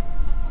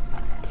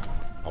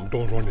 I'm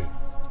done running.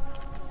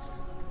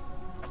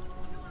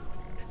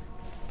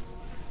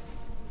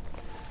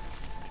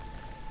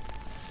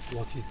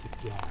 What is the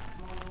plan?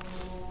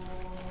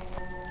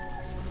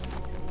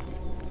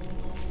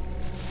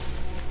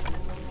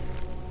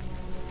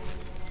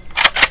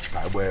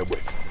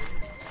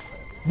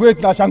 Wait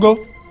now, Shango.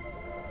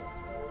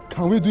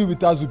 Can we do it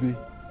without Zubby?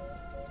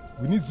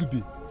 We need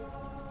Zubby.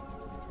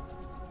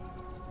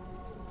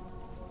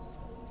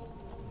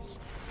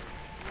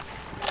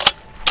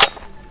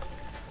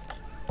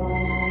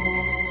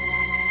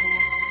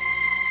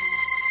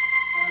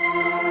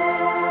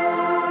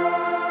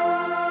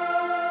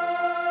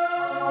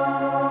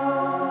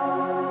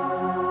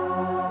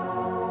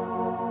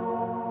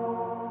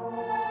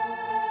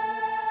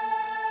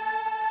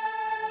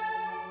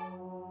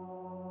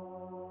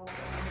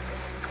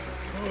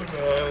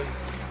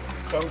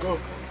 Shango,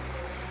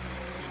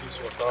 see this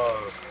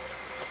water.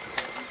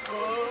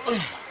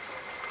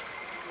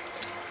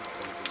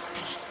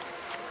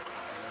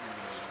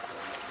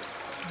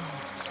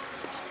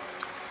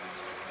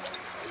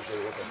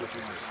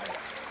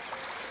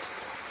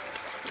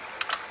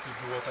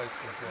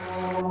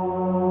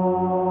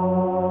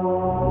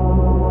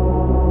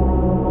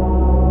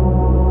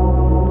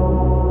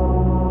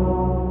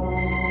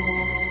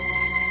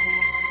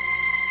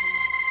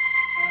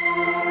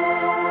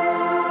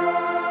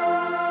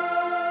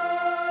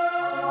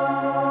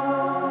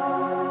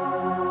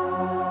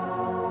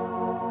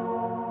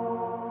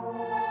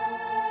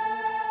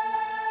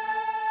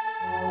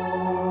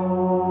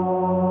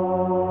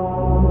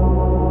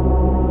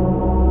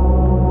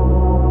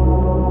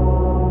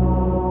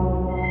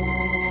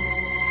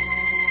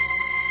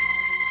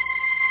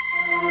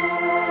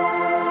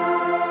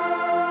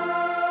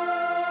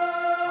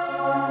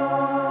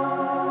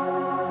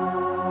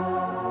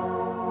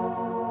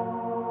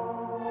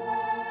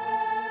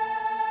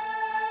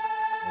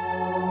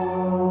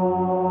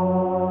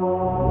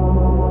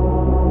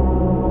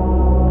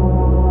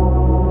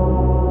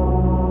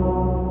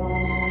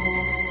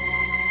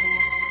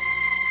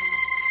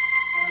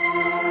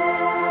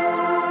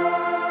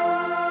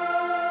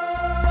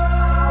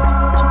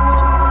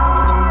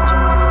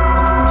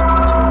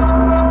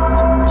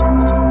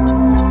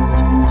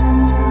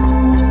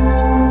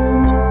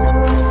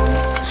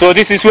 So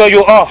this is where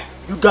you are?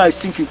 You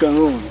guys think you can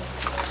run?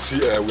 See,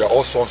 we are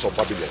all sons of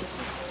Babylon.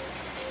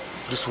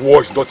 This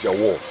war is not your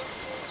war.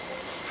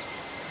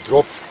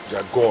 Drop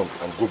their gun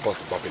and go back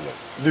to Babylon.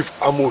 Leave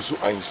Amosu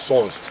and his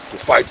sons to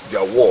fight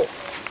their war.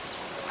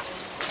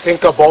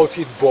 Think about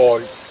it,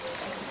 boys.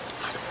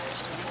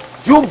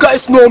 You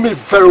guys know me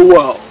very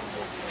well.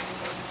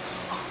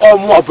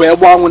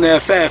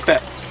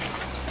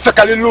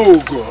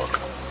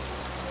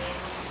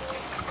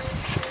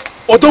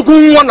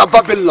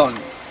 Babylon.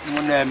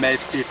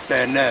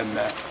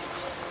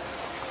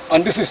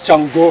 And this is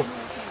Chango,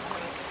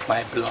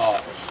 my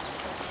blood.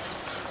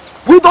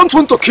 We don't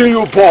want to kill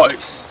you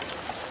boys,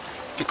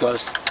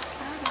 because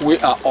we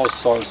are all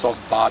sons of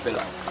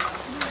Babylon.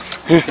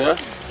 Okay?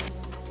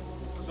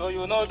 So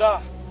you know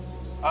that,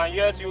 and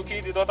yet you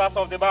kill the daughters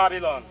of the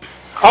Babylon.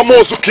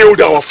 Amos who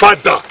killed our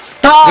father.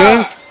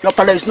 Your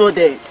father is not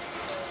dead.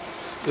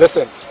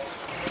 Listen,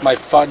 my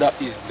father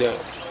is dead.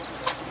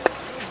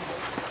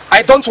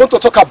 I don't want to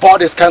talk about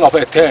this kind of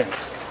a thing.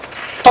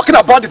 Talking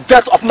about the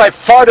death of my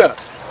father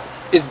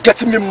is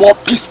getting me more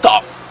pissed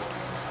off.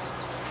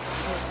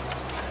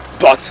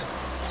 But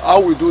I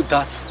will do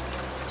that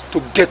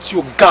to get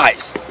you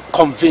guys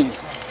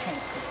convinced.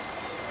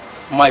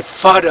 My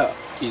father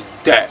is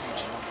dead.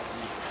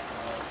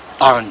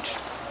 And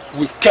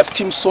we kept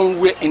him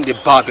somewhere in the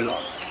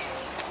Babylon.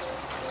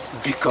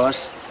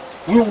 Because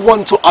we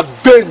want to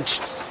avenge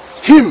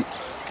him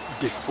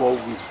before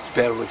we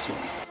bury him.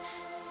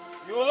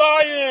 You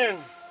lying!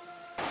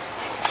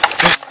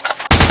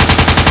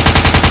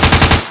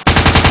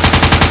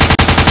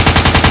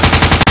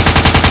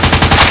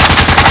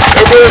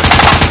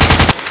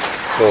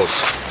 Pause.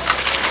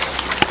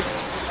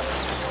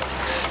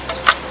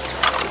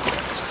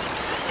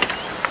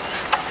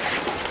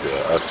 They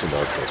are acting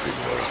out of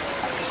ignorance.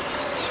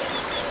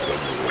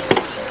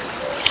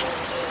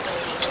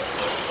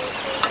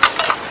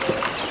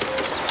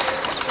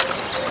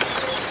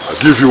 I'll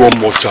give you one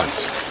more chance.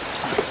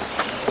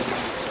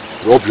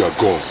 Drop your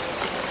gun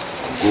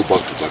and go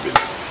back to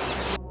Babylon.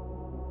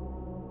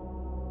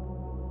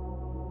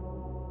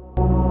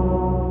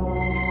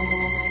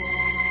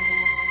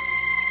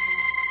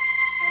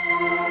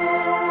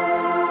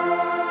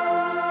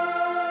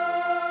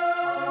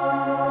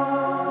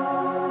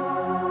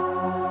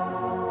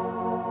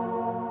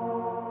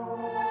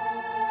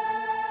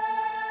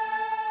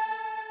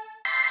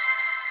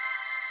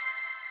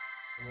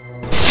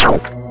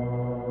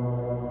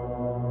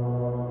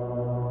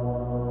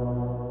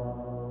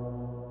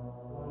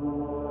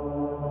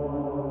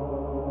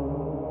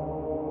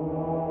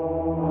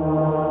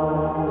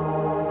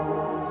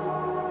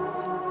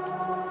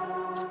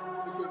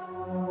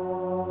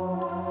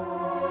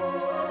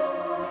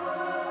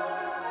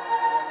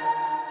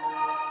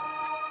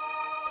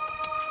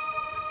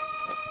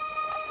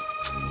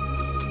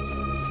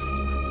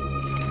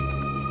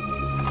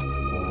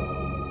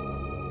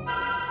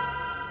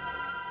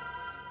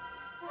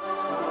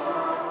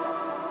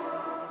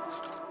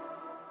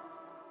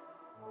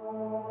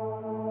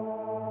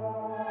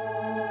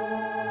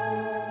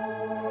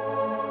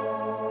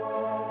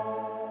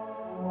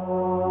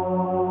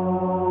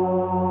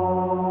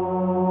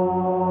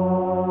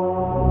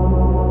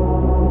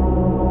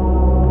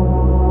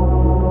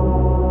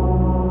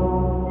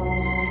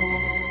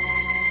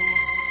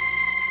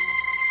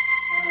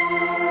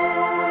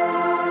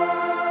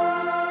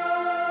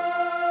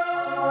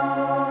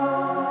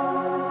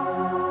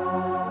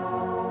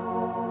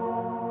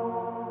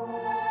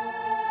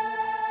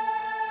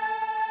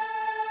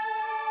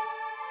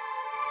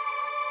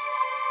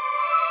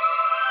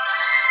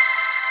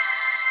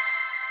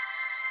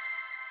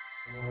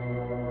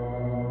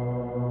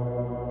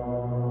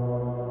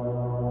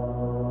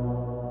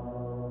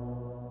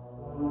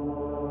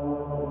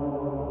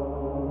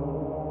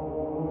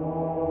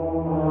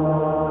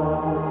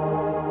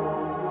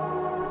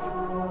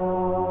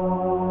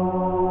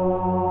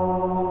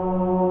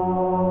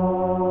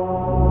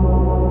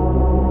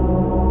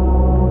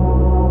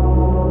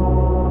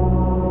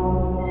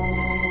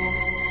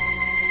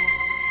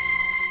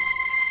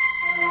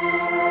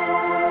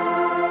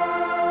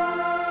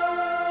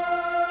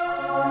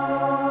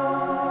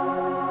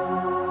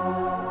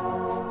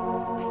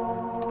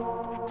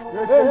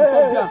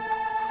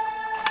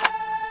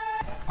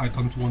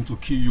 don't want to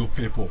kill your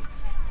people.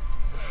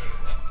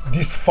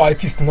 This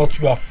fight is not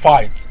your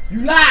fight.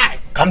 You lie!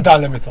 Calm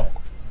down, let me talk.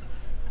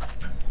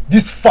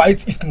 This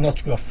fight is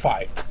not your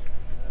fight.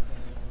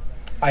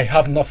 I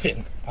have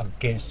nothing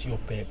against your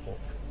people.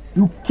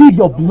 You killed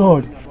your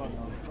blood.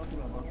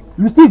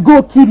 You still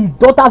go kill the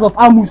daughters of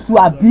Amusu,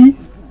 Abi?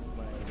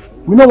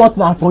 We know what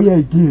now for you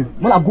again.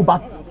 When I go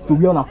back to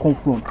where I come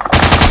from.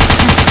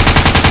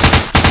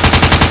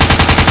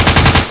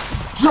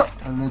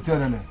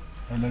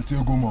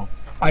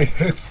 I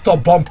hate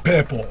stubborn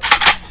people.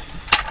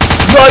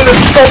 You are a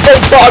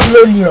stubborn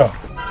Babylonian.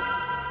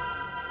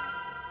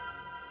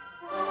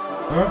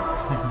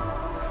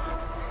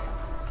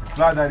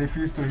 Glad I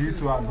refuse to heed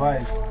to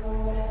advice.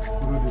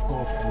 Follow the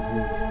call for the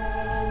good.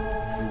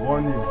 We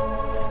warn you.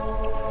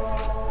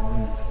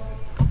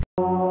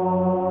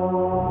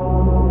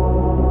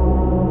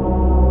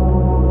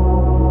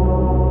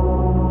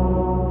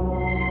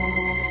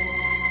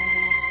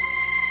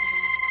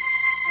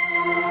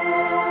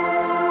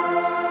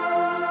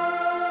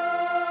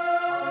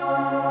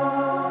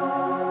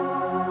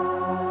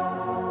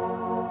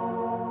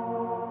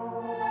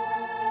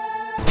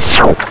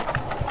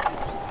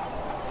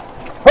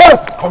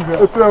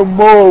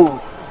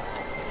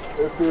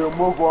 If you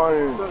move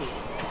on.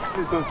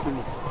 Please don't kill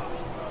me.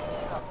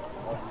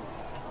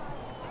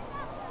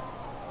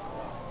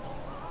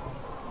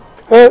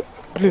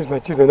 Please, my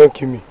children, don't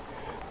kill me.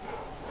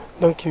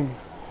 Don't kill me.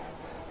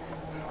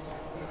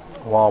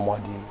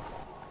 Wamadi,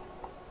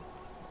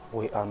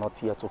 we are not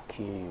here to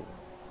kill you.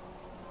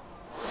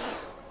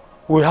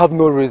 We have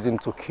no reason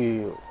to kill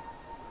you.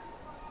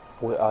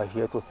 We are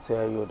here to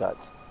tell you that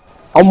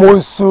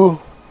Amonsu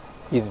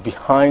is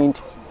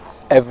behind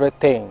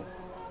everything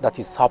that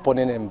is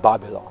happening in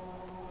Babylon.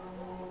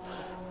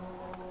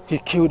 He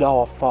killed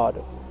our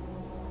father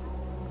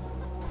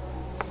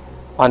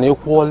and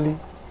equally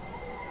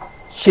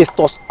chased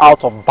us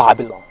out of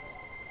Babylon.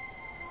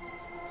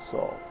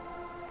 So,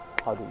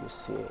 how do you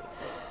see it?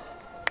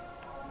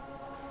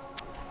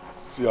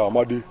 See,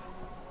 Amadi,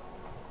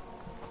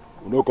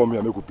 we don't come here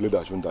and make we play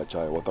that shun that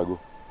child. What I go?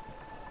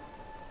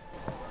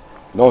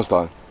 You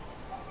understand?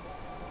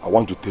 I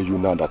want to tell you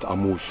now that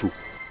Amosu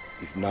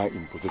is now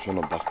in possession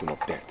of that stone of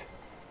death.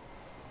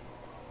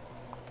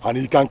 And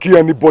he can kill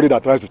anybody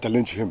that tries to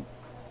challenge him.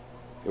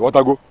 You want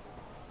to go?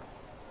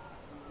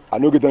 I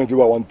don't get anything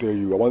I want to tell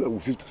you. I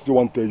still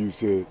want to tell you,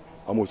 say,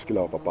 Amosu kill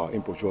our papa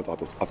in pursuit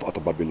out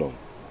of Babylon.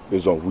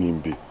 Based on who him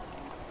be.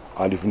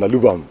 And if you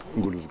leave him,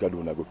 you go lose God,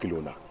 you go kill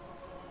him.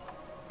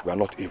 We are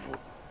not evil.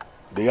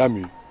 They hear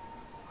me?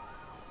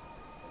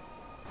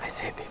 I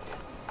said it.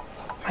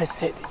 I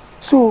said it.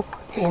 So,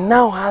 he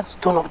now has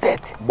stone of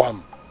death.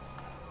 Bam.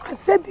 I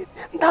said it.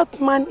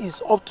 That man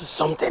is up to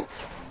something.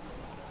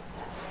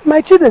 My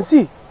children,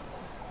 see,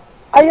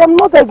 I am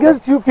not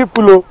against you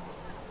people. Oh.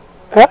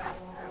 Huh?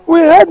 We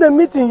had a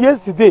meeting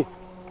yesterday.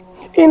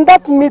 In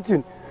that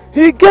meeting,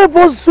 he gave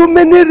us so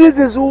many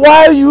reasons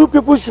why you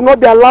people should not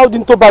be allowed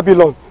into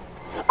Babylon.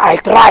 I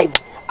tried.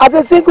 As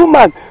a single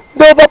man,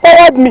 they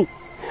overpowered me.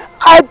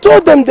 I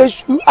told them they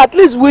should, at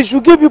least we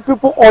should give you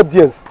people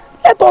audience.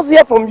 Let us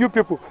hear from you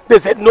people. They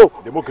said no.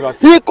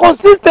 Democracy. He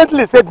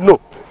consistently said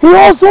no. He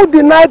also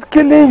denied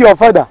killing your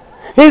father.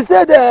 He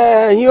said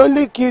he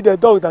only killed a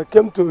dog that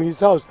came to his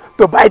house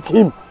to bite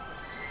him.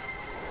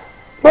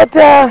 But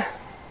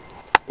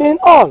in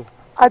all,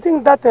 I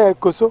think that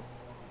Koso,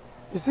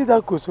 you see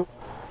that Koso?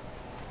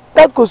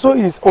 That Koso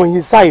is on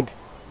his side.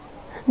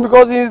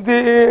 Because he is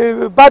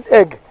the bad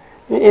egg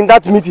in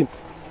that meeting.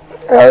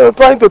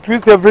 Trying to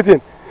twist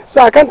everything.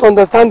 So I can't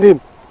understand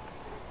him.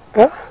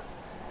 Huh?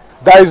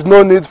 There is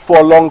no need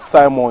for long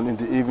sermon in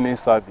the evening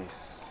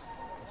service.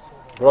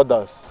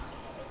 Brothers,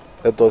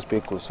 let us pay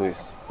Koso a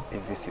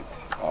visit.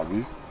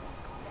 Abi,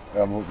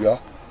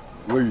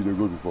 where you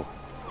go before?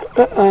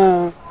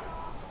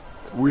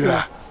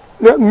 Where?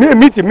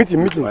 Meeting.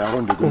 I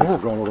want to go.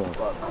 Run.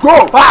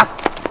 Go fast!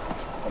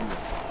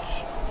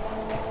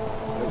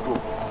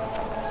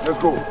 Let's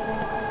go.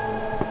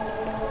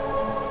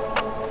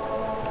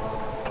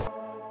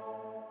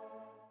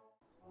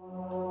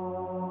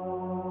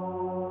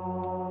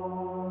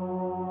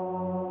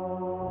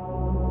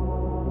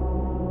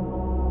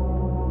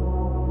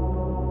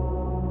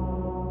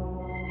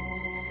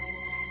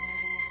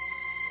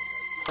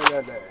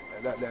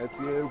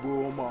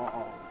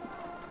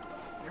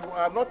 You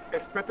are not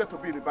expected to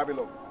be in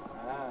Babylon.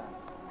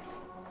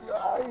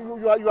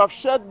 You have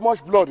shed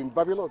much blood in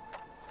Babylon.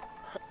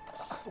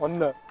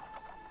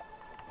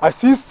 I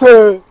see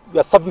say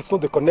your service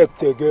not the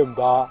connect again,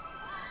 but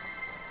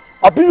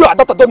I be you are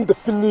not done the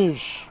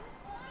finish.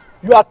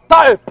 You are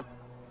type.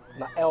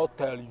 Now I'll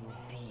tell you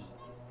be.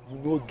 You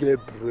no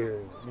get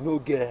brain, you no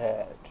get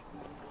head.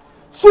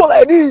 So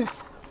like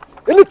this,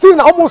 anything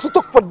I almost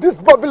talk for this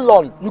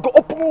Babylon, you go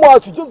open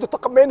mouth, you just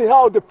talk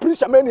anyhow, they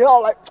preach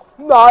anyhow, like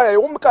nah, I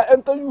won't make I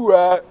enter you.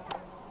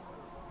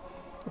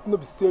 If not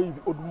be say you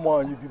be old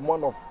man, you be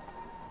man of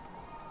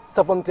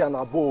 70 and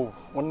above.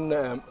 One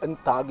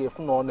enter if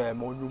no on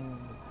you.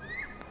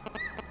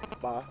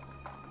 But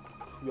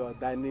you are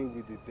dining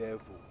with the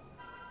devil.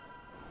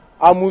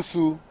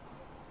 Amusu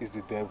is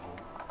the devil.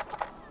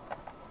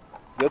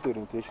 Get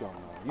orientation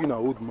now. You know,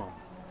 old man.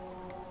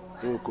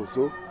 So,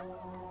 Koso.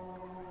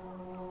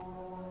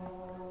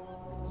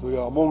 So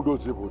you're among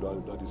those people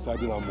that are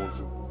deciding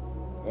Amusu.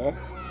 Eh?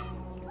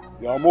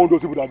 You're among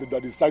those people that are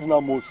deciding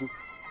Amusu.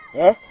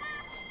 Eh?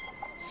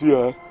 See,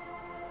 if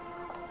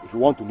you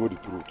want to know the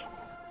truth,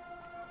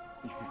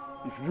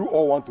 if you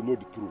all want to know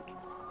the truth,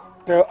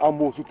 tell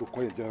Amosu to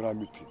call a general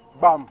meeting.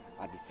 Bam!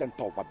 At the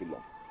center of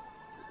Babylon.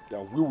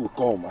 Then we will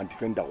come and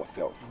defend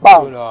ourselves.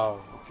 Bam!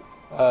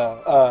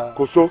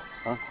 Koso,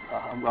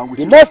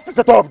 the next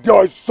set up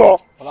there is so.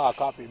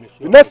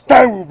 The next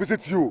time we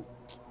visit you,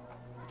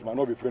 it might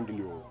not be friendly.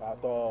 You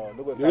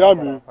hear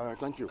me?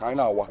 Thank you. I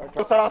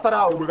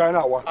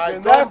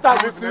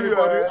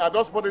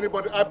don't support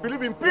anybody. I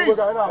believe in peace in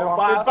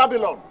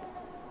Babylon.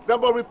 There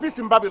will be peace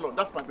in Babylon.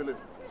 That's my belief.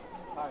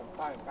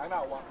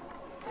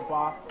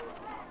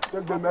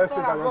 Take the message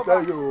and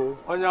tell you.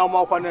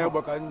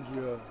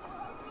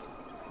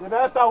 The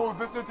next time we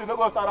visit you,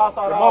 go Sarah.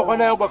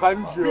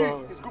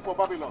 Peace is good for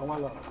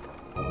Babylon.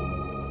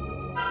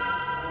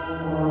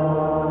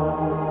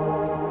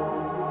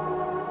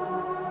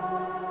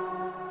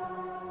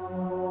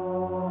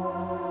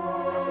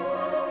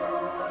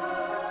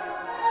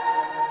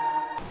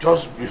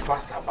 Just be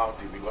fast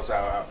about it because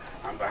I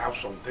have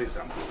some things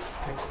I'm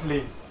doing.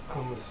 Please,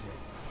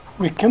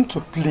 we came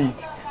to plead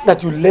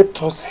that you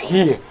let us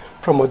hear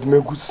from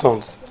Odumegu's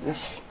sons.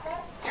 Yes.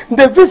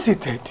 They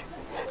visited,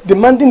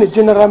 demanding a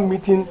general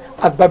meeting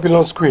at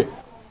Babylon Square.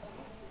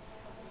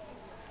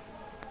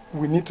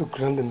 We need to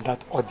grant them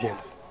that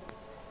audience.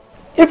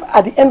 If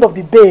at the end of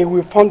the day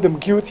we found them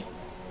guilty,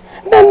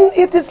 then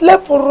it is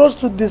left for us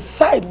to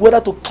decide whether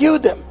to kill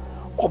them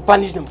or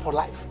banish them for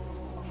life.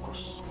 Of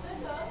course.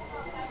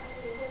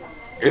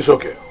 It's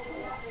okay.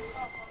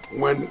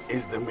 When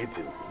is the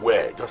meeting?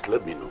 Where? Just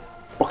let me know.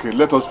 Okay,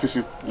 let us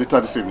visit later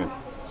this evening.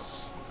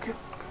 Okay.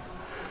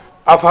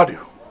 I've heard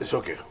you. It's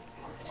okay.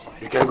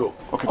 You can go.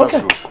 Okay, that's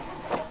good.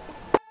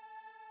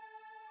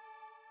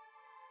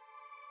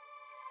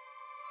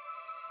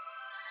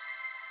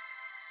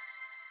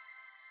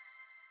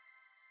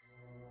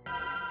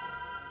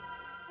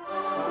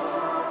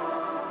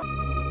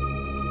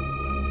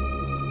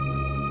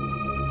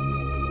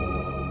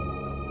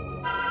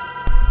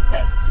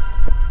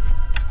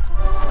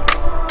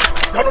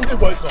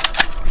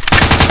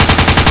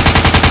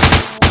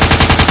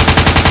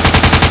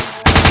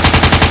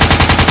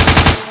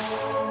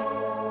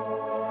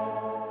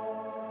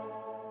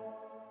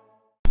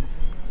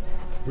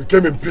 We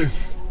came in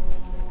peace.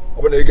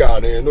 When they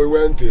got in, we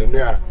went in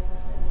there.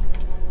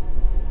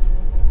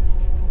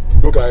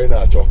 Look at it,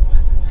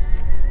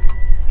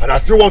 and I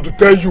still want to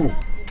tell you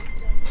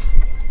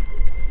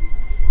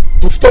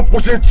to stop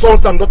pushing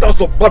sons and daughters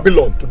of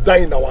Babylon to die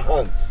in our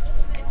hands.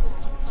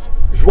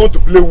 If you want to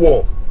play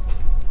war,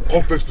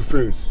 come face to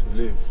face.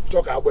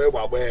 Talk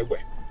about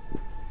it.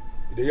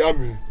 They hear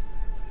me.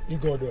 You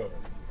go there.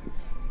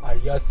 I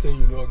just say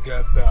you don't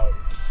get belts.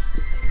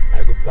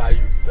 I go buy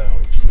you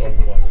belts.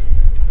 Don't worry.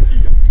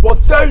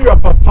 But tell your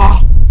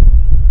papa,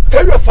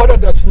 tell your father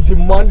that we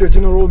demand a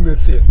general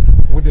meeting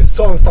with the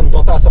sons and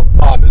daughters of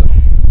Babylon.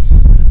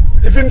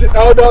 Even the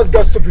elders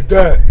got to be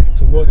there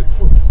to know the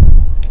truth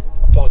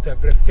about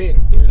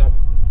everything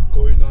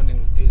going on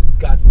in this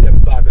goddamn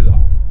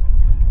Babylon.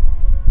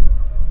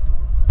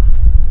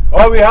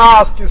 All we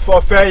ask is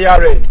for fair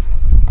hearing,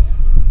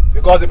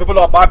 because the people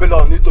of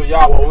Babylon need to hear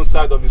our own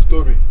side of the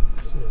story.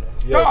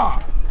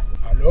 Yes.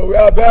 I know we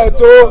are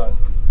better.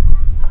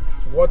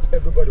 What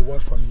everybody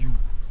wants from you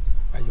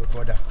and your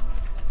brother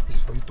is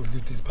for you to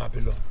leave this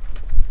Babylon.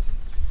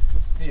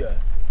 See,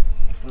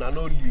 if we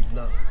no leave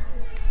now,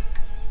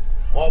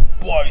 all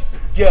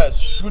boys,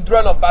 girls,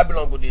 children of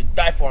Babylon go they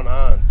die for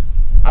our hand.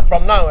 And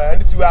from now,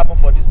 anything will happen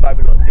for this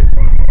Babylon. They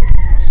for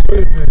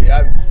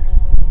yeah,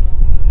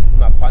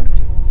 na fante.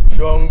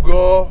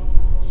 Shongo,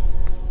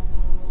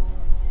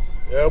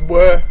 yeah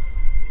boy,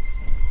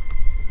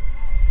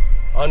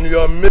 and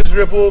your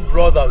miserable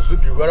brother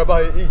Zubby,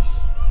 wherever he is.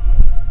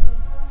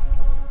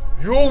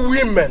 You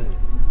women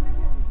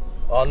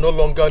are no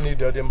longer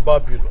needed in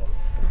Babylon.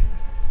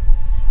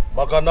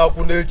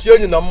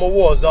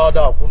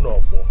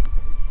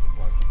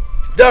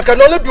 There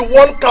can only be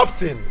one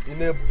captain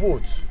in a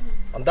boat,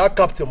 and that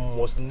captain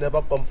must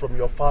never come from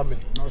your family.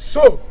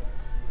 So,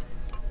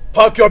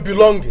 pack your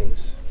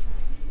belongings,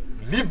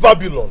 leave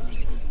Babylon,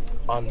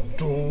 and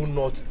do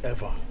not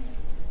ever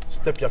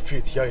step your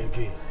feet here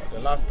again. The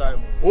last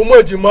time.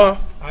 Umejima.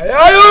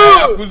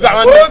 Ayayo.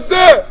 Kuzane.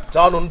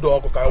 Tano ndo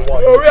ako kai wa.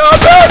 We are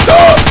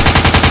better.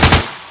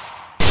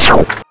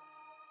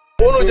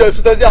 Ono je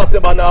sutezi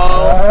ateba na.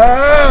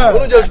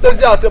 Ono je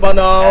sutezi ateba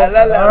na.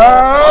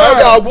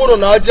 Aga agboro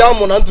na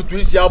ajamu na ntutu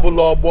isi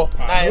abụla ogbo.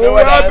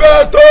 We are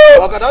better.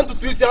 Maka na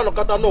ntutu isi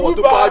anọkata no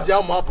wotu pa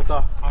ajamu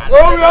apụta. We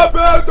are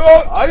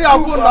better. Ayi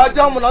agboro na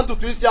ajamu na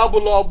ntutu isi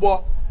abụla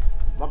ogbo.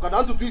 Maka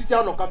na ntutu isi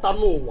anọkata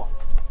n'ụwa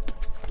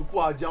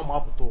tupu ajamu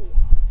apụta ụwa.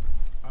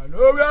 I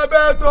know we are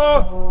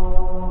better.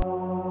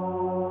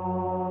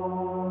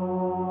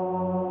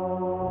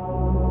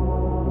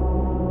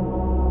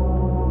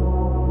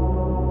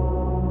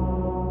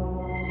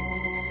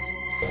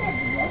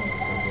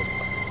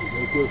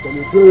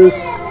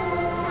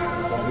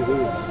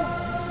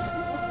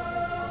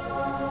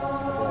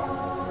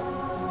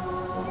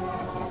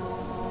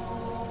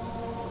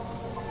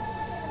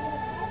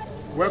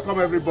 Welcome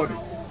everybody.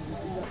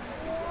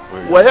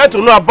 We're here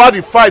to know about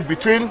the fight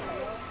between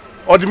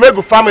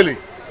Odimegu family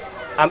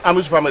and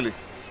Amusu family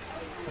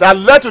that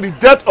led to the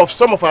death of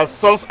some of our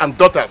sons and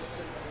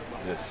daughters.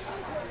 Yes.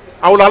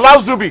 I will allow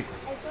Zubby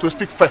to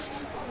speak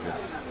first.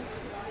 Yes.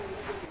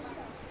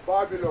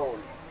 Babylon.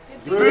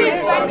 The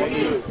beast from the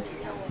east.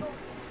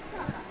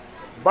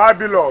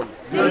 Babylon.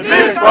 The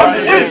beast from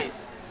the east.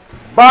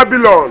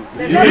 Babylon.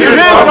 The beast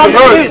from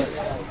the east.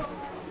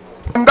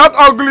 On that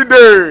ugly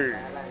day,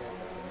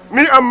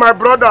 me and my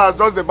brother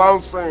just the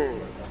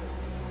bouncing.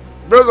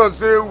 Those are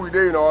say we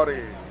dey in a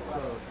hurry.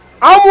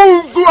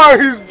 Amunzu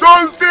and his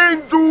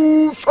Johnson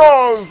two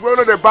sons were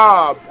not the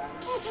bab.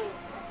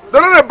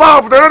 They're not the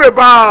bab, they're not the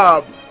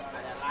bab.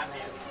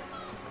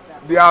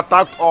 They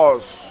attacked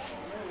us.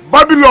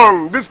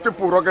 Babylon, these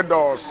people rocket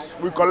us.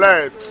 We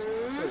collect.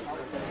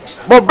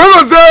 But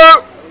because say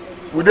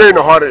we dey in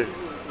a hurry.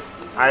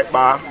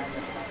 Aiba.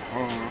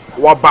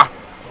 Waba.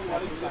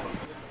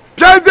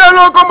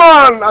 Piazelo come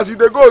on, as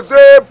they go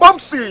say,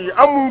 Popsy,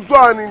 Amunzu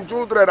and his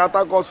children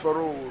attack us for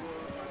road.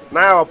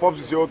 Now our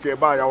Popsy say, okay,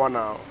 bye, I want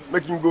now.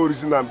 Make him go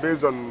reason and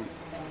based on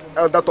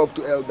elder talk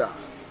to elder.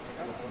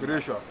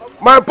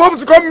 My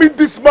Popsy come meet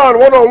this man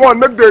one-on-one,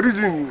 make the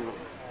reason.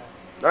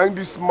 And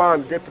this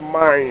man get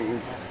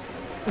mine.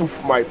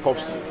 Oof, my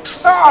Popsy.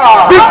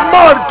 Ah. This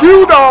man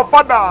killed our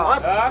father.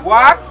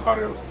 What?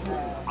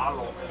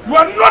 You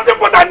are nothing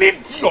but an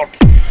idiot.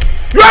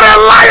 You are a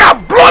liar,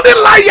 bloody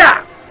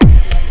liar.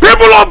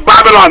 People of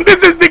Babylon,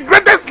 this is the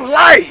greatest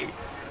lie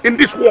in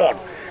this world.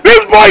 This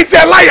boy is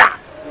a liar.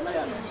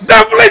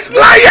 Devilish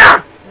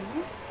liar.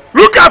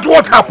 Look at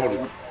what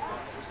happened.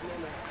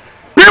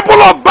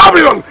 People of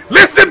Babylon,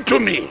 listen to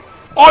me.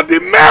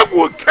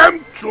 Odimegu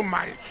came to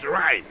my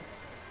shrine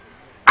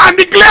and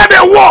declared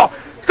a war,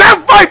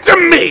 said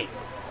fighting me.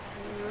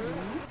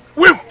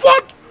 We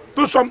fought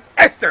to some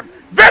extent,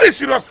 very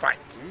serious fight.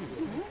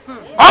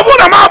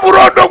 Because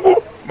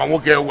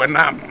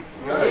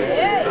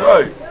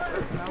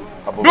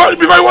it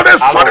was a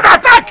sudden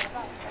attack.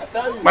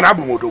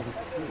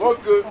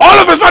 All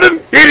of a sudden,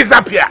 he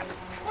disappeared.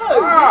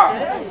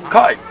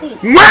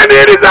 When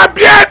he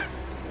disappeared,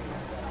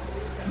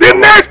 the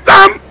next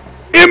time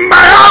in my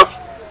house,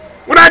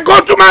 when I go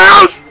to my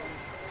house,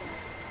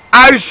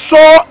 I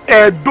saw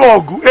a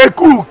dog, a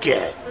cook,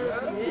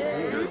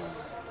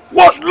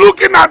 was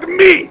looking at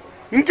me.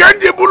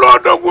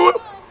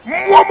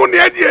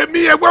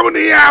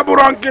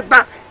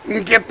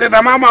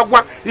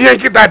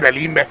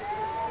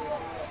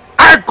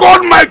 I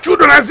called my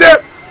children and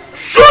said,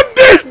 shoot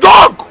this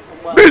dog.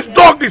 This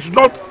dog is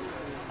not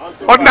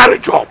ordinary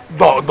dog.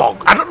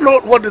 I don't know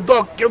what the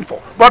dog came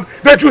for, but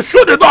they should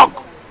shoot the dog.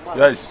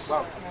 Yes.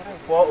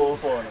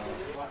 404.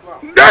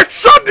 They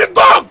shot the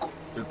dog.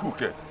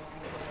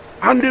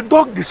 And the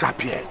dog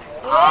disappeared.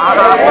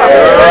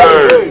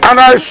 And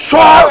I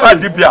saw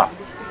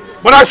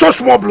but I saw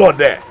small blood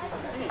there.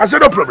 I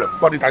said no problem,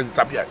 but it has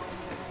disappeared.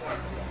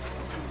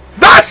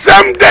 That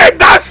same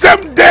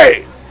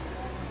day,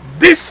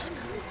 these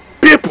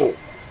people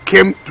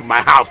came to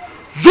my house,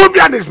 Zubby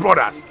and his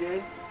brothers,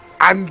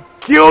 and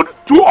killed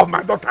 2 of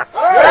my daughters.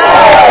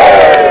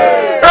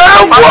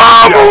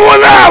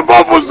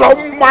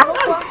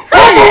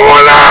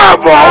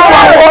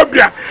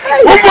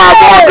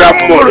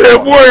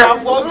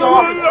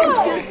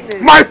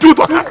 My 2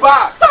 daughters.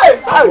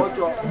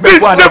 These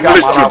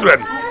devilish children.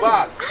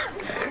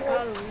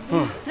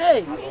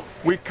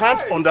 We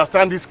can't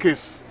understand this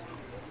case.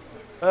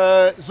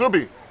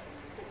 Zubby,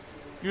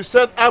 you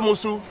said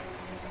Amusu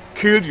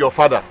killed your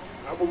father.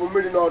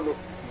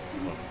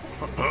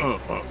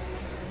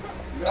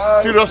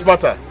 Serious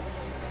matter.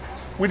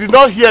 We did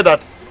not hear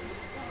that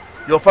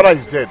your father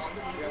is dead.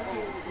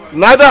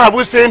 Neither have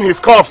we seen his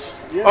corpse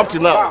up to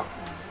now.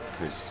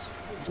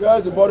 Where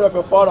is the body of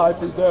your father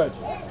if he's dead?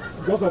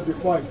 Because of the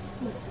fight,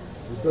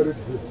 we buried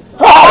him.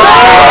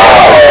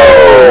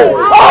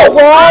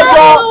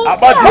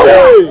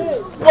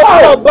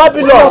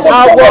 Babylon,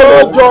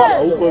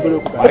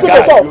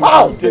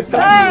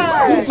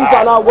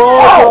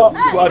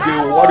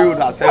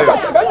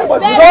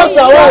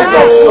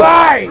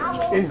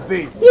 Is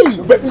this?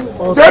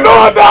 They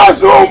know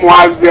that's what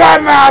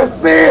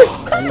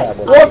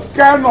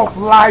kind of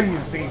lie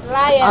is this?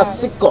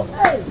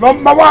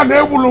 Number 1,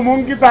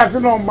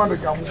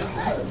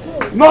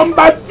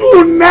 Number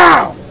 2,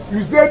 now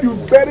you said you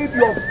buried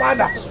your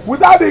father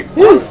without the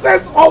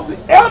consent of the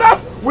elders,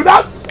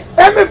 without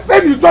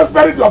anything. You just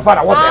buried your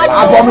father. What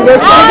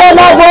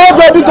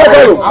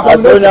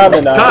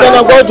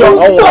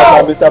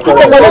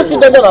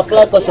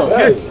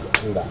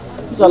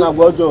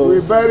the We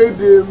buried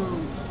him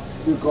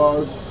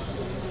because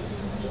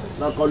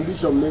the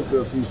condition make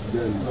refuge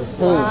then.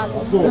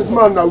 So this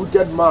man a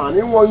wicked man.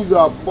 He won't use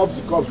a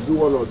popsicle to do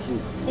 1 or 2.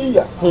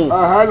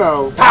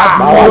 Now.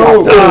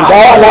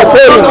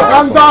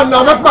 Calm down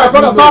now, make my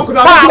brother talk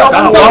now.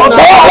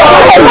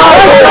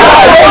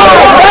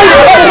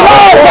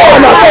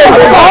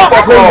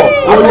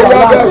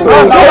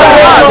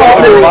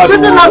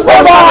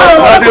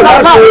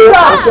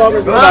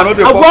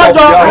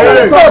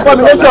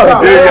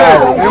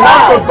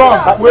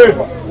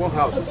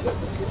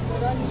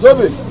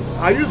 Zubby,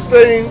 are you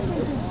saying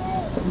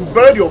you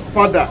buried your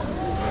father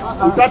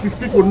without his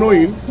people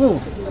knowing?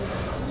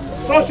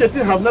 Such a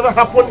thing have never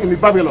happened in the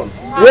Babylon.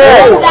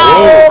 Yes.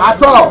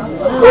 At all.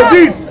 So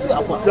this,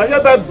 you are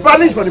hereby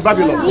banished from the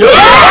Babylon.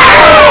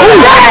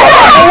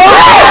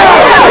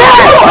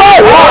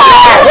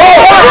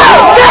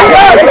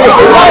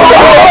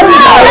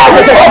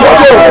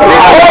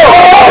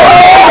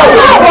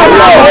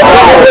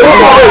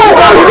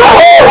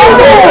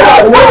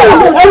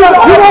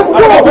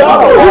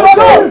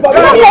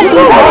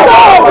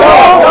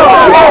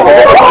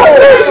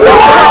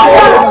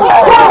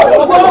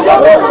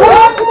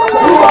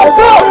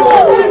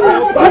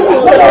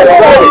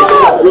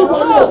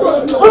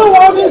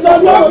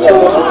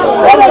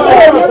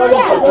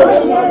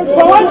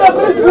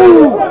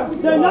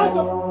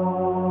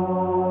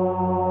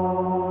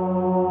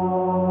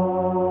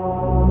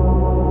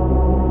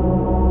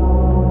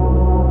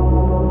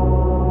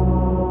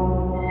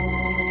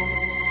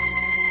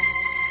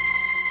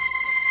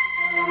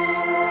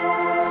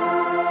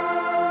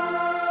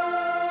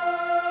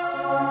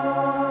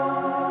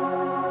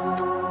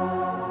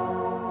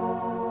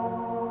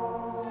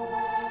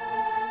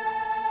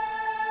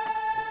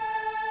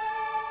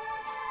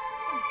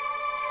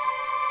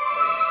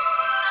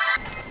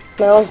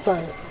 My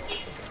husband.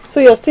 So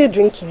you're still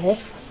drinking, eh?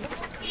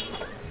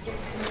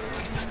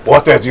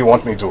 What else do you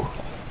want me to?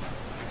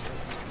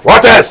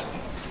 What else?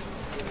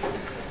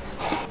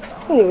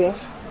 Anyway,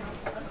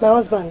 my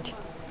husband.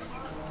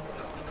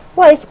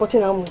 Why are you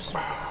supporting Amos?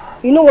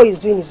 You know what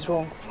he's doing is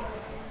wrong.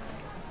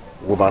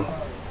 Woman,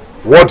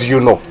 what do you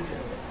know?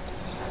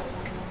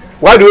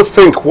 Why do you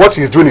think what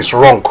he's doing is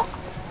wrong?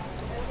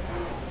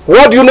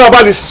 What do you know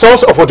about the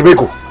sons of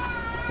Odumegu?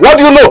 What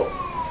do you know?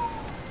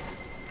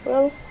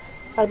 Well,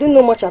 I don't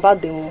know much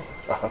about them.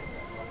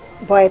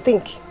 But I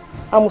think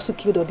Amosu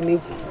killed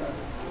Odumegu.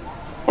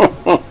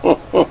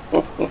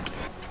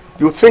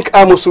 You think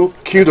Amosu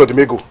killed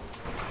Odumegu?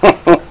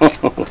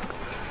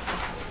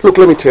 Look,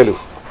 let me tell you.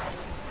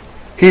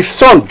 His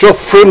son just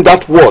framed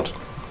that word.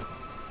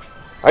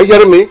 Are you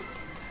hearing me?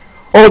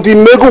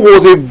 Odumegu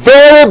was a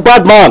very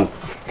bad man.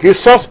 His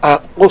sons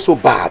are also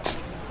bad.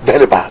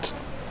 Very bad.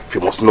 If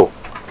you must know.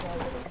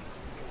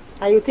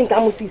 And you think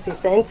Amosu is a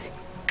saint?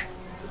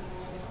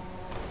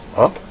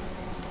 Huh?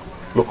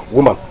 Look,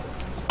 woman,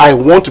 I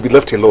want to be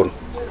left alone.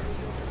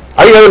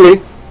 Are you hearing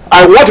me?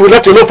 I want to be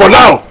left alone for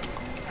now.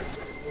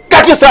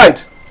 Get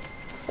inside.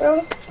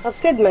 Well, I've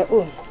said my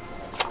own.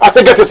 I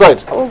said get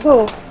inside. I'll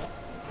go.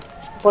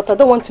 But I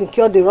don't want to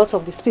incur the wrath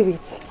of the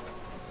spirits.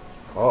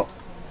 Oh,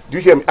 do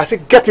you hear me? I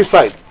said get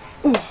inside.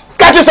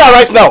 Get inside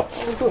right now.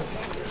 I'll go.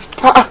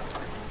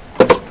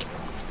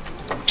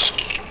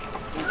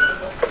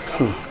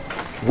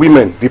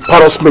 Women, the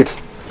parrot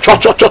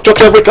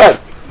church every time.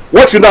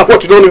 What you know,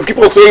 what you don't know, you keep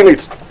on saying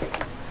it.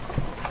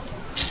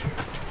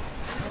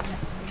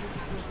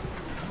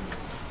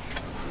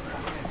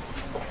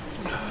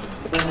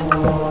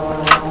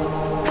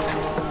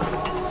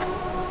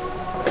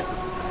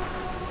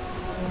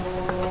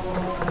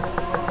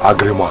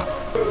 Agrima.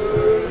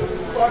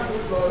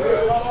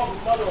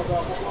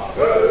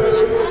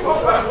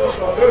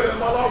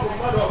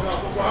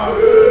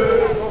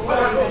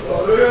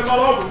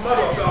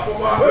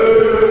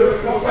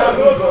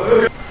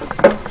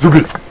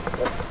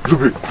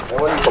 Zubby,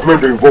 come in,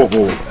 they involve.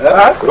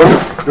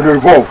 They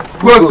involve.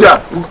 Who's there?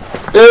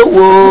 Hey,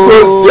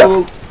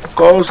 whoa.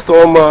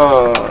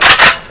 Customers.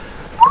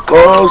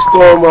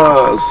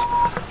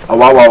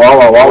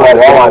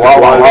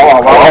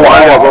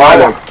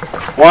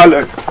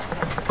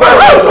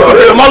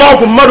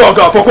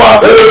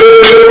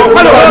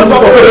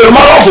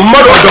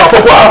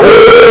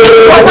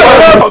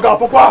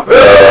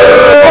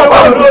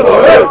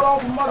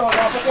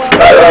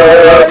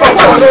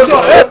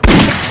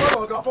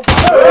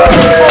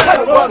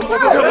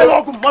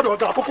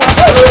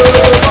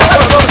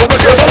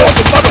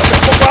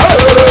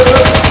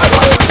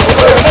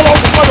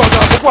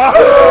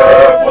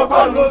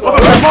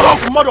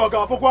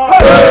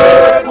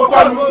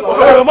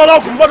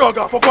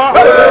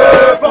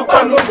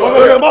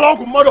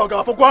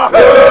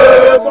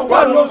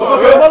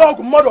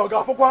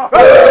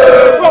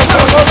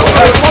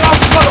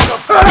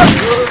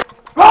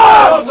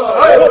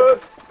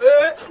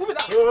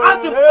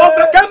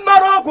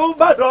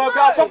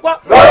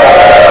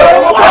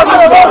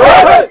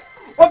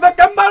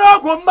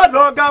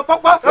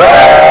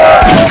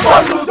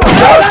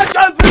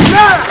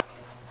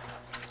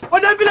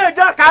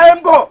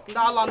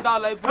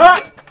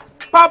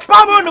 Papa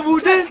mon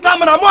boudin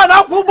tamana mo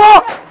na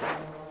kubo.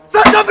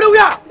 Set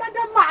everywhere.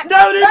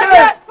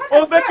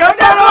 On fait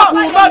camara ku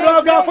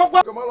madoga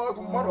fokwa.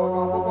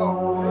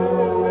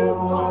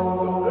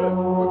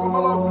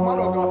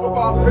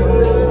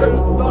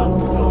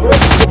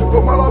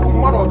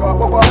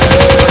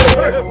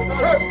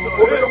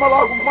 Bye,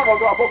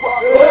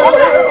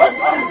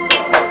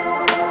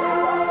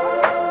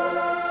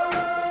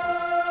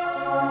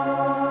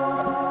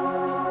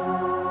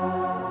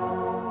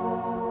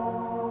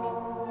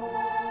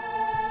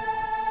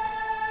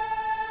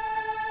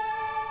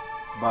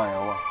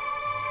 Awa.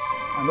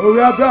 I know we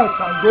are bad,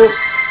 Sango.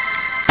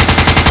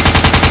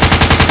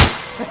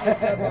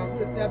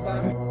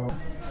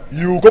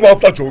 You come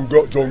after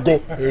Jongo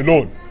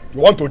alone. You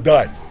want to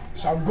die.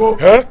 Shango,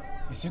 eh?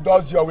 You see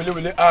those your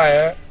willy eye,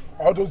 eh?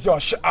 All those your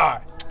shit eye.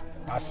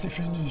 I see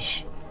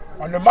finish.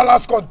 On the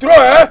balance control,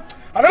 eh?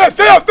 And then I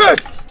feel your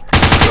face.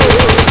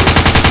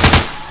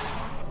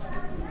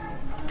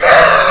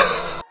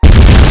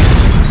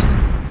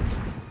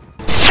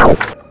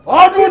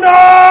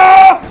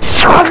 Aduna!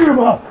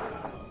 Aduna!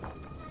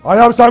 I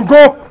am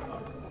Shango,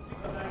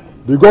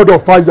 the god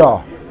of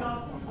fire.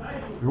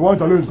 You want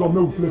to challenge God,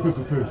 make we play face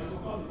to face.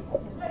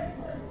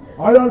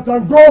 I am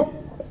Shango,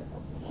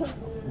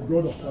 the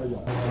god of fire.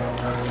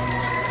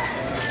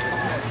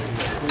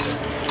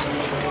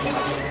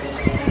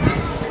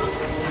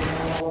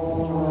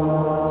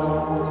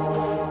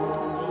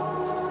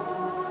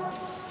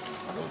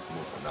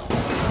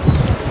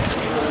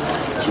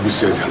 Zubby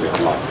says he has a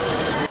plan.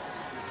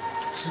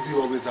 Zubby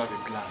always have a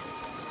plan.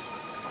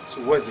 So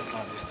what is the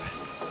plan this time?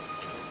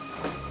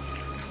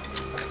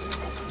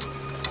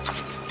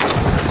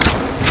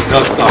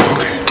 Disaster.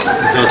 Okay.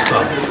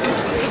 Disaster.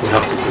 We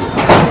have to go.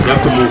 We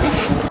have to move.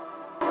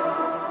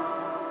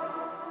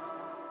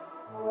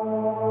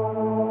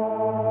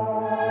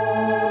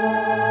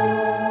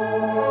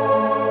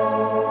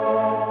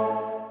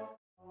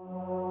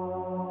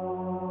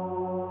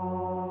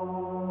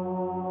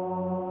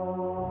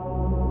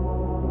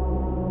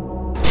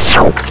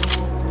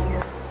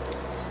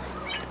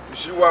 You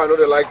see why I know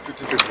they like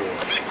pretty people?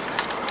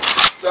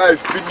 If I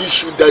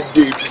finish you that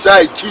day, if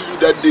I kill you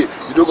that day,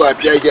 you don't go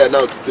appear here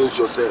now to dance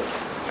yourself.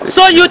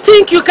 So you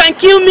think you can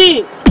kill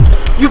me?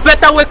 You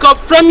better wake up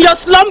from your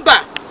slumber.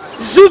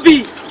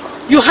 Zubby,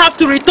 you have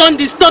to return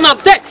the stone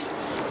of death,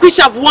 which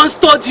I've once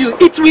told you,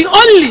 it will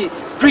only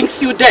bring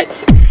you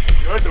death.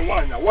 Here's the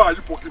one now. Why are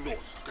you poking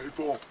us? Can you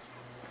talk?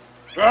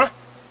 Eh?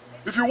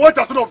 If you want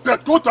a stone of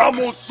death, go to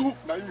Amosu.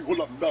 Now you hold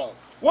up now.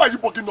 Why are you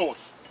poking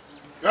us?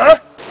 Eh?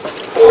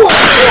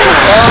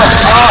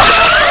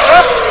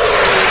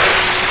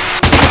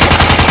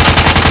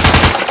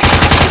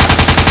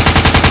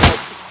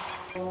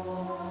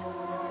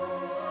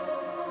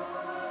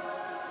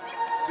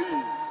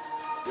 See,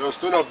 your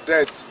stone of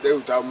death there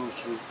with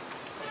Amusu.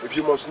 If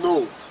you must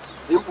know,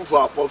 input for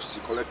our popsy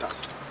collector.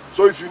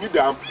 So if you need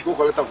them, go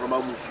collect them from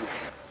Amusu.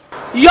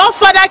 Your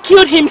father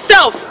killed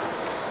himself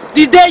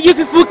the day you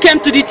people came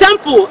to the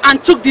temple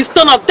and took the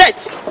stone of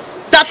death.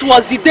 That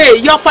was the day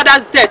your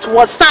father's death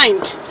was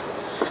signed.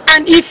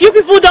 And if you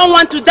people don't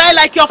want to die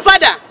like your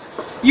father,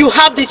 you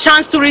have the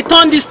chance to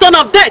return the stone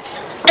of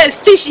death. A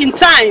stitch in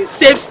time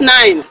saves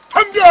 9.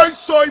 From there I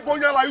saw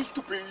Ibonyala, you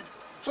stupid.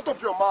 Shut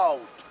up your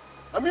mouth.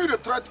 I'm here to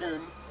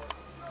threaten.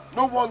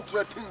 No one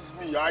threatens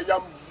me. I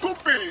am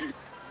Zubby,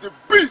 the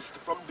beast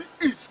from the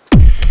east.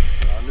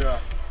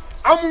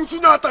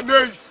 Amusunata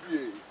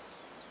Neifie.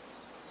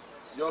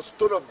 Your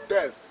stone of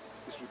death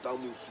is with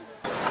Amusu.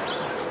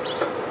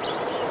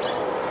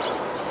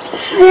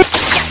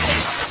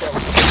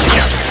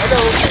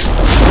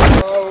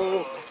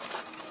 Hello.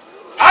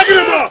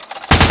 Agrima!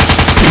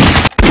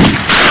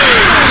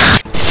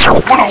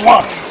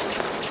 One-on-one.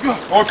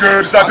 Okay,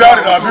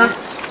 disappearing, Abi.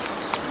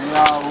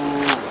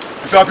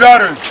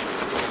 Disappearing.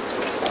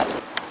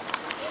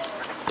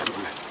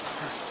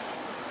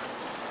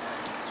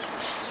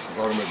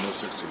 Environment no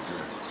sex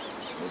again.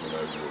 No go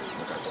like you.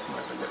 Make I talk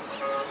my belle.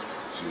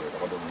 See, I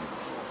don't know.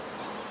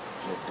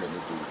 So then no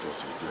do with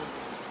us again.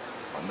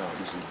 And now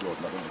this is God.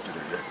 Now don't get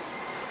it there.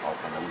 How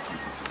can I wait to do?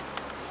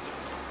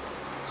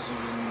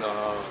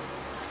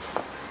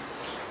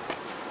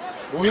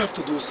 We have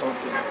to do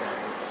something about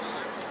this.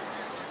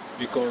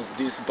 Because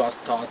these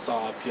bastards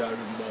are appearing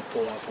more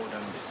powerful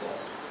than before.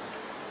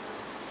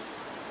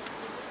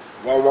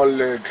 One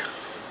leg,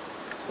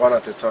 one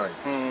at a time.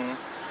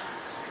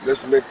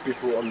 Let's make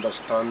people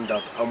understand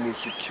that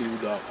Amusu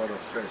killed our father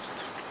first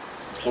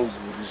before we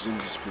reason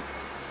these people.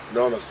 You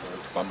don't understand?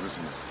 I'm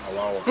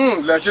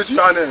reasoning. Legit,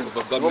 your name.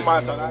 No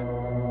matter.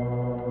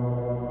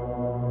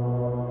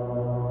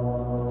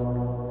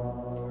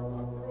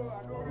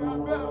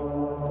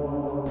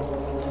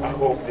 I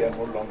hope they are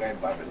no longer in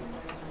Babylon.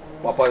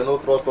 Papa, you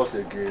don't trust us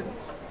again.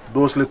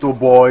 Those little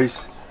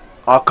boys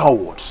are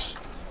cowards.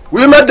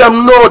 We made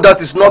them know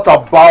that it's not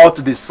about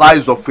the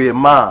size of a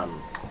man,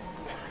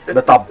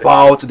 but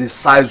about the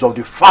size of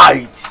the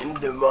fight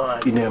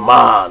in a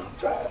man.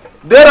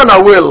 They run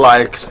away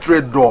like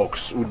stray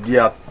dogs with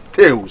their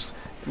tails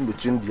in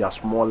between their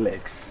small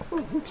legs.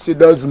 See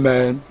those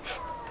men,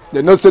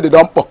 they know say they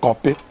don't put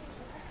copy.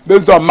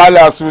 Those are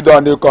malice we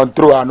don't dey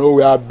control and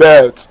we are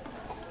bet.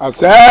 I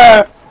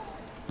say,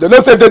 they know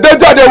say the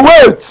danger they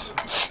wait.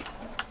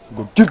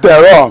 Go give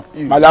them wrong.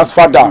 My last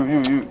father.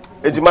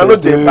 Ejimano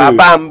de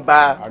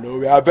babamba. I know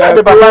we are bet.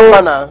 Say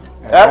babamba na.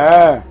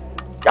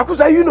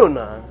 Yakuza, you know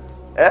na.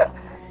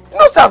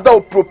 No sense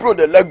that pro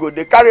the Lego,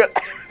 they carry.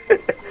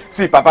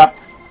 See, Papa,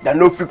 they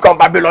no fit come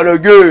Babylon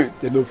again.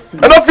 They no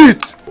fit.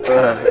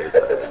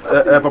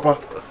 Papa,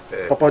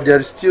 Papa, there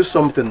is still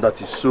something that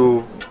is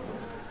so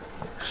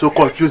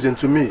confusing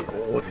to me.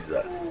 What is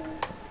that?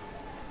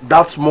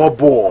 That small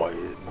boy,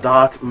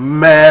 that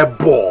mere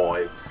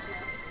boy,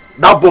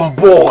 that bomb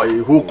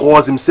boy who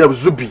calls himself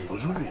Zubby.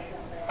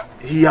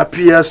 He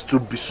appears to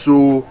be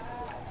so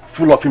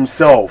full of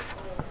himself,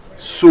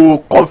 so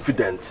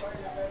confident.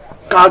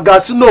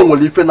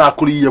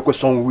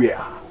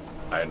 Somewhere.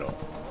 I know.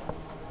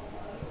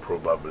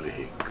 Probably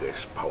he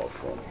gets power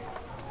from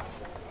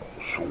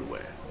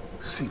somewhere.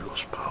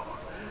 Serious power.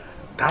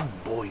 That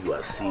boy you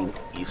are seeing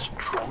is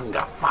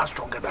stronger, far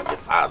stronger than the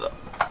father.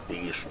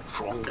 He is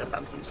stronger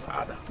than his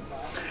father.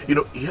 You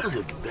know, he has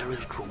a very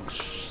strong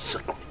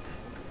secret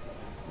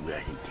where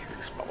he gets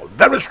his power.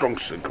 Very strong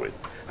secret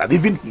that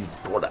even his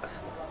brothers,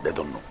 they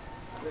don't know.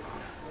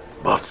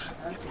 But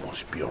it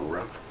must be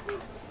unraveled.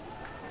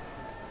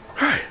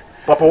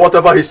 Papa,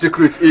 whatever his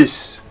secret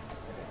is,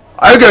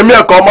 I get me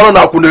a command and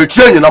I could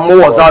change and I'm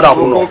more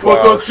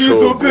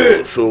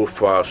so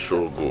far,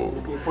 so good.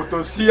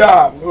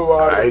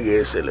 I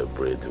get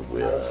celebrate.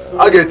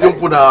 I get him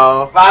put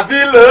out.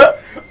 Papilo,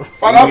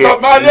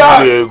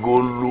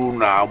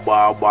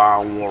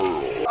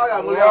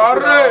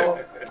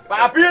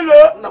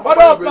 what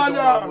up, man?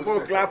 Go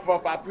clap for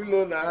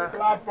Papilo now.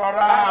 Clap for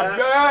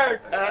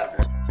her,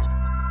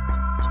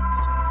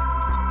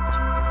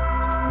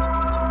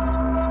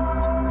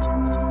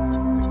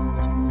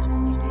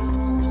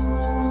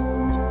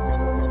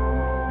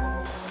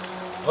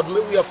 But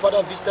maybe your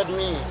father visited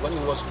me when he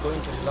was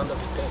going to the land of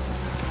the dead.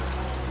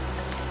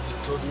 He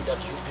told me that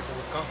you people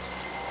will come.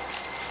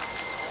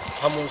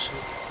 Amonsu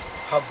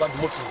have bad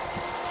motive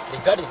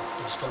regarding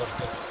the stone of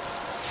death.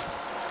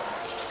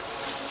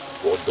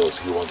 What does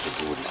he want to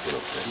do with the stone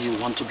of death? He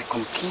wants to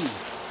become king,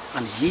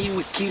 and he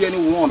will kill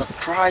anyone that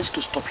tries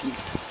to stop him.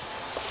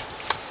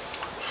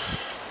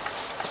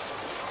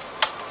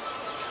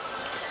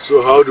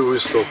 So how do we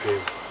stop him?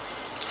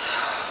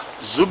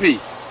 Zubby,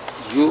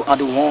 you are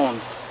the one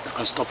that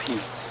can stop him.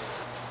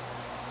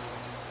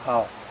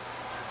 How?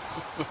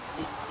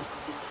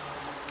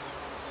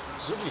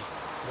 Zubby,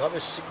 you have a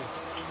secret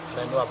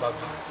that I know about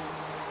that.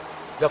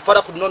 Your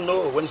father could not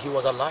know when he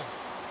was alive,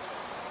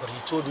 but he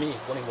told me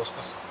when he was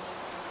passing.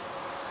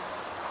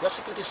 Your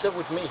secret is safe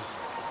with me.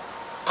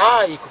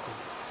 I, Ikuku,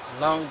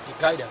 now the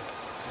guardian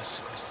of your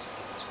secret.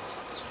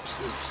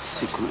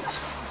 Secret?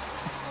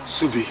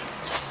 Zubby,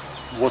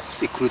 what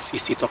secret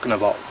is he talking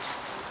about?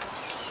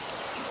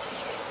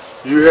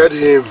 You heard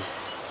him.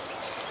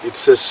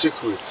 It's a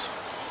secret.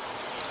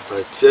 If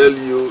I tell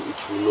you,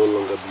 it will no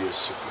longer be a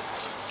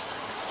secret.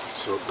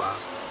 So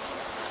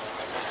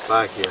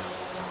back here.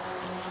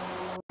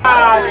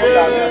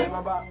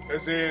 You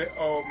say,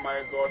 oh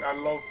my God, I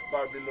love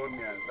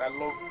Babylonians.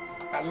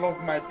 I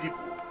love my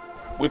people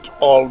with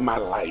all my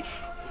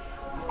life.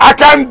 I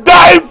can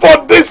die for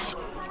this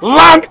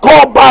land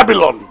called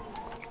Babylon.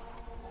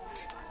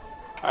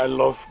 I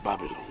love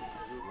Babylon.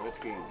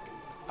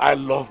 I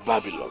love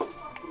Babylon.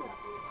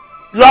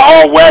 You are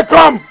all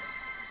welcome.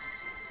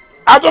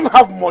 I don't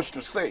have much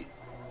to say.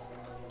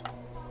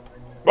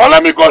 But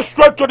let me go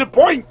straight to the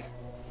point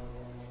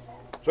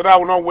so that I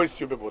will not waste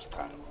you people's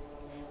time.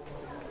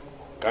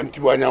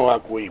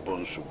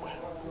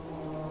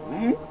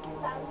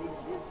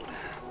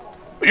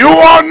 You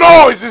all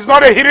know it is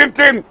not a hidden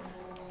thing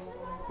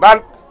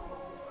that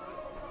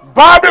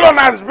Babylon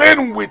has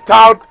been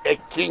without a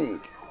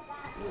king.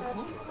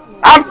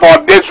 And for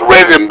this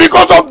reason,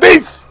 because of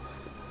this,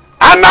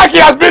 anarchy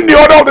has been the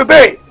order of the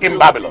day in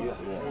Babylon.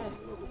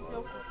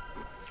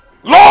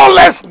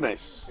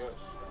 Lawlessness.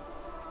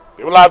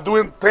 People are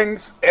doing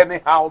things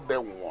anyhow they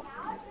want,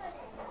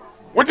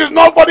 which is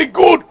not for the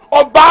good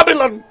of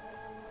Babylon.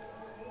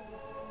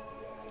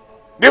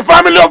 The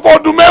family of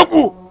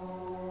Dumodu,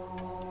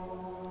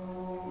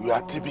 we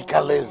are a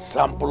typical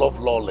example of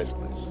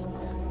lawlessness.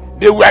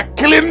 They were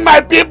killing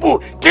my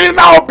people, killing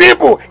our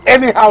people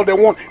anyhow they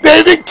want. They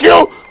even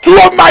killed 2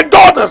 of my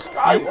daughters.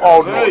 You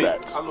all know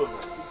that.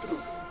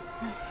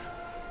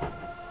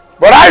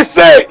 But I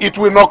say it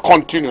will not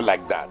continue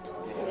like that.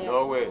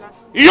 No way.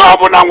 The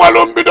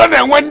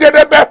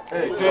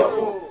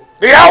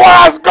hour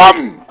has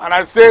come, and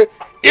I say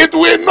it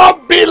will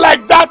not be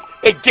like that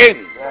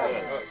again.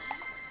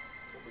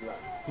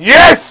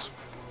 Yes,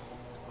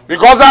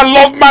 because I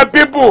love my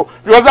people,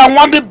 because I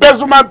want the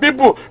best for my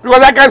people,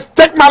 because I can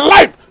stake my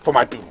life for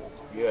my people.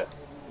 Yeah.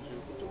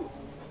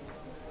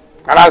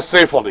 And I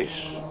say for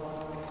this,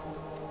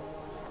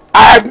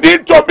 I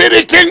need to be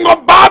the king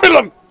of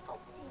Babylon,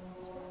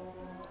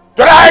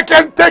 so that I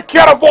can take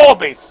care of all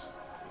this.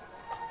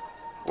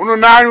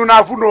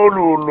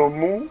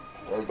 Olulumu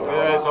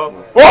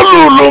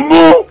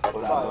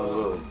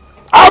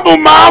Abu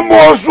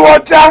Mamosu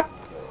Ocha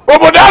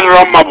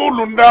Obodadro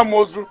Mabulu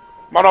Ndamosu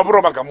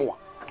Maraburo Bakamua.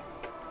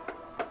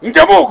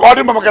 Nkemu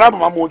kodi Mamakarabu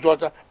Mamosu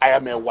Ocha. I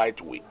am a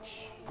white witch.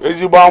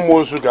 Ejiba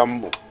Mosu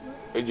Gambo.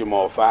 Ejima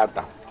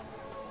Ofata.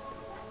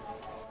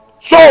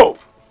 So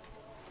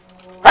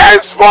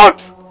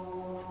Henceforth,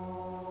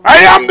 I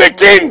am the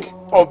king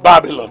of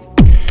Babylon.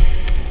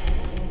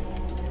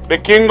 The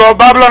king of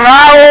Babylon.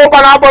 I hope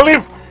and I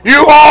believe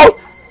you all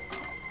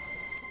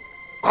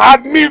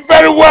heard me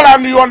very well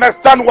and you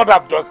understand what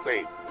I've just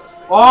said.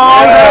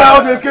 All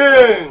hail the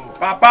king!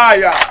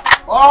 Papaya!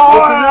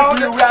 All hail the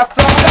king! We are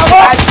talking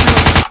about you!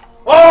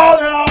 All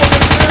hail the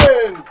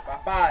king!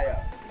 Papaya!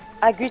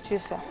 I greet you,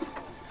 sir.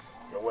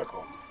 You're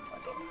welcome.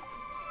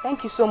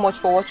 Thank you so much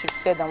for what you've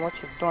said and what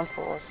you've done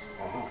for us.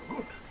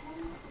 Good.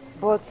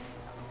 But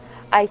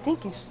I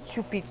think it's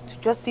stupid to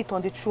just sit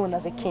on the throne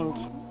as a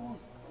king.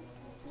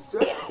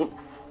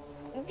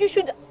 You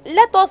should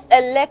let us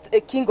elect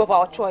a king of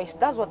our choice.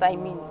 That's what I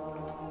mean.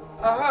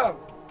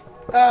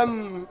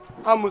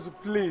 Amos,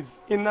 please,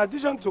 in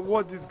addition to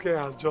what this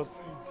guy has just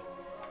said,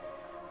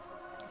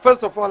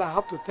 first of all, I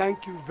have to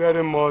thank you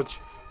very much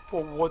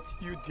for what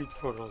you did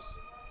for us.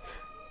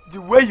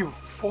 The way you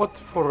fought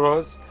for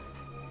us,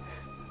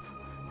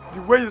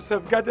 the way you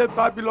safeguarded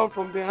Babylon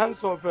from the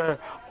hands of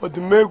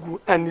Odumegu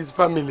and his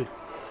family.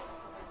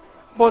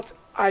 But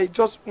I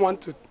just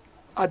want to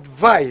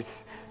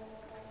advise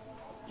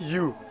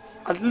you,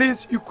 at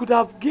least you could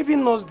have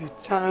given us the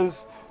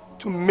chance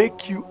to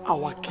make you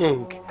our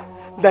king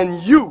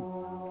than you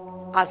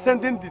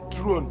ascending the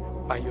throne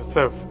by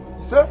yourself.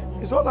 Sir,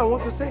 is all I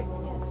want to say.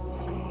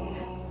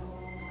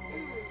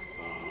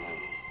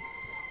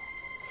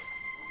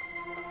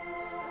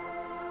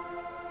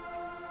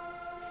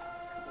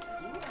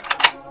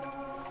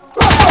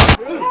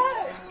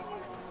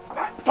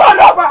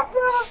 Father!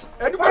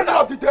 Any person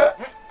of the day?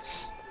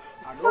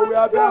 I know we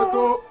are there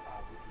too.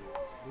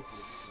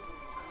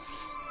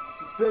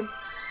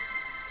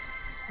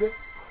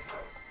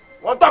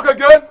 What talk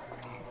again?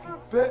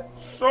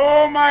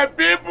 So my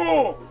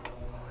people,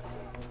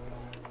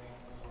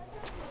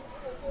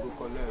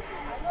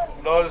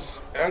 does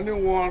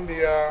anyone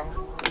here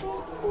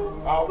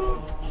have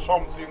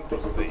something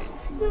to say?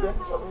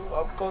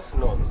 Of course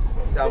not.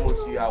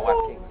 Samus, you are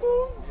working.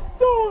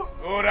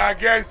 Good, I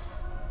guess.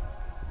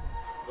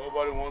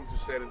 Nobody wants to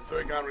say it, so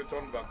you can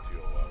return back to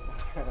your wife.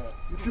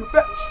 If you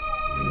bet,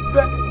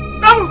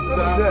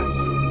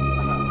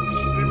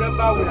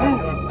 remember we have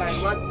your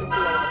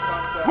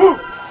time.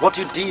 What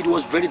you did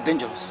was very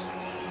dangerous.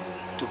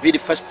 To be the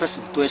first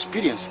person to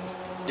experience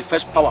the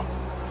first power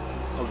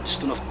of the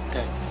stone of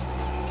death.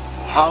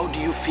 How do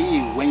you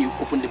feel when you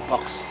open the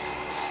box?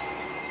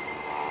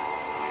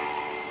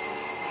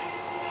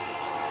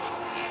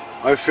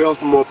 I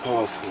felt more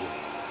powerful.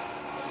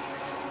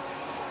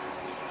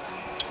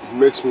 It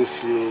makes me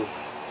feel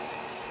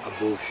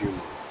above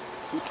human.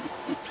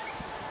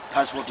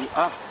 That's what you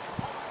are.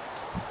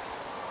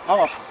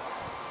 Powerful.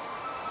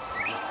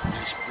 But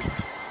less weak.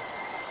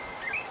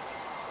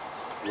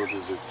 What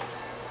is it?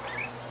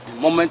 The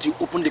moment you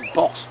open the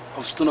box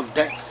of stone of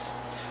death,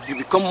 you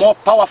become more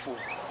powerful.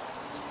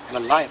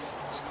 Your life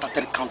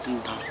started counting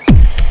down.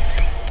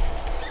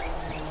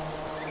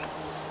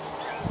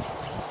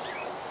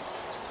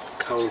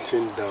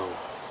 Counting down?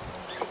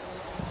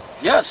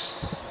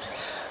 Yes.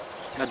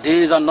 Your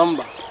days are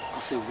numbered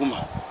as a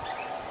woman.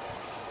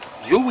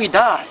 You will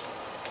die.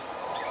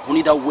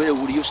 Only that way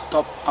will you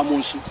stop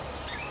Amonsu.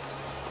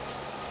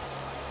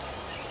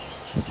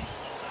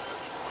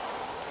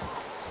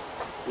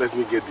 Let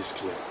me get this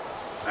clear.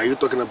 Are you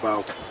talking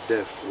about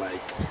death,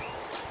 like...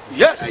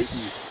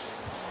 Yes.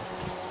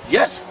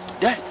 Yes,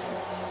 death.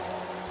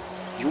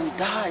 You will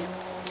die.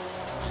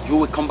 You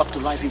will come back to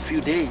life in a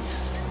few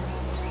days.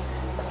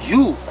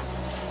 You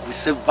will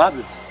save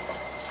Babylon.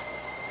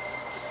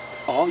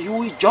 Or you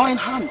will join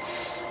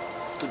hands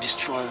to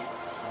destroy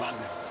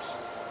Babylon.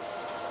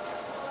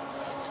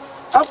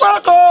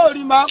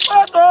 Akwakorima,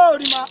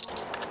 akwakorima,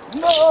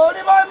 no,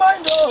 my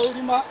mind,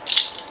 orima.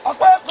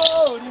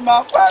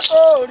 Akwakorima,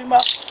 akwakorima,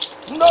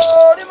 no,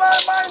 my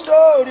mind,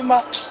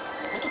 orima.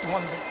 What do you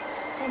want?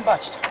 Come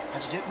back.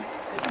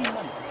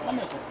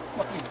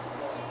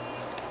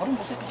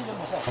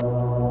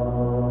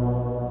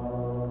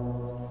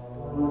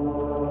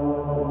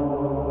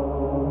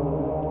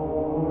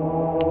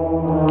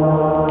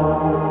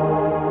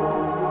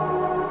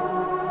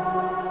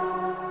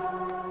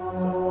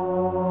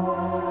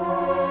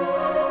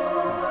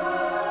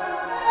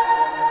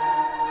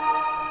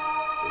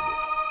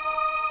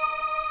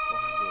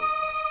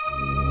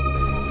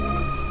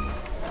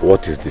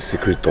 What is the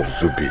secret of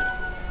Zubby?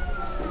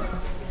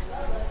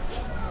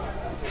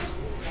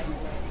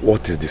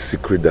 What is the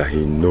secret that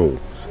he knows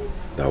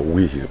that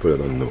we, his brother,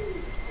 don't know?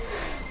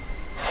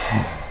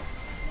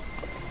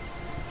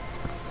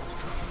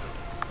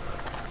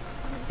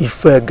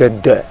 If I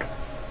get there,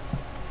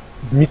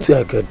 meet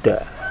I get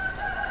there,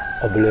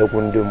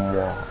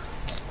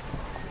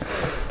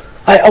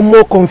 I am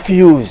more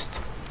confused.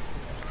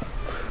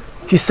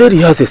 He said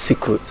he has a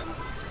secret,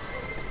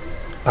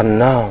 and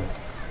now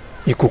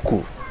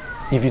Ikuku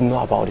even know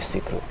about the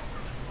secret.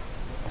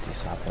 What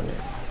is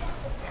happening?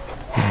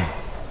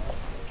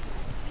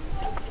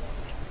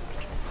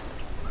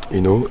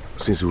 You know,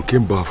 since we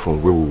came back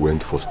from where we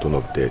went for Stone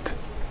of Death,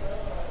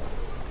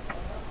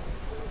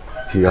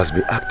 He has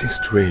been acting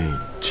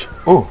strange.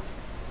 Oh,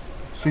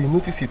 so you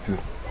notice it too?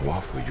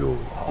 Wow for you.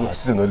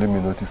 Yes. This is only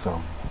me notice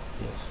him.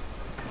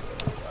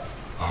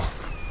 Yes.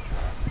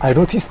 I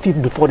noticed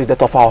it before the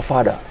death of our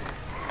father.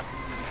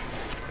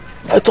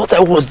 I thought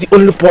I was the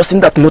only person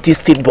that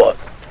noticed it, but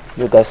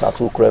you guys are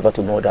too clever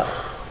to know that.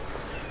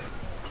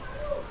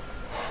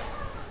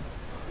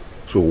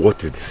 So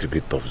what is the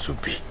secret of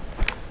Zubby?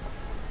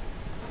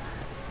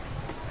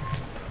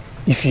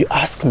 If you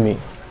ask me,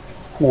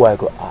 who I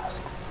go ask?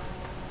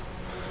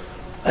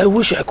 I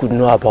wish I could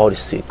know about the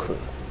secret.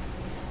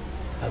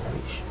 I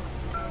wish.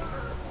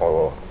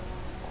 Oh,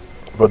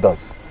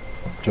 brothers,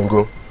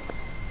 Jungo,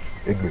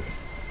 Egbe.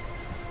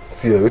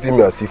 See, everything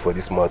me I see for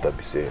this matter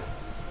be saying.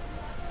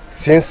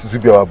 Since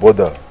Zubby, our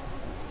brother,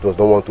 does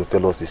not want to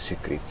tell us the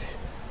secret,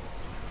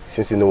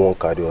 since he no one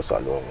carry us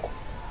along,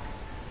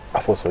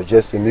 I for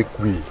suggest to make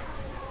we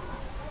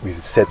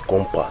set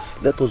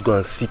compass. Let us go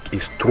and seek a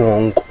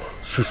strong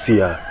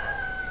soothsayer.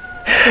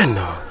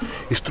 No,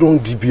 a strong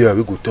DBA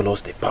will go tell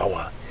us the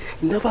power.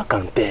 He never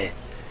can tell.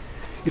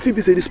 If he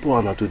be say this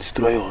power now to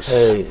destroy us.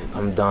 Hey,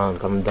 calm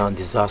down,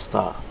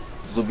 disaster.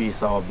 Zubby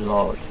is our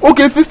blood.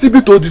 Okay, if it's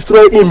be to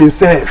destroy him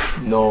himself.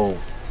 No,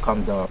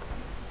 calm down.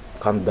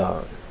 I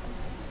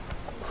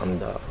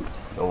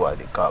know why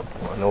they cap,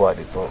 I know why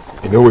they talk.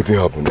 You know what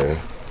happened there?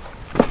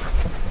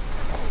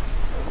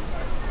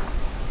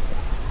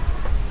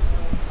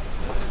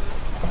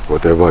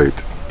 Whatever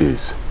it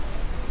is,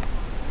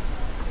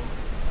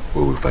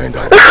 we will find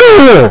out.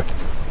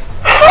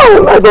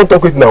 I don't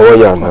talk with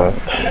Nawayan.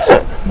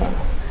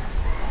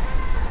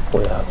 We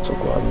have to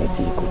go and meet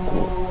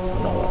Ikuku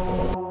on our own.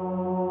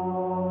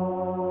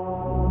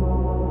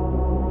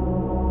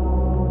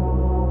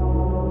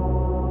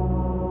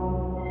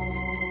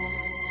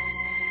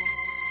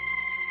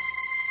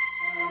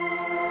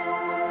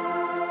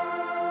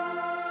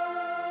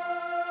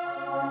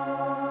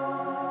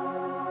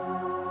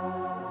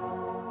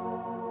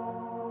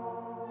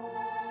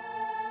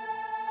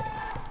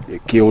 They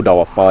killed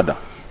our father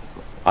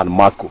and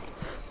Marco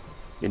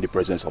in the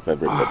presence of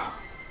everybody.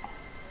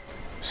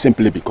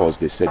 Simply because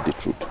they said the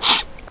truth.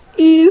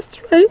 He is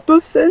trying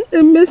to send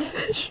a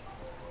message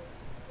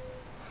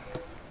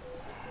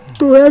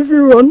to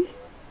everyone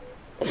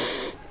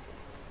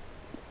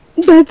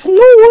that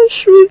no one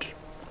should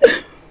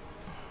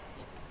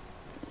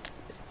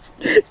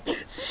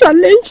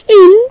challenge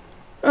him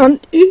and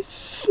his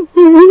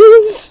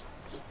sons.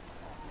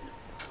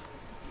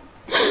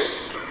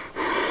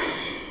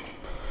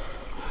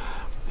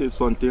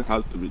 Something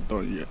has to be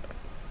done here.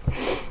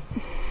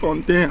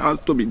 Something has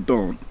to be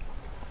done.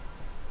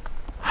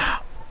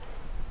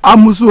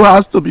 Amusu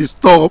has to be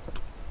stopped.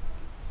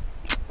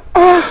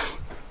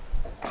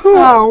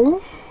 How?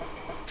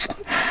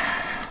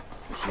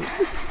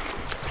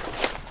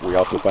 We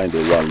have to find a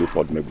way and look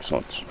for the Mebu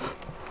sons.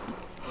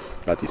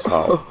 That is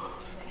how.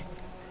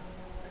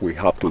 We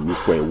have to look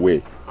for a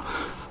way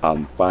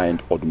and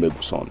find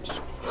Odumebu sons.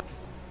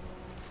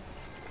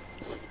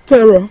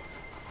 Terror.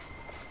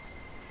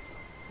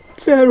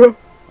 I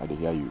did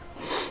hear you.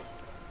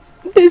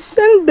 They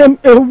send them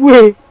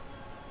away.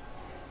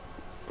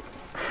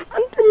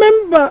 And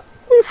remember,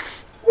 we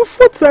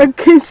fought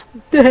against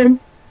them.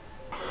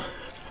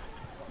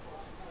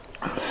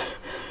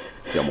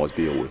 There must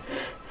be a way.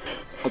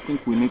 I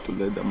think we need to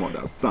let them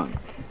understand.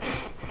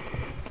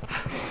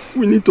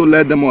 We need to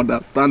let them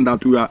understand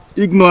that we are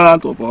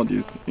ignorant of all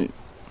these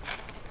things.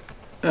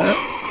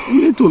 We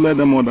need to let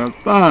them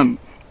understand.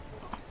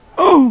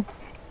 Oh.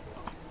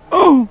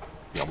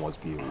 There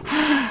must be a way.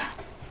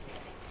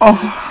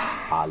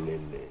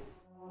 Hallelujah.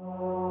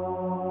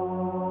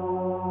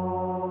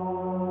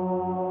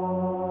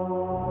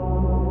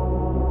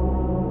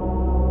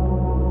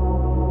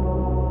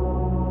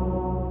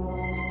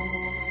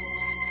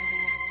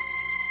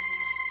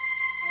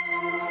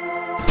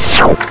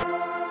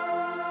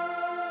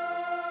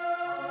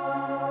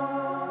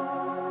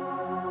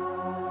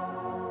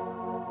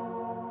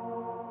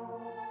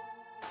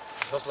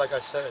 Just like I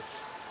said,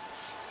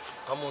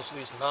 Amonsu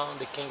is now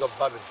the king of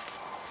Babylon.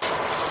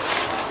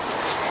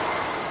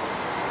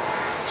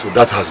 So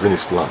that has been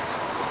his plan.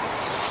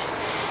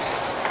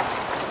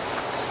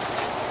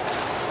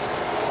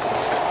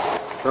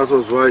 That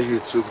was why he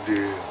took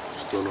the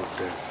stone of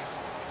death.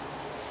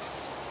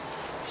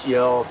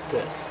 Tear of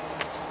death.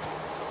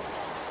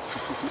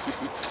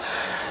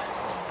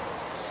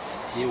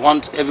 He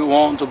wants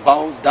everyone to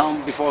bow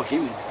down before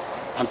him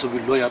and to be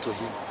loyal to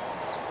him.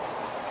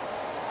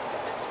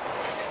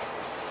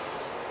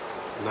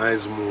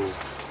 Nice move.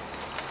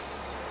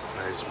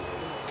 Nice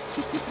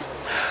move.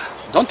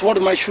 Don't worry,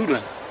 my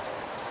children.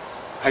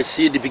 I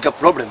see the bigger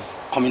problem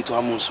coming to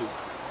Amonsu.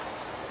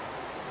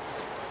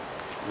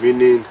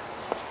 Meaning?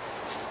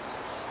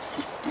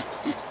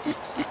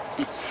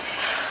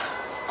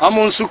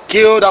 Amonsu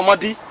killed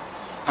Amadi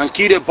and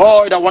killed a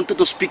boy that wanted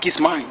to speak his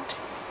mind.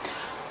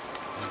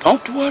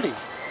 Don't worry.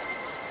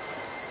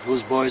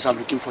 Those boys are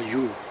looking for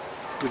you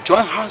to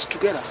join hands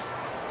together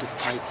to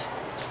fight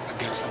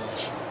against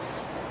Amonsu.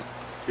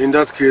 In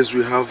that case,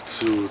 we have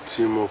to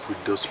team up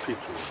with those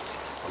people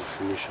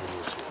finish him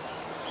also.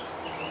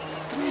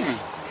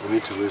 We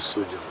need to raise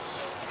soldiers.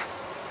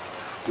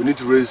 We need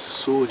to raise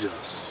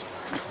soldiers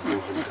to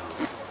bring him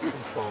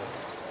down.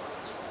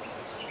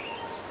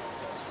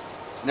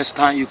 Next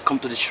time you come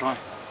to the shrine,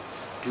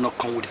 do not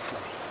come with the food.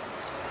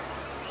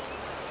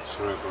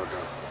 Sorry about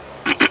that.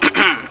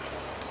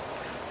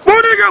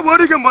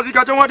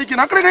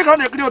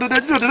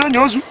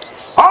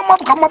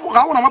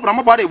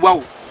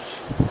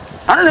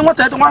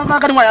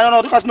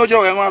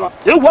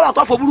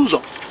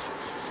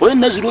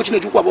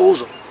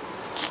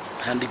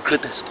 I am the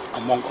greatest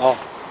among all.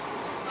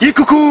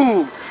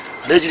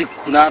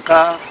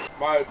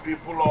 My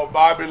people of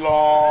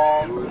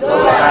Babylon, I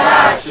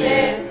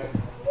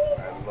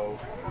love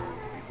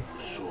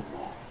you so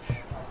much.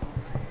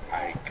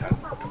 I can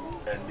do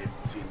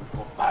anything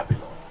for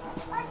Babylon.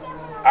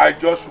 I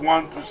just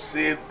want to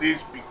say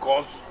this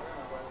because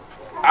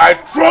I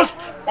trust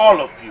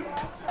all of you.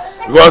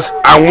 Because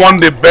I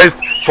want the best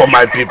for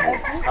my people.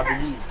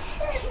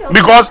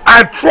 Because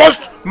I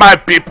trust my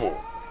people.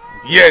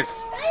 Yes.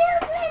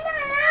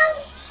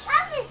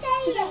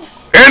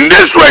 In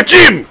this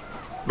regime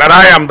that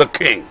I am the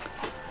king.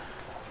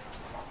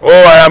 Oh,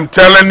 I am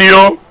telling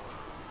you,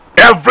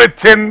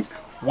 everything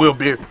will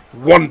be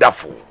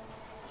wonderful.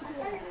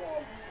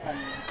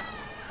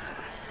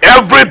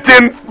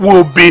 Everything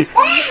will be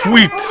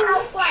sweet,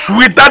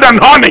 sweeter than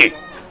honey.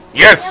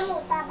 Yes.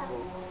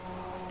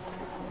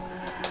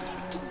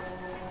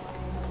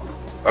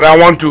 But I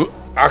want to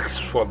ask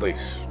for this.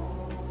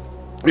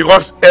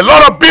 Because a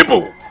lot of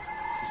people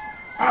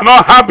are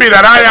not happy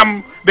that I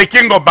am the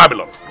king of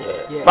Babylon.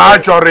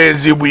 That's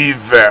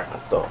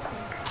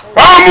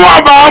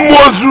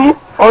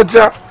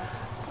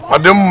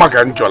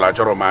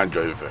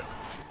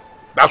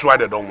why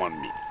they don't want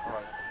me.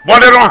 But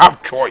they don't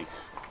have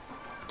choice.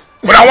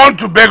 But I want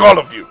to beg all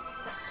of you.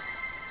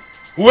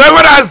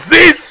 Whoever that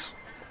sees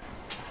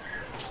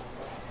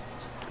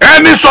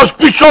any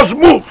suspicious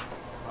move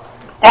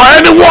or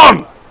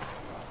anyone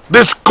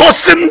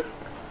discussing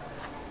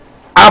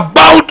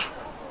about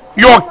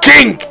your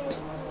king,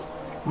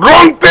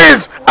 wrong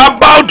things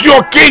about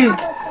your king,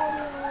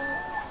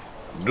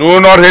 do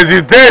not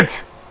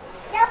hesitate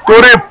to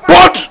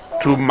report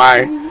to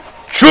my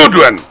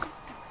children,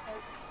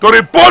 to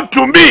report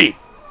to me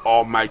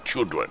or my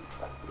children.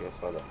 Yes,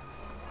 Father.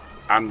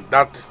 And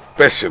that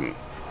person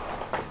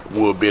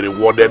will be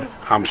rewarded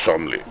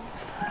handsomely.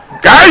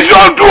 Guys,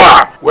 you do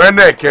it when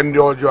they can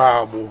do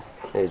job.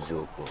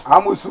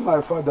 I'm also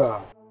my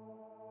father.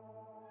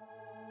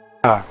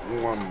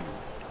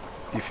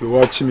 If you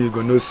watch me, you're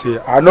gonna say,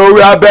 I know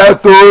we are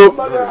better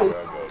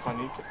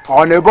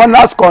on a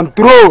bonus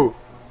control,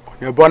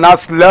 on a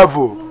bonus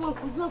level.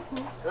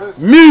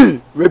 Me,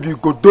 maybe you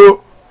go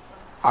do,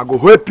 I go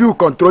help you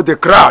control the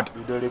crowd,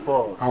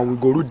 and we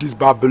go read this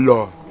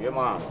Babylon.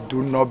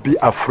 Do not be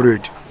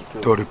afraid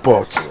to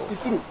report.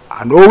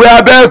 I know we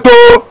are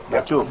better.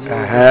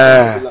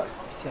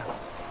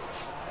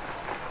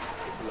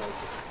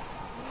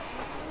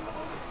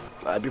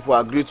 My people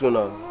agree to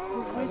now.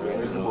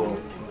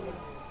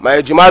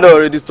 My Jimado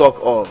already talk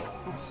all.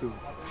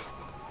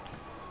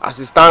 As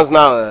it stands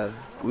now,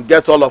 we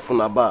get all of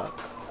Una back.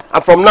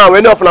 And from now,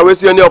 any of Una will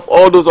see any of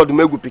all those of the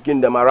Megu picking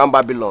them around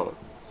Babylon,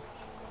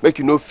 make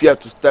you no fear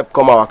to step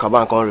come our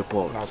cabin and come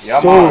report.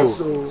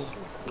 So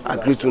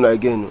agree to now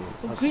again.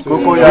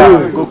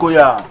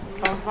 Kokoya.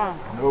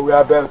 No, we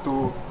are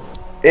better.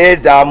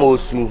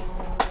 Amosu.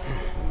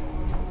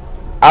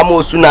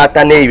 Amosu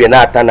natane iwe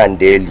natana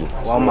ndeli.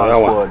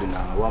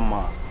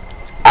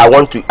 I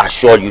want to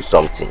assure you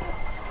something.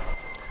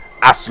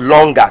 As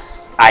long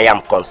as I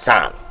am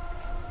concerned,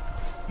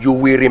 you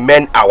will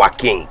remain our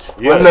king.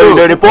 Yes.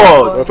 The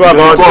report.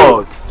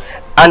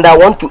 And I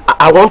want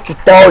to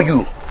tell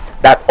you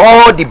that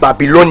all the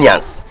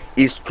Babylonians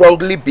is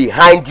strongly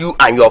behind you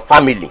and your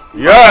family.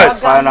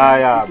 Yes.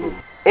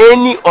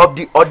 Any of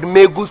the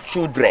Odmegu's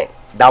children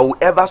that will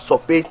ever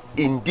surface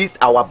in this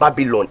our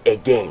Babylon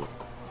again,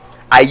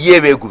 my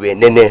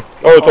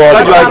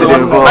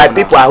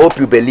people, I hope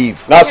you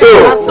believe. Now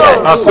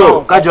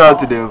so.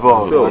 Casualty they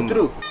involve.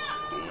 True.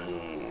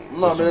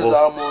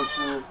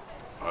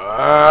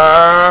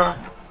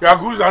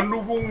 Yakuza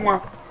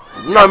nubunwa.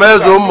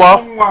 Namezo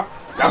mwa.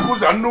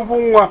 Yakuza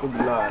nubunwa.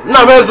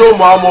 Namezo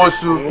mwa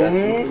amosu.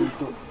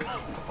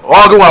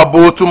 Ogun wa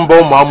bo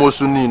tumbo mwa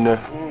amosu nine.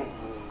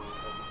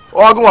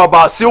 Ogun wa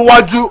ba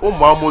siwaju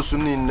mwa amosu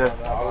nine.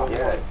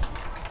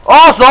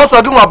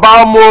 Also gin wa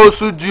ba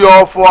amosu ji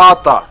ofo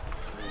ata.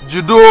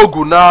 Jido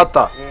ogu na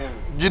ata.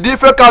 Jidi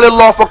ife kali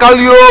lo fo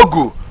kali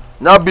ogu.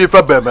 Na bi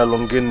ife bemelu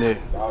ngine.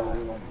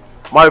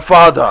 My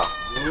father,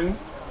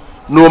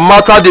 no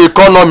matter the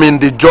economy in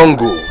the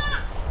jungle,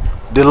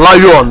 the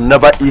lion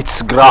never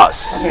eats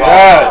grass.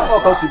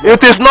 Yes.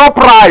 It is not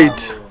pride.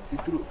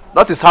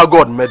 That is how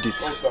God made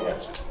it.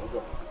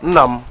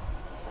 Nam.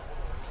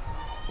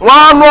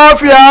 One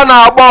of you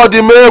about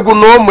the megu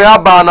no me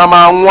abana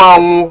ma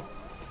nwanwu.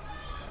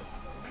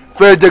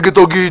 Fe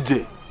jegito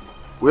gije.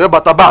 We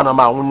batabana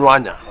ma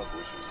nwanya.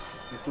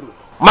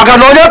 maka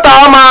na onye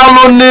taa m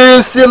alụ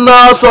n'isi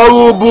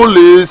na-asọrọ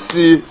ụbụla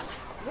isi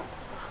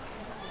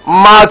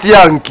mmatị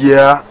ya nke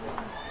ya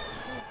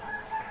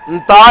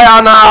nta ya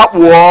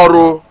na-akpụ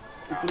ọrụ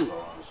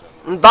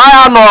nta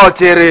ya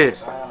n'ọchịrị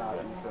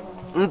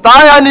nta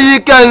ya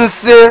n'ike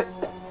nsị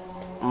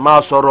ma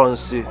sọrọ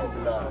nsị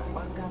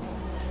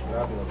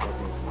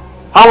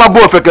ha nwa bụ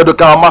ofekedo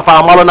ka fa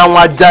amalụ na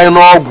nwa jai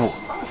n'ọgwụ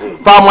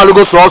fa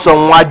amalụgo sọsọ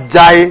nwa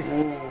jai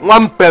nwa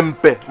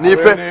mpempe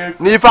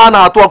n'ife a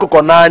na-atụ ọkụkọ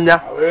n'anya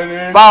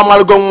fa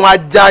amalụgo nwa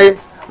jai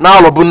na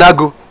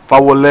alọbụnago fa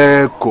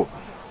woleko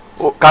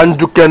ka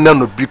njukene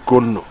no biko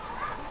no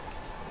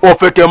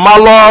ofeke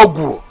malụ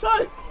ọgwụ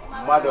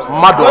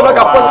mmadụ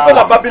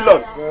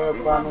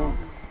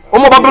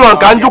ụmụ Babylon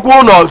ka njukwu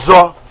ụlọ ọzọ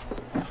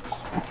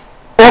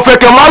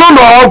ofeke malụ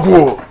na ọgwụ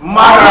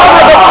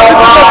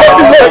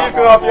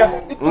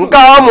nke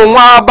a ụmụ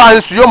nwa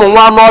abansi ụmụ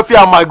nwa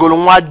n'ọfịa magoro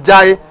nwa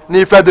jai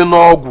n'ife dị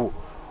n'ọgwụ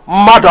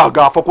mmadụ a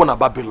ga-afọkwu na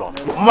Babylon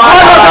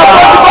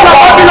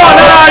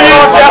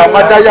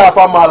mmadụ ya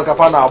afa malụ ka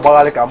fa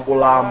na-agbagharị ka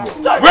mkpụrụ amụ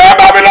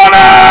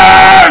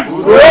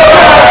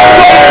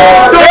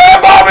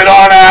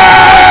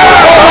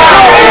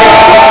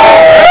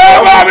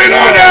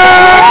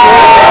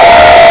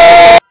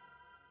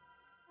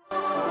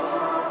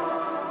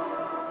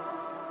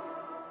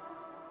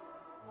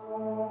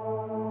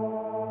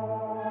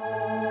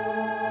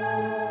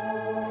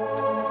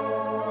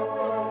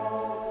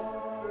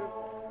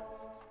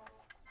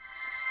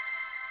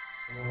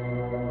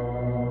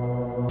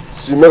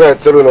See, make I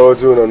tell you now what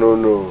you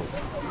no.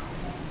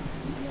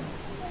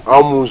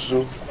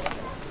 Amusu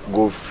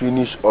go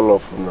finish all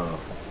of you now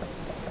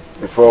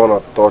before I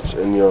wanna touch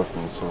any of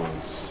my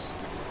sons.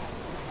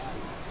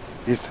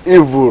 It's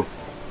evil.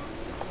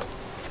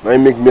 Now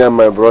make me and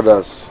my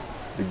brothers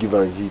we give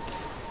and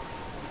heat,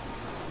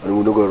 and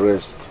we don't go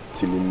rest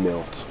till it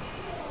melt.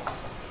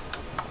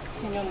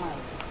 Senior man,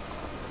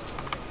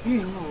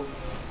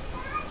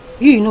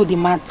 you know the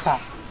matter.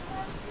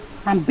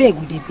 And beg,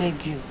 we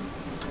beg you.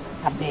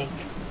 I beg.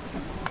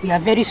 We are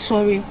very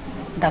sorry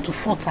that we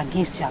fought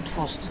against you at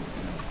first.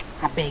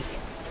 I beg.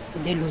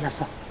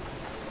 Sir.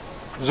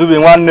 Zubby,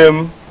 one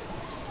name.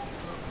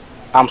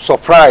 I'm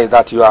surprised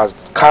that you are as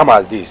calm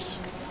as this.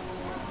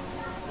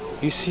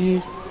 You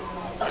see,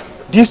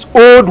 this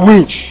old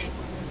witch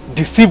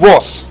deceived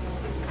us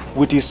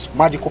with his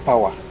magical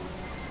power.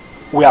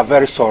 We are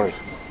very sorry.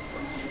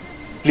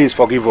 Please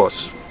forgive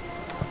us.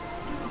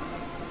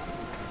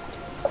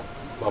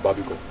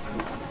 Bababiko,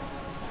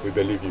 we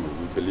believe you.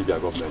 We believe your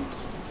government.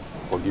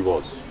 Forgive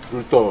us.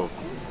 Truth,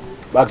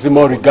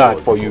 maximum regard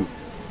for you.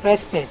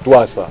 Respect. To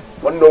us, sir.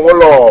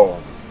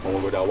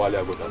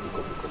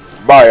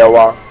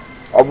 Bayawa,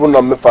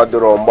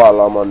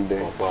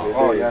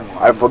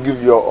 I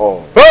forgive you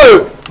all.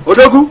 Hey!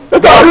 Odogu!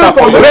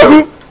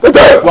 Odogu!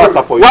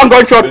 One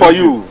gunshot for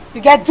you.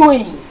 You get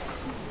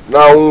doings.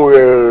 Now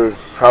we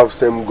have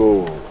same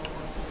goal.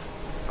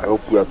 I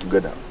hope we are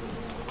together.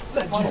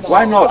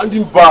 Why not?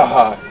 Standing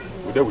by.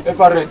 We're there with you.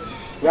 Everett,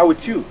 we are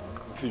with you.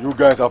 See, you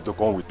guys have to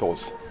come with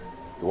us.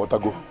 You want to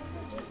go?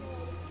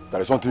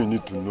 There is something you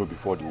need to know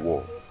before the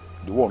war.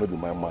 The war will not be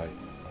my mind.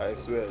 I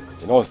swear.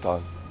 You don't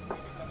understand?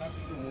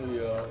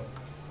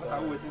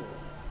 I'm waiting.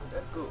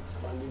 Let's go.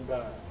 Standing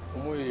by.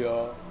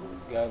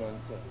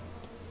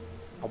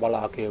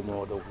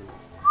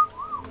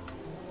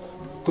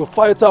 To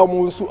fight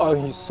Amonsu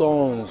and his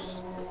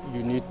sons,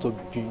 you need to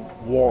be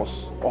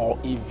worse or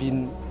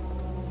even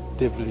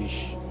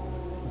devilish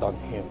than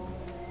him.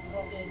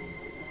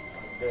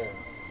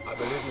 I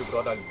believe you,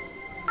 brother.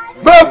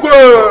 Make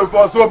way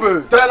for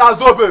Zubby. Tell us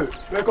Zubby.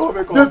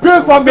 The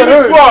beast from the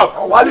hills.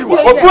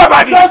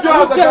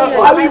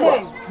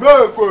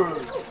 Make way.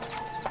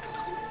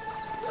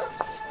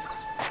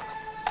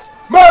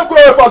 Make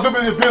way for Zubby,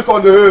 the beast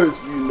from the hills.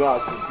 You know how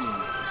to be.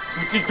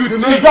 The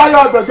Nigerian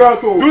of the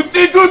ghetto.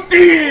 Duty.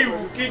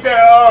 Keep it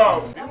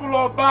up. People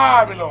of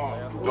Babylon.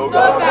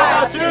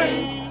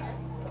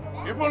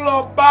 People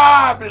of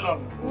Babylon.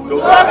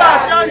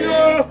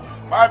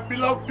 My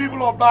beloved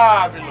people of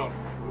Babylon.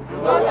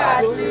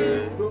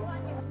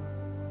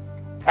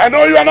 I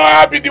know you are not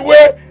happy the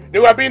way they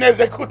were being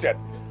executed,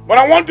 but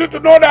I want you to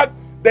know that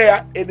they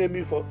are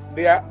enemies of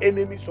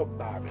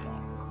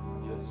Babylon.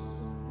 Yes.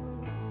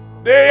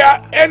 They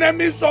are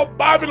enemies of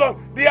Babylon.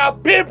 They are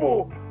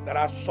people that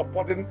are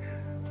supporting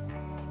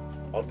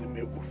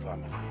Odimegu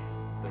family,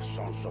 the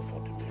sons of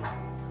Odimegu.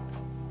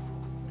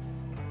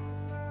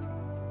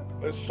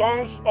 The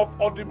sons of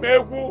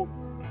Odimegu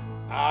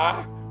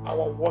are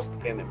our worst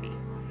enemy.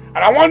 And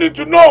I want you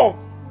to know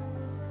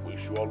we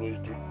should always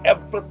do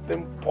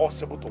everything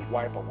possible to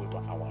wipe away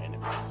our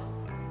enemies.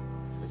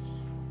 Yes.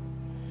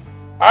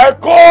 I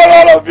call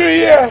all of you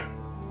here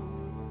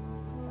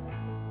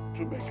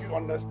to make you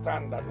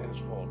understand that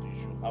henceforth you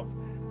should have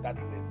that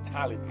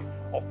mentality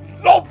of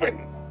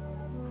loving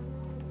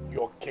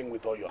your king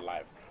with all your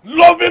life.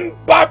 Loving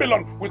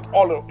Babylon with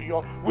all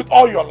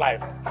your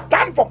life.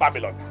 Stand for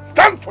Babylon.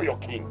 Stand for your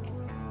king.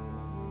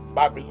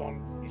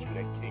 Babylon is with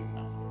a king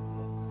now.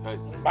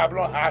 Yes.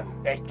 Babylon has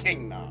a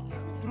king now.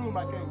 True,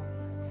 my king.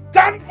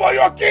 Stand for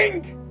your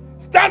king.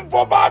 Stand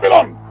for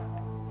Babylon.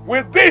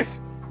 With this,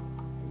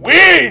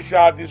 we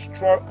shall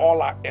destroy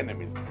all our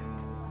enemies.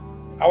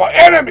 Our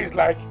enemies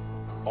like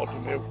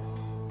Otumegu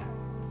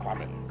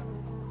family.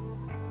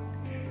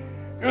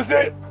 You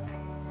see,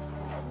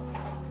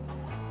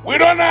 we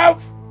don't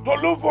have to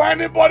look for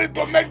anybody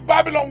to make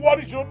Babylon what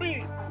it should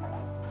be.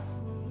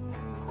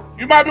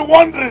 You might be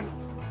wondering,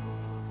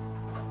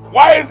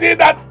 why is it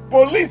that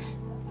police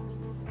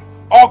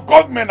or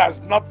government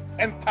has not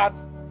entered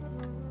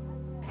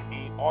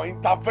or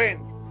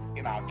intervened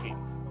in our case?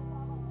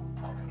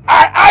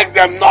 I asked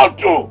them not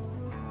to.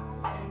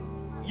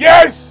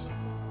 Yes,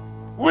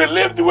 we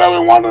live the way we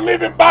want to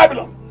live in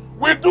Babylon.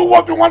 We do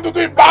what we want to do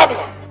in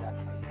Babylon.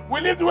 We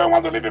live the way we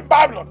want to live in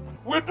Babylon.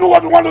 We do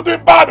what we want to do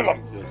in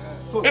Babylon.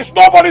 Yes. It's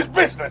nobody's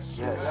business.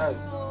 Yes.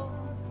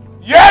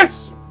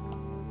 Yes.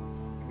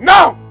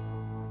 Now,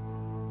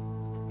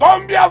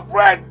 don't be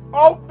afraid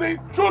of the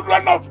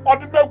children of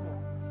Odumegu.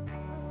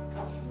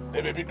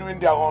 They may be doing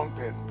their own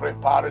thing,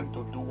 preparing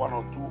to do one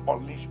or two,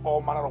 unleash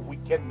all manner of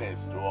wickedness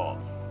to us.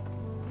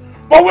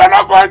 But we are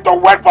not going to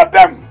wait for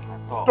them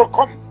to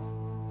come.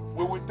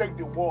 We will take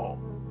the war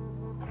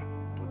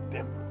to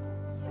them.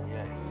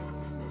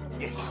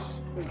 Yes.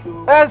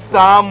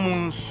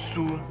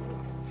 Ezamunsu,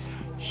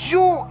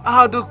 you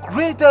are the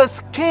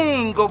greatest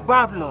king of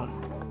Babylon.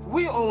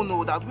 We all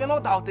know that. We are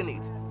not doubting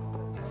it.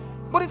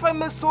 But if I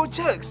may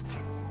suggest,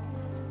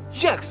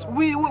 yes,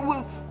 we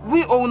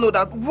all know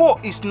that war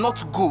is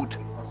not good.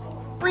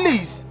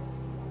 Please,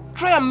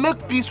 try and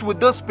make peace with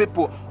those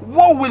people.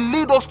 War will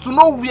lead us to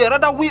nowhere.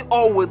 Rather, we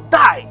all will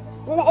die.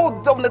 We will all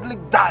definitely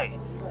die.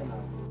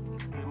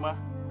 Emma,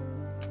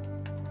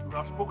 you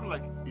have spoken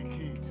like a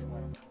kid.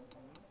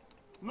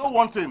 Know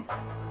one thing,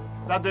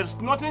 that there is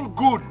nothing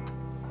good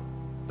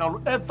that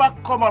will ever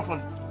come out from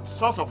the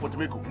sons of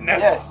Odumegu.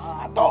 Never. Yes,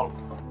 at all.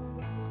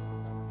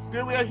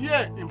 They were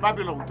here in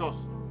Babylon with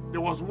us.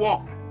 There was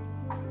war.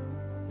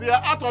 They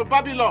are out of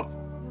Babylon.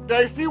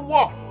 There is still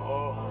war.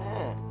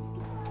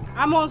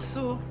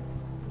 Amonsu,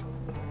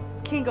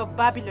 king of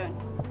Babylon,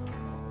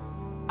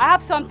 I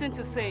have something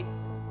to say.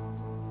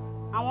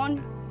 I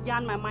want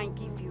yarn my mind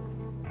give you.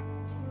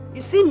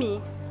 You see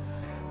me,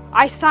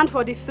 I stand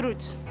for the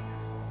truth.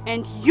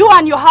 And you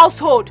and your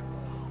household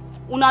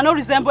will not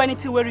resemble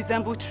anything will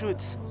resemble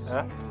truth.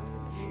 Huh?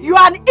 You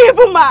are an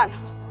evil man.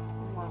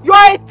 You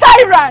are a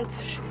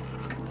tyrant.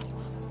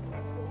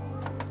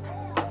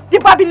 The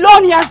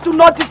Babylonians do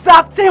not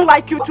deserve things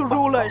like you to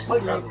rule us.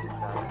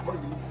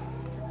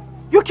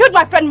 You killed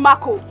my friend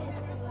Marco.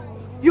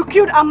 You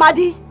killed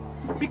Amadi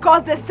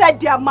because they said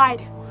their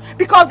mind.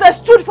 Because they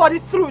stood for the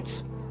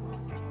truth.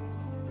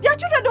 Their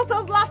children don't say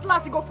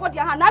last you go for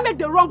their hand. I make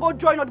the wrong go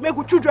join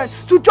Odumegu children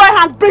to join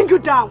hand bring you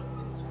down.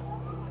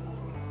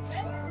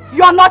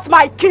 You are not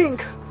my king.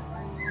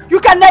 You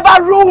can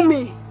never rule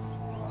me.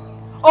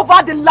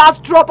 Over the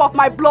last drop of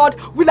my blood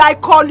will I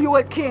call you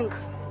a king.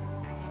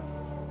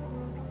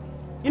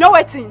 You know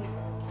what thing?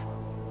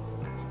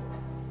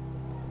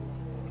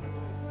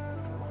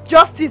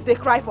 Justice they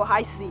cry for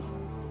high sea.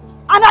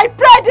 And I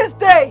pray this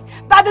day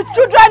that the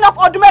children of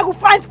Odumegu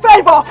find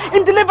favor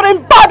in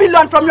delivering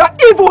Babylon from your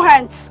evil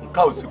hands.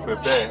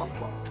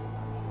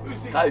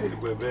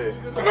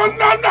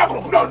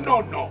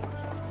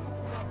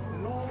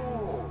 No.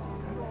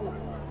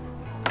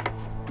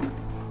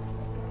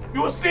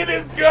 You see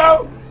this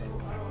girl?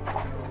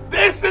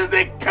 This is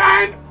the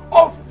kind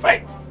of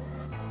faith,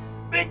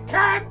 the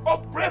kind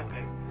of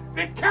braveness,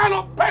 the kind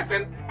of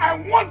person I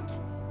want.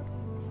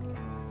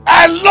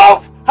 I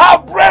love her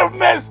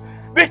braveness,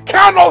 the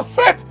kind of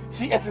faith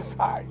she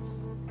exercises.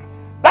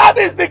 That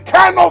is the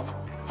kind of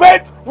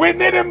faith we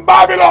need in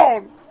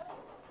Babylon.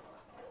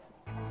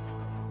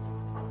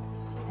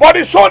 But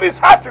it's so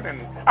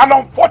disheartening and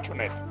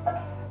unfortunate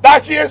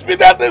that she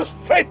exhibited this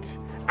faith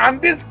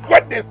and this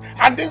greatness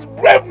and this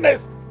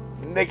braveness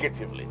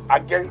negatively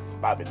against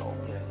Babylon.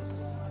 Yes.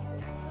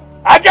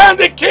 Against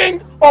the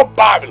king of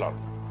Babylon.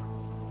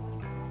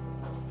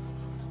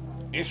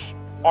 It's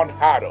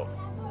unheard of.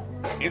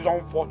 It's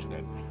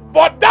unfortunate.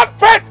 But that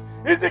faith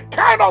is the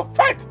kind of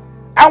faith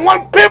I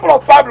want people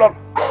of Babylon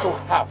to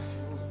have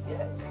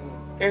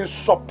in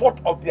support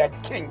of their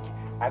king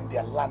and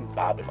their land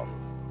Babylon.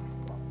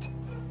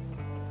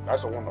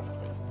 That's a wonderful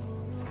thing.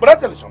 But I'll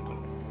tell you something.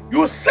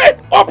 You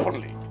said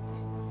openly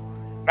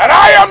that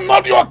I am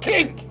not your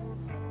king.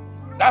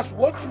 That's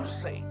what you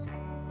say.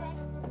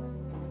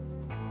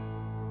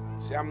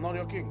 Say I'm not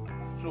your king.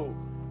 So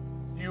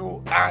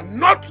you are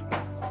not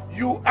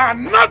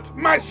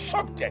my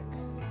subject.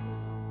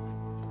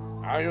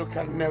 And you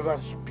can never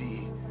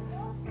be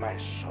my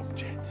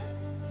subject.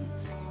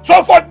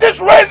 So for this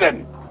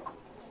reason,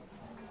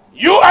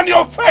 you and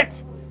your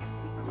faith,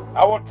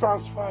 I will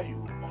transfer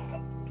you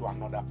to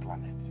another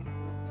planet.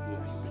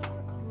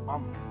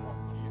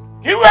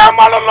 Kiwe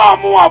amalo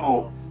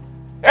muabu.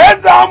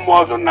 Eza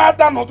amozu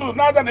nata notu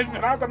nata nefi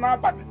nata na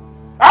pati.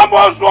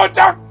 Amozu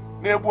ocha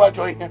nebu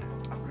ajo ihe.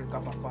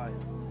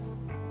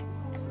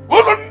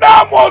 Ulu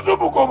nda amozu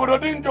buko obodo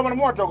di njọ mana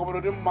mu ajo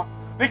obodo di mma.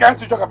 They can't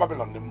talk about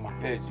Babylon.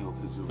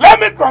 Let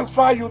me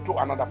transfer you to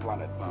another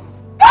planet, man.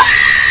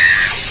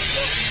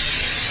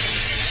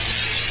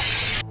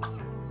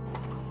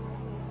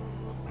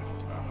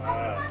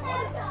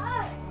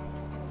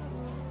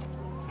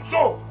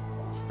 So,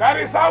 that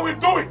is how we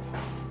do it.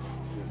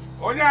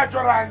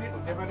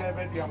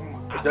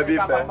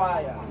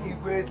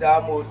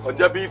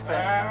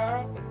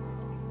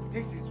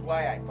 This is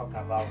why I talk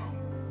about it.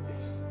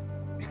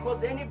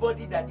 Because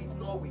anybody that is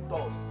not with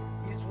us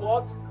is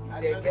what?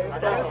 Is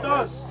against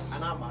us.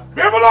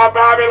 People of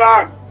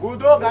Babylon!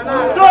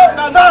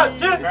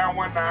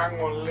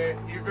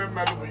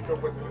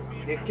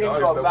 The king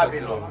of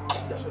Babylon.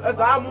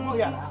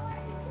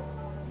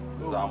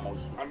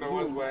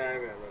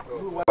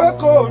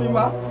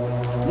 Ndorima,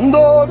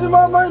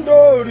 Ndorima,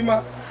 Ndorima,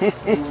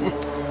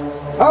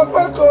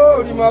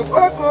 Afakorima,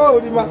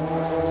 Fakorima,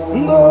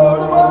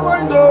 Ndorima,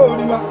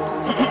 Ndorima.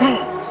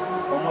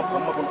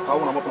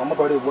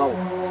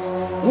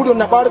 Mudo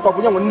na pare kwa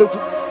kunya mwenneku.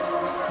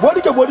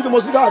 Bodike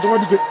mosika ajo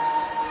ndike.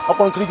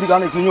 Akon kiri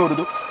kana kinyo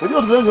ododo. Ebi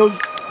ododo nyo.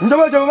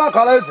 Ndaba je ma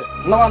kala ese.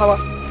 Na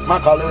ma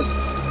kala ese.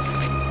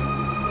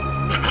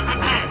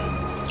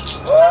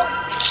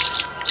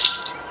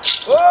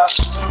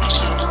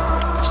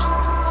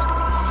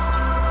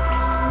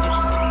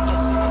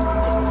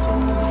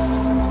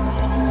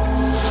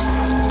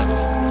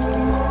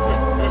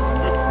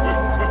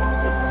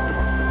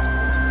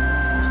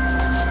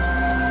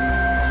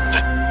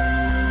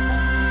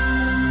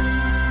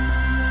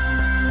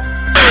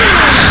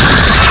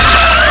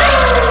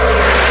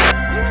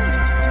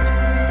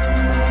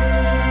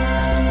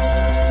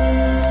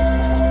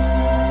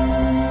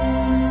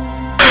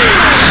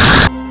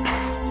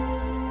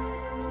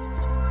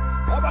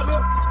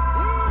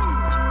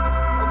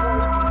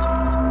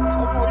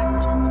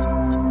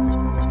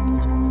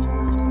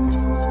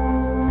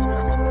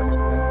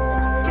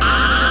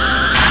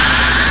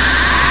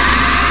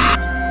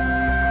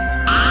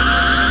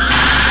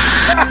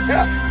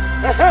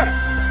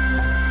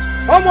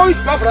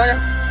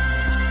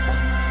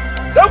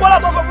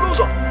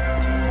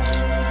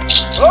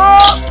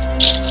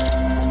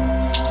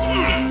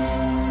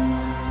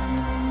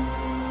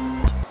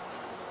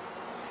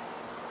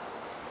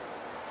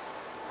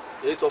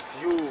 Eight of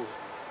you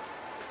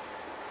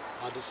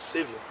are the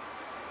savior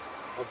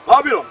of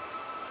Babylon.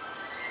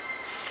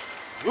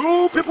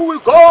 You people will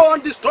go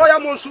and destroy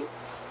Amonsu,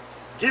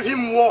 give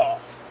him war,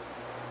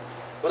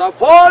 but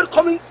avoid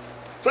coming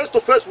face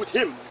to face with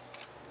him.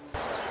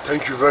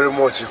 Thank you very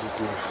much,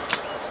 Ikuku.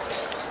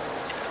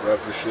 We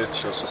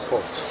appreciate your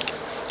support.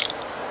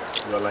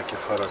 You are like a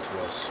father to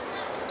us.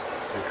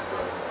 Thank you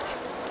very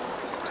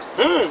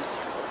much.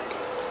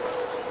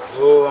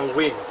 Go and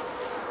win.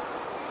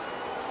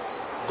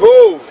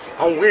 Go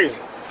and win.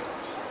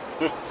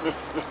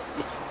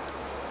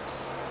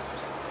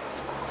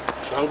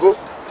 Shango,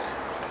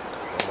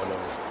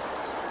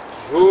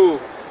 you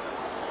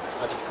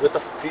are the greater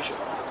fisher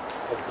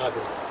of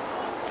Babylon.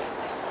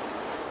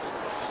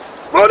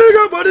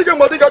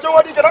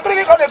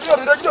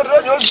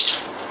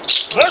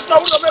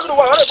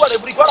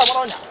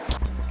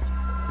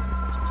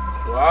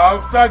 So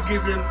after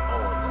giving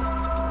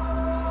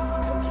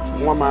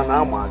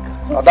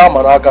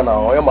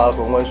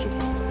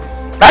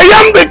I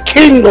am the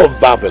king of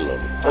Babylon.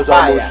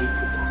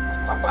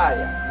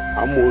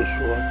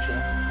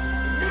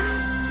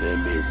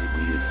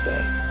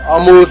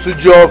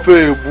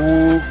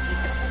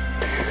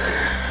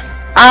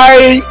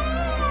 I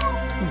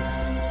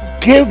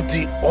gave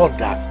the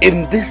order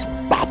in this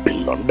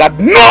Babylon that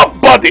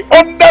nobody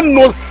under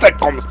no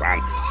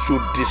circumstance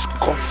should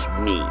discuss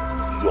me,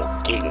 your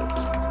king.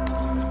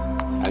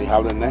 And you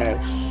have the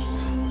nerves,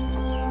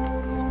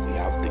 you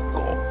have the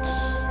guts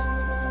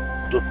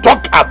to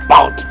talk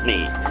about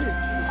me,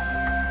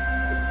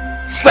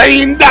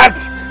 saying that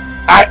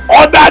I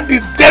ordered the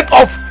death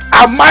of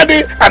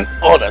Amadi and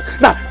others.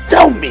 Now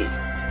tell me,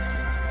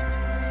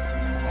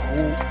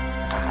 who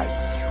are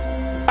you?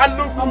 And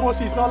look,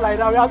 Amos, it's not like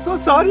that. We are so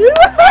sorry.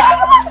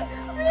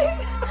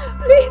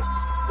 Please,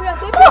 we are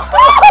safe.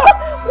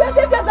 We are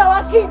safe as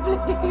our king,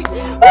 please.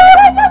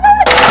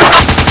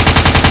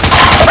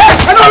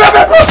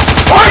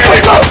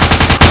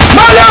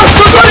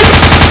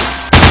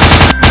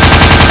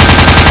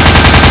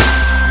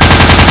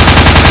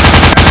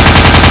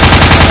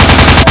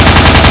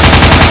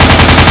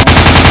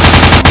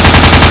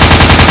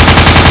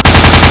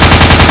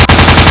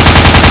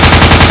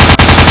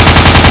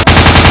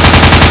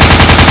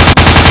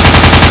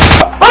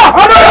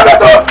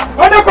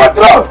 Under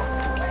control!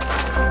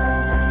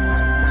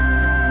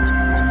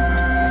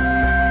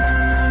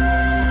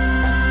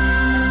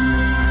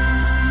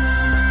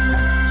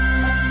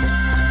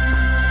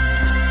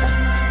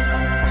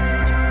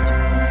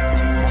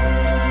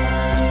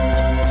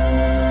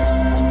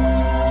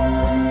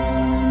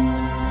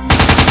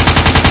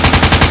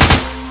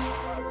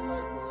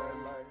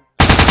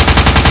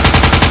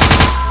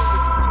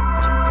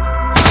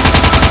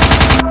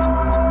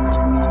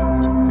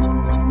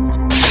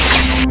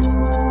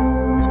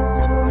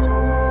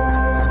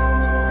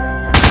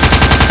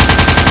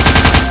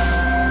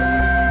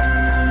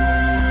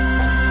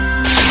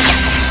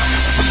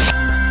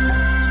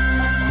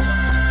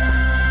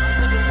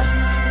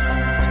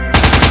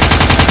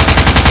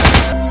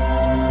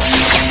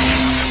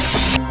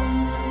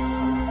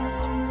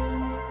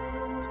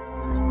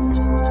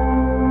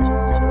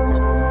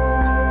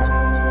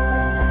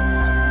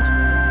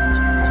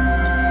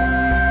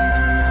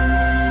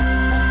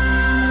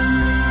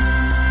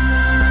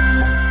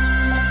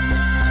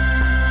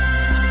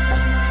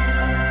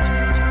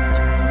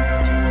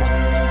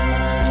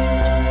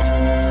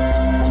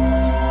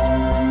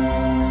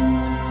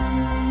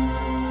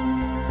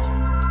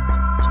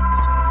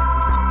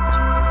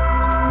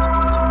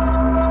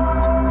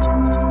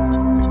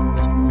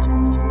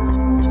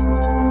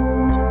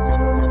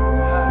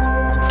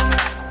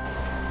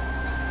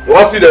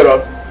 still dey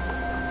run?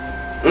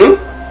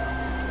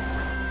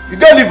 You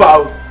don't leave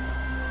out.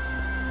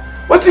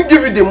 What will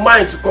give you the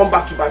mind to come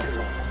back to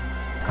Babylon?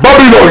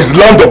 Babylon is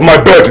land of my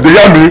birth. They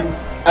hear me?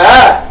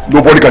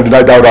 Nobody can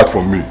deny that right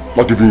from me.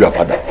 Not even your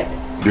father.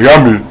 They hear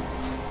me?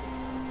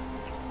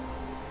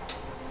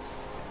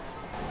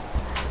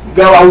 You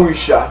get one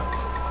wish,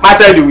 I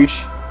tell you the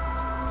wish.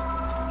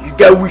 You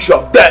get wish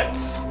of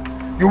death.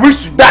 You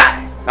wish to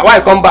die. Now why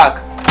you come back?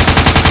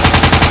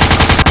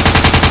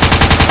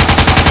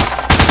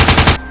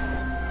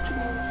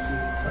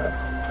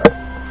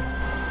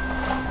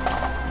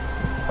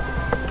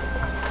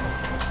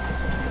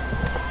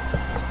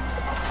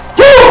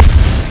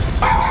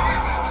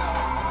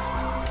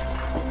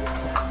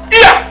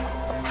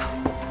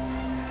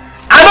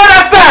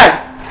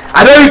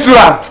 I don't used to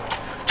run.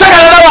 Check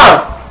another one.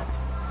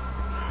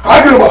 I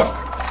get him up.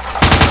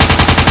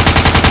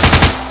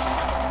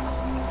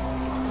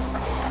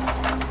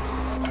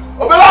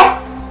 Obela!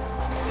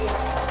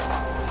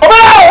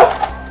 Obela!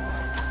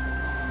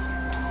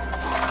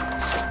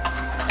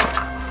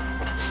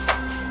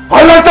 I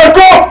let her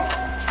go!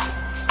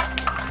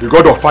 The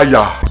god of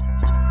fire.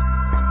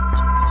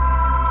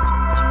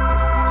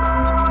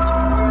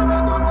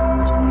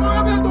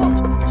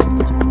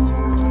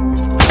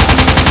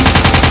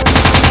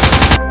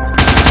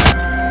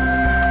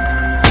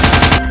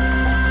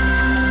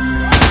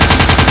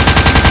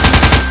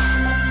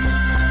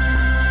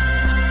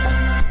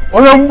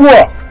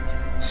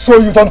 So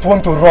you don't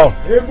want to run?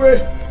 Egbe,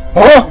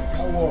 huh?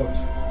 Coward.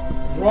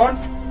 Run?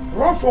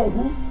 Run for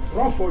who?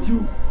 Run for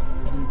you.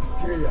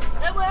 You're a betrayer.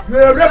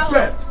 You're a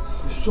rebel.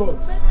 In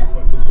short,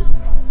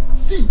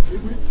 see,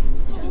 Egbe,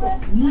 instead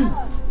of me,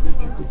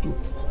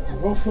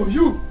 run for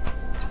you.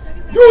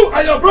 You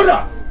and your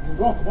brother will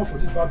run come out for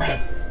this Babylon,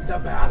 either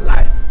by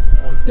alive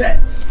or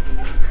death.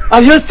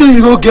 I hear say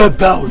you don't get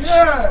belt.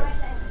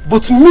 Yes.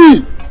 But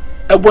me,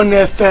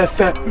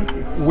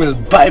 will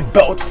buy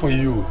belt for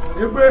you.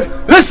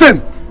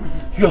 Listen,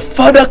 your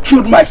father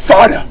killed my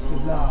father.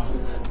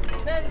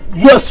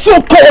 Your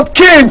so-called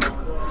king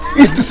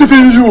is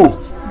deceiving you.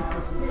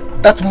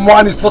 That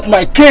man is not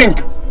my king.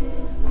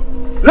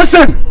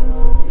 Listen,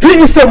 he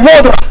is a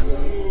murderer.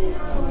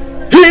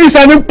 He is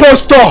an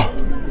impostor.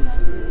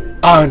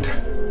 And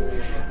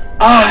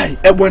I,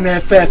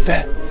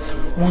 Ebonefefe,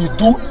 will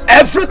do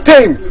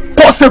everything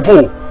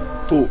possible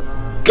to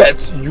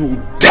get you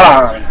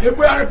down.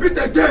 Egbe, I repeat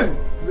again,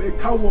 you're a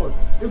coward.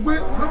 Egbe,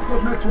 not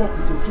government work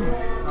we do,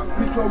 and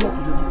spiritual work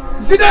we do.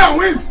 You see there on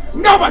wings,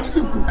 now what you do?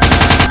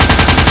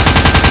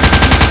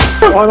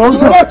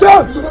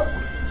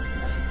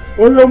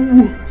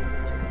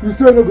 You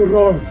say no go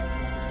wrong.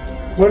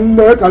 When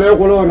the Kale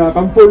Colonna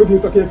come follow you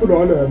for careful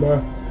on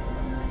them.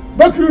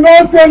 But you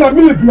know, say na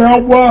me be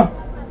awa.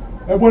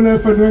 E wona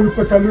fe no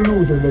fe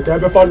kalulu de me ka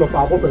be fa lo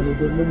fa ko fe no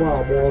go mo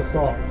abo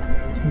so.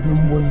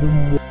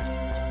 Ndum.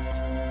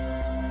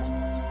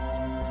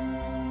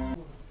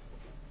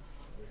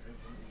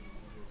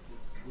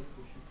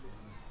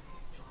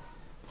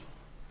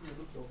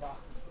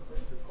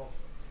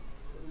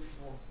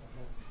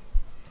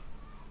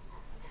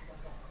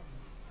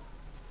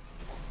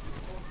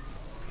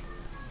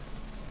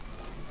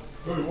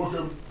 Hey, what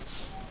them?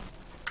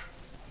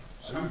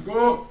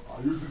 Shango!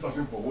 I use this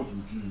thing for what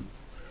you kill.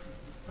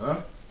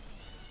 Huh?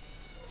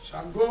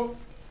 Shango,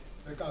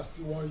 I can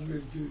still want you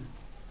again.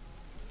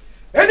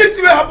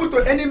 Anything will happen to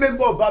any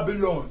member of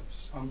Babylon,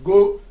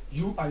 Shango,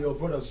 you and your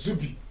brother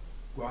Zubby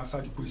go answer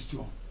the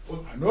question.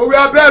 I know we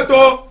are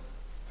better.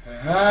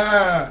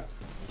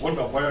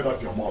 Wonder why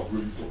that your mouth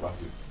when you talk that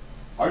thing.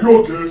 Are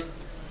you okay?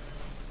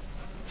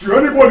 See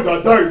anybody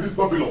that die in this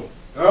Babylon,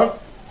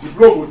 the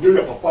blood will get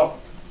your papa.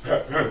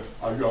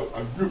 And you are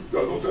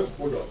nonsense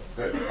brothers.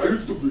 Are you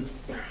stupid?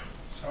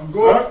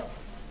 Shango,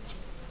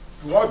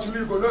 you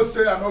actually go not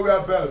say I know we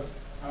are belt,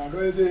 and I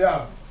know they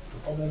are to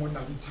come on with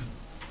Nagiti.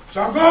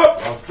 Shango,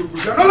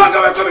 you're no longer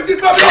welcome in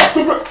this Babylon.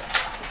 Stupid.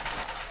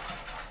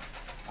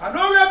 I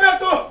know we are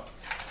better.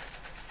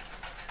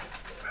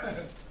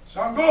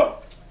 Shango,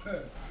 I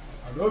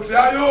don't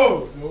fear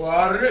you. No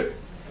worry.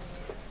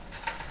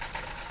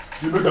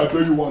 See, make I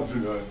tell you one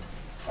thing.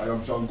 I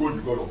am Shango,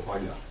 the god of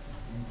fire.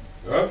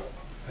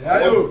 I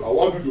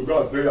want you to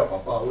go and tell your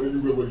papa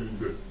anywhere when you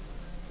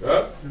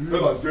there.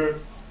 Let us say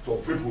some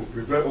people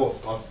prepare us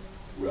as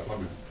we are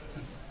family.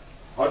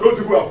 And those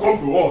people have come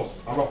to us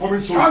and we are coming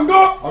soon.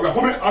 Shango! And we are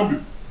coming army.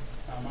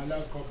 My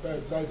last compare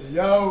is like the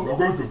yow. We are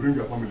going to bring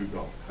your family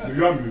down. You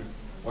hear me?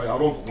 Or I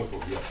don't come out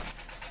from here.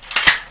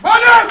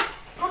 Brothers!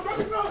 I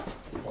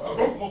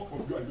don't come out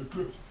from here in the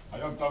grave. I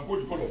am Shango,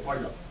 the god of fire.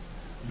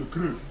 In the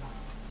grave.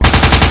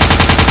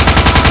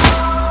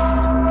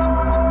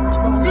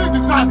 Big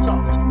disaster!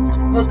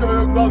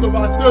 Okay, blood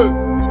over stone.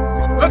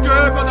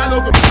 Okay, for that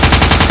local.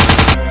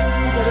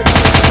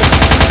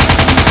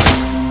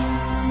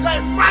 You're a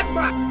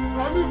madman!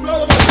 I mean,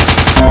 blood over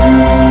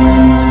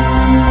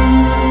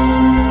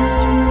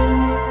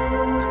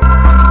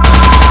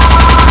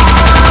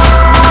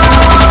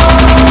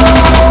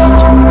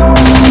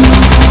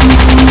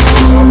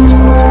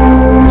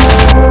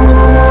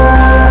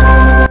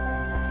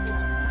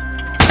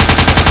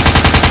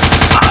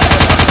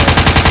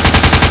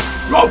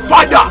Your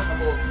father.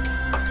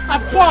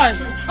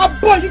 A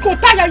boy, you go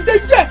tire in the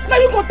year. Now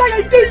you go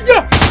tire in the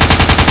year.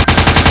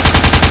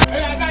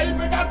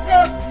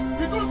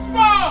 You too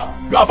small.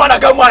 Your father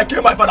get more and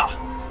kill my father.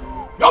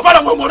 Your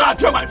father will more and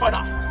kill my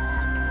father.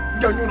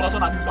 Get you no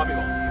son at this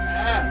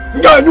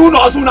Babylon. Get you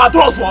no son at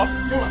trust one.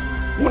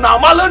 Una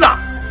malena.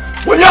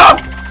 William.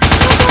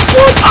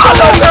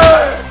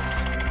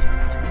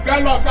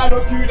 Get lost, I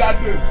don't kill you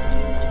that day.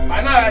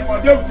 By now I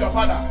forget with your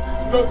father.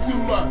 Don't see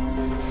man.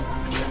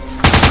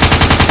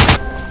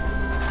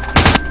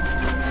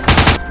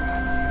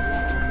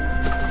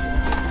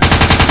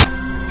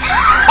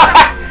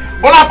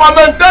 But if I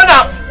maintain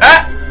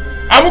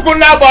I'm going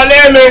to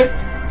believe me.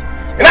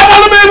 You never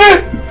believe me?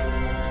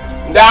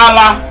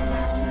 Ndala,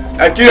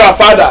 I kill your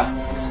father.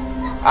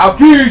 I'll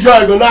kill you,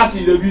 John. You're going to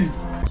see the beast.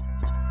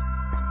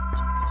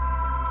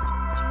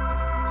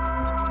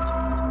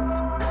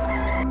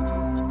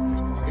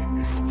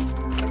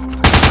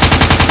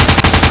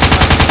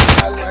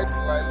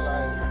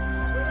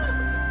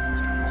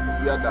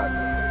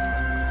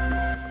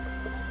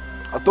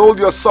 I told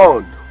your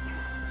son,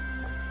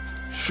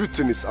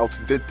 shooting is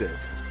outdated.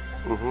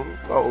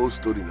 Our old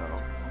story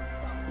now.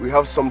 We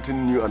have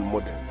something new and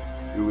modern.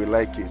 You will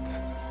like it.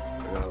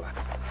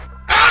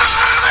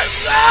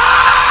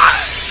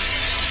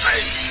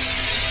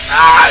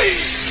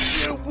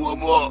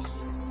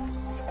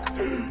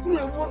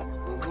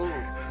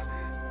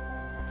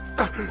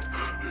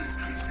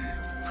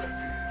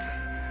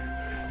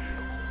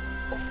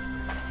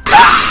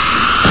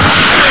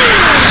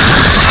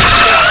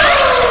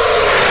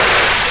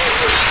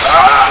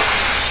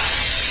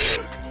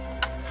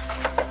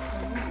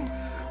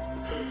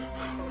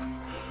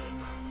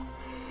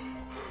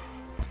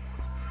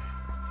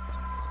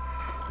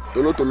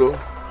 Tolo tolo.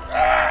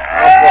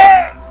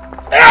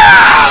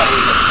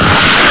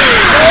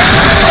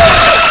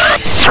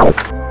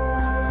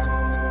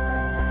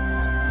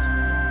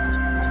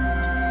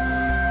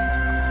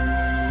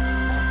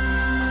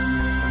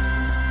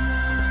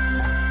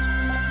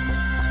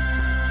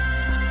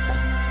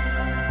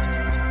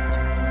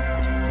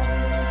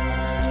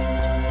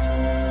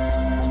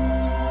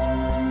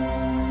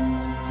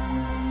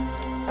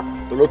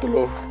 Tolo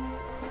tolo.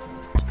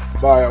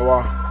 Bye,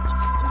 awa.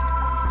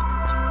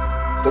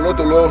 Tolo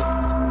tolo.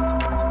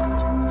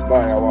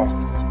 Bye, awa.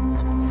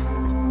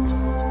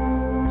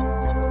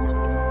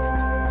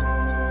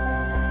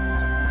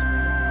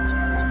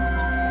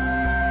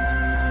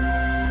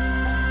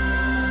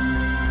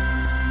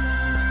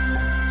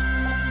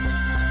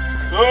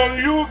 So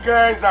you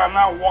guys are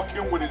now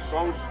working with the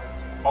sons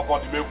of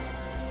Odimeku.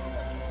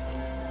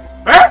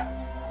 Eh?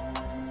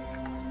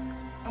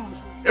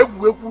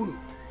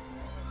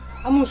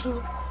 Amusu,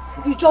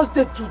 you just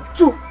did to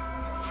do.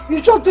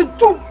 You just did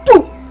to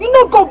do. You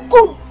not go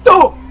good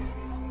though.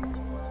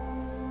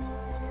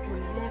 You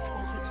left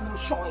us with no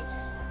choice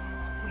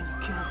when you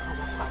killed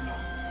our father.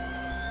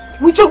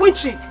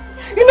 Winchi,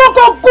 you not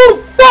go good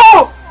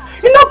though.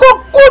 You not go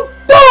good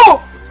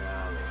though.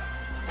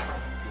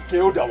 You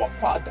killed our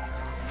father.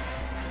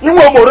 You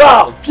were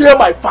moral, fear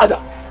my father.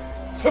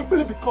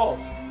 Simply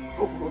because.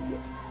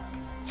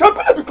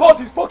 Simply because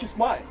he spoke his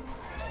mind.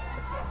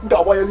 Nga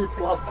wayeli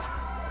plasma.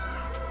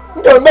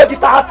 Nga make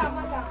it out.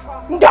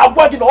 Nga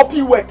avoid the OP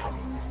work.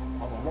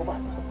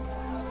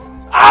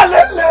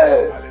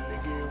 Alele!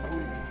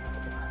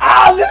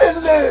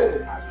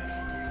 Alele!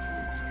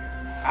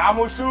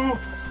 Amusu,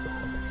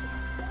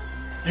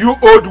 you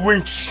old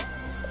witch.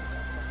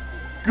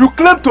 You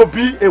claim to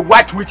be a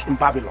white witch in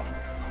Babylon.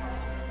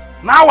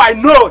 Now I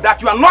know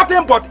that you are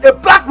nothing but a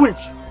black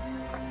witch.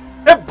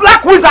 A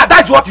black wizard,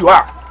 that's what you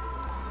are.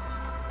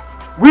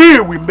 We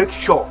will make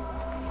sure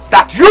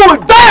that you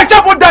will die a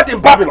shameful death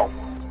in Babylon.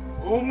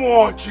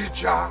 Umo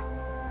chicha.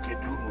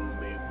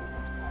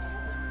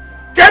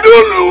 Kedu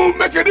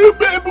lume, kedu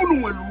bebu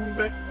lume.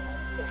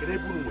 Kedu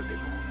bebu lume.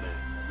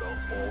 You're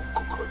all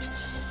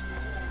cockroaches.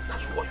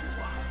 That's what you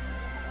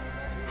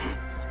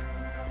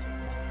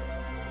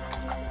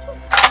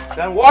are.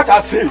 Then what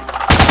I say?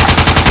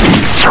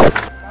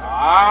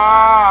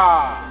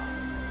 Ah,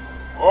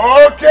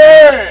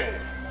 okay.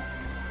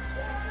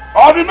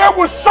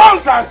 Odimeku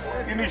sons has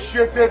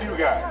initiated you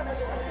guys.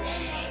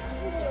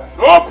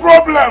 No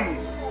problem.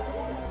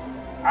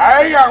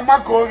 I am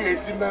Mako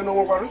is in the no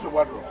one.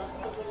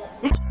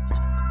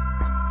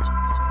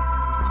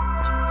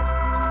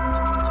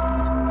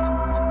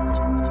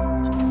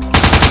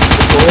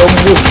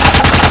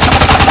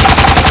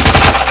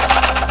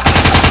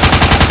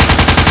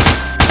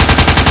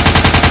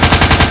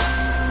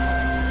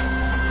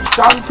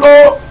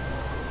 Santo,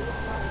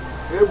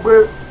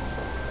 Egbe,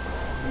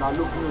 na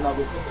look you na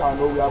go see say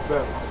no we are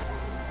bell.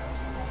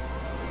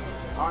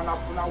 And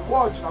if na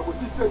watch na go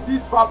see say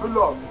this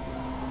Babylon.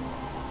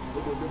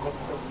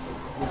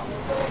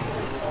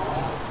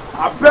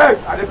 I beg,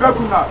 I dey beg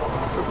una.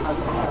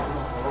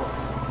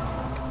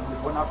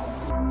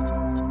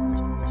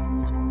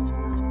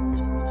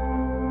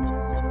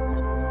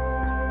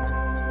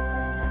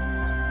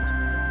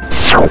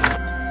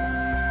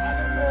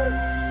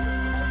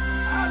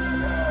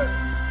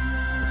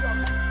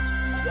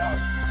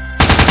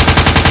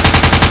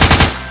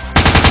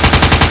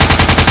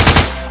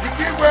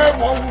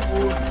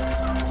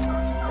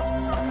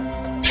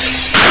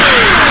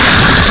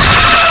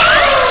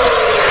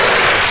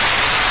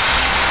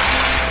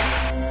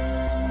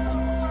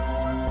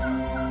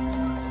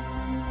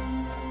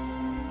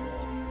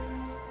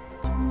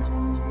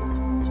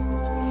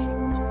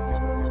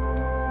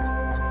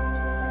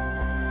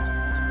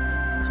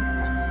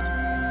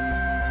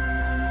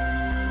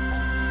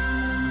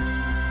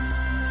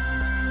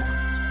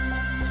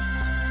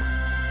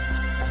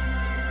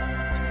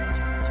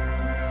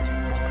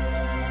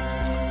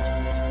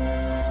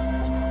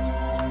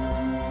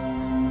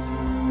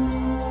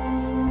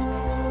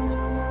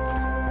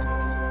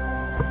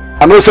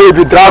 I know say you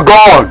be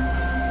dragon,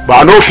 but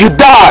I know if you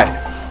die.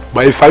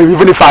 But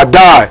even if I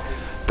die,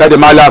 tell the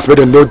Malians make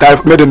them no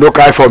die, make them no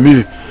cry for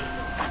me.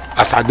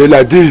 As I do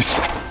like this.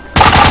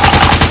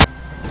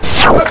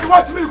 If you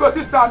watch me, you go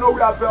sister, I know we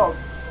are belt.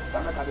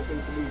 I make the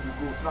things you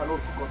go, so I know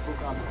if you got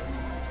program.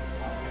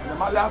 The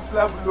Malians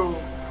level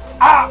low.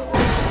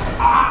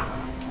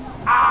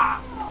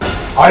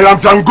 I am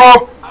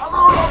Django,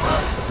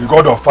 the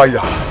god of fire.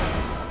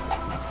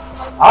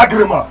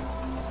 Agrima.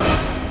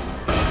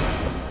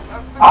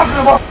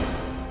 Agrima.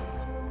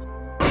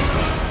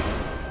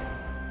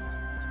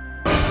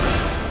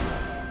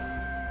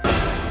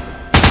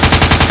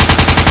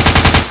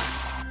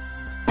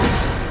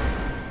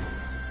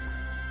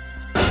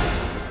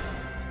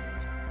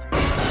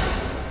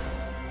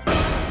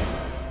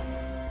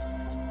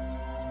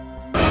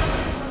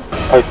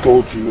 I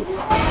told you,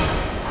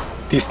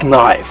 this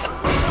knife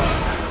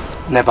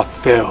never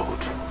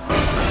failed.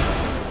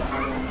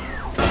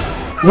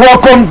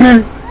 Welcome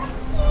be.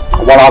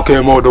 Wala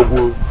ke mo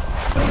dogu.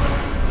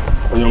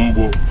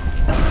 Onyambo.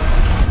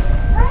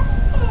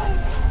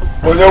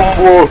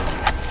 Onyambo.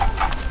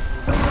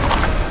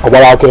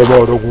 Wala ke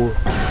mo dogu.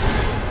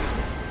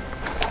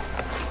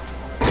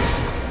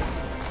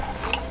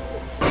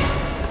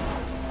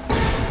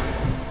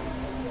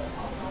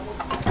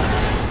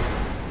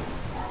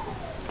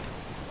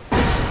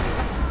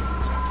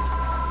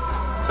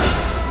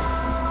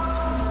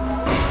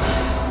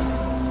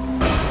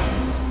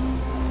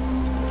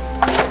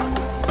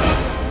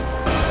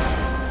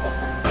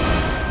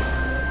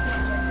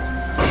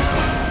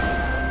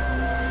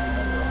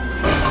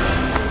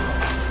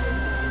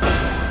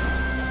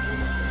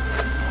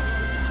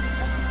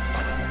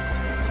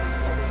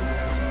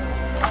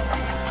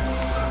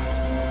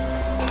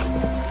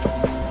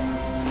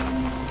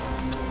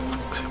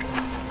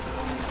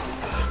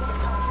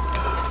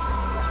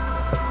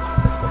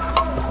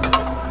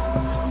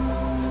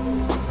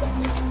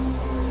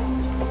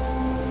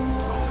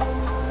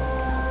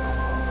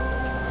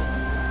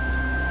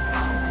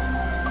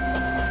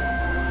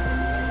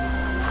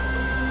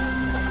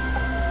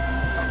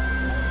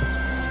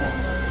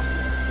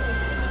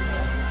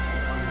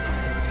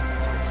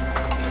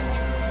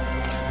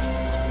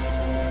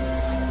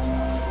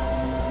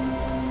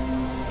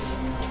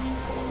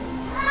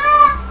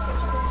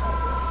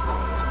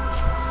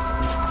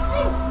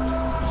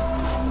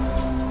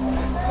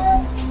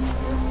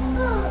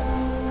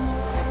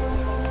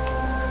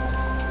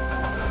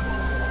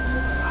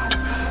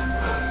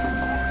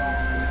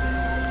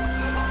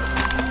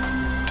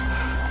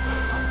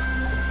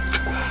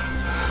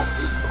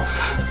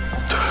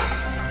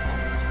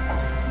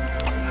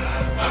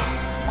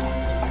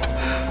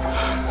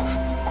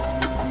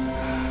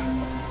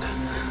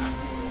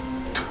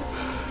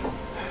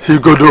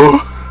 Igodo.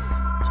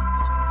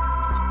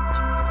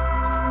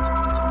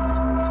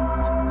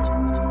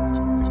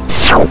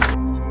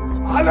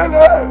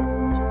 Alele.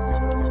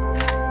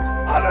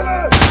 Alele.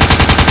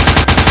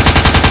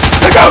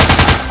 Take out.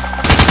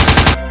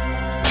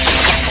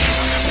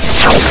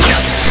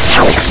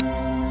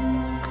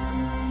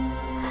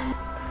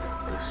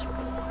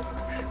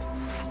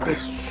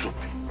 This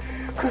Zubby,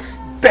 this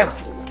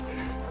devil.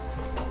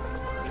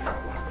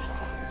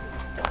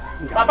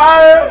 Papa!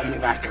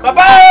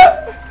 Papa!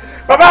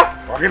 Papa!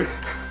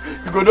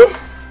 Igodo!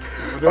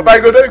 Papa,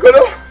 Igodo,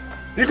 Igodo!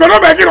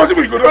 Igodo, make it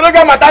possible, Igodo! Igodo,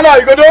 get matana,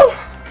 Igodo!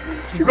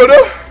 Igodo!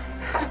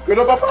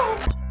 Igodo, Papa!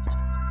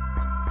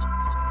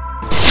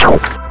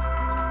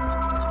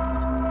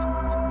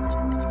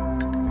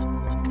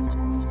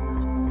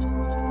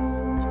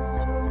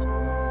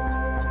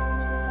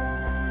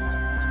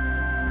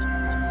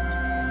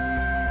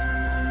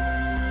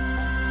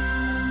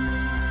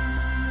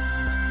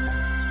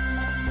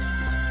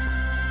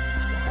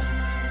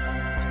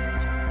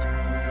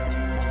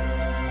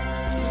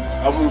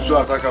 I won't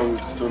so attack him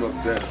with stone of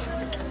death.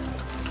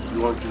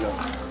 You won't kill him.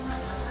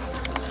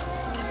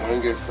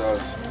 When he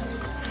starts,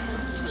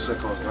 2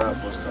 seconds, now I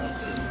first start.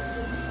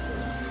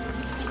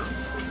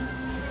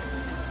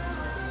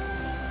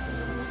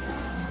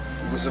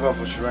 You go save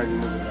for shrine, you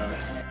know the guy.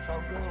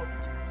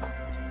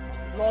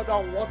 Blood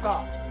and water.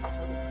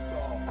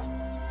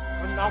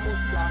 And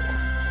Namus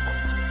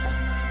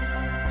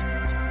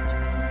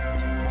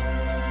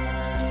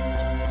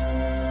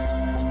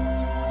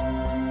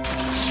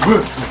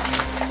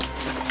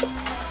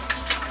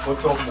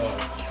What's up now?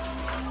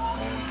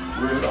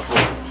 Where's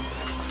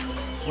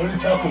What is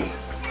that?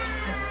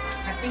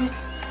 I think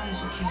I'm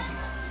also killed him.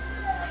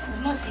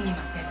 We've not seen him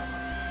at Terror.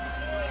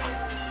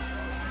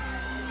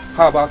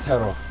 How about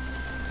Terror?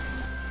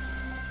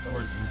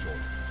 Terror is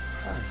injured.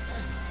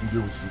 I'm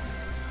there with Zubby.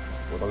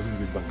 But I was going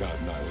to get Bangad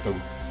now.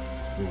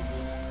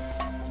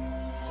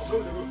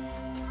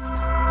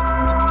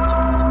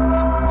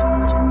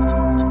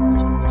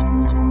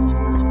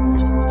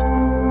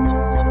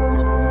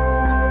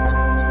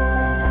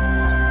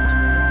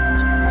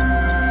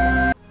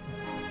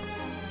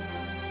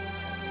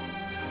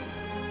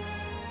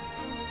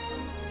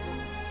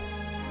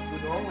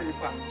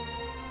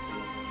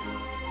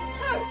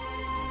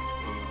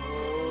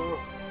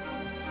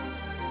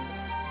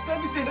 Let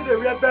me see the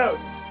wear belt.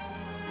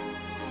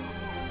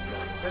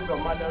 That's what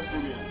mother's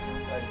doing.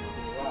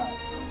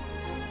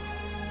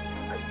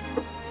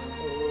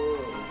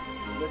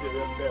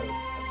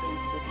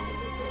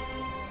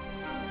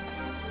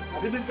 I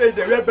didn't say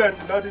the red belt,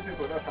 now this is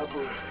going to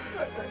happen.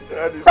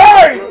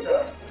 Hey!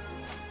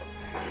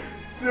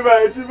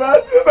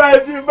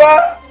 Siba!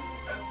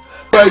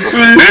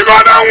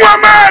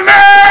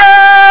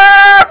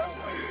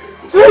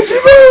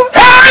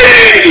 Hey!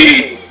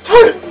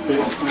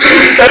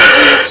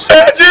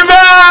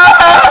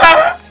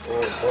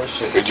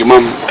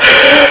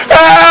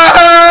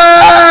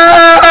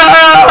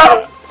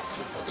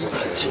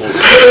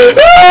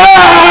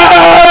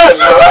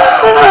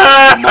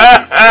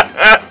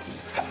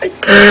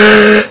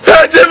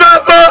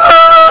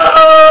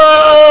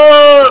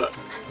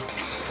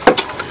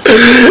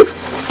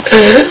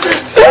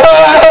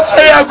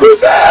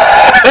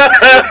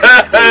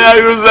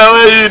 Yakuza,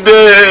 where you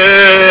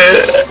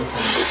there?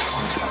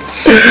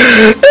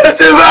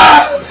 Ejima!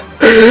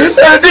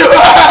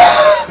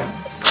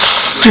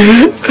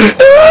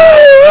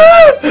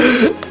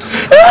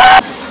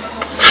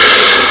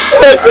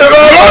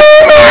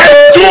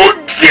 Two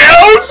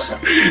girls?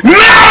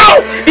 Now!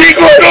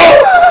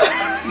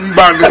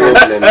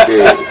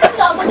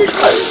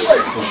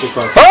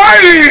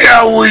 I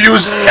will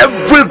use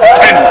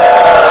everything.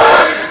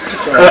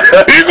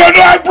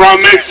 Igodo, I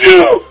promise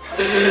you,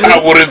 I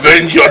will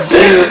revenge your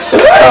death.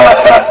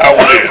 I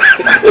will.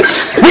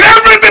 With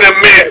everything in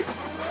me.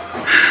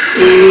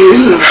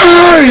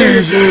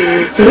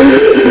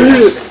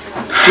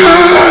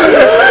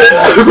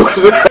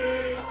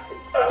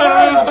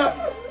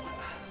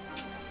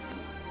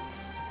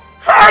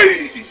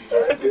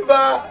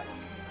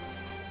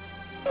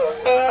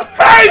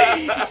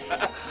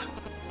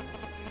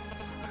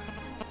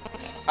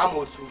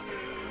 Amosu.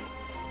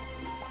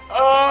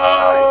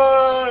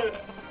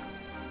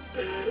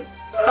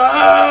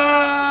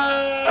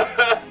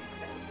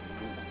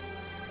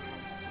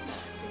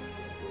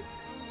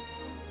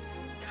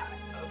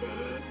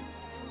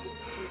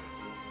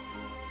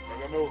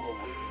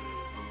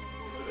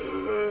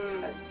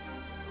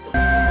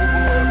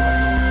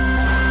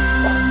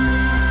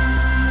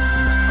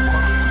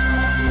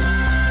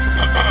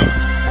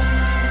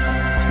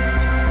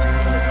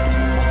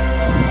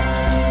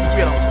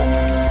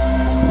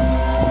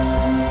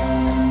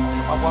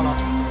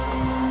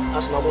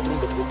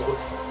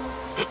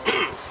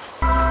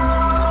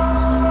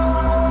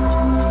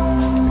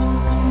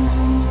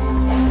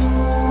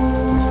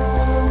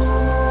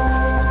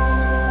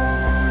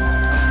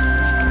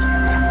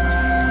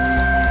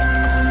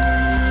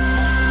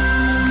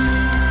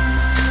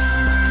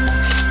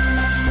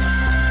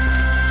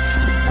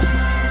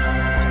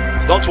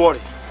 Don't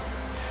worry.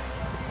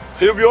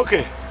 He'll be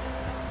okay.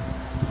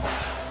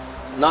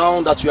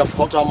 Now that you have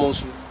hurt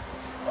Amonsu,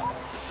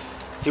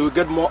 he will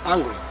get more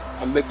angry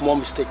and make more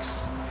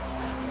mistakes.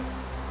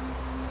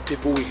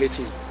 People will hate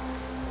him.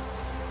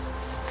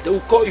 They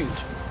will call you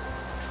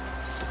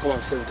to come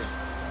and save them.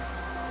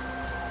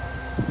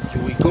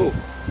 You will go,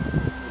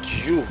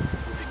 but you will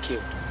be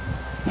killed.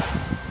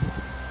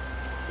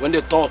 When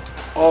they thought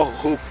all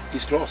hope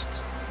is lost,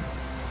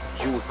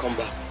 you will come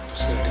back to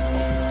save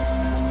them.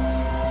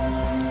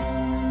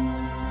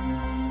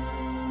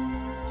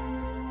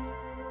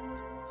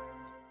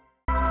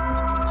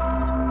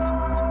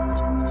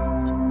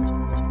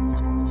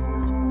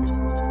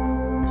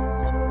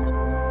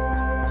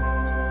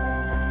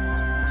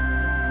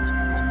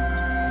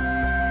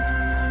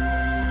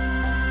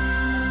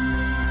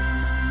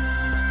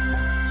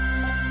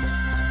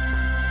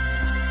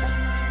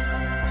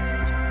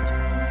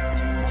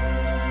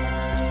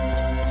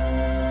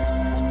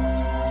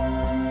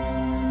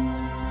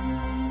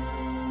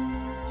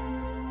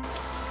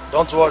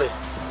 Don't worry.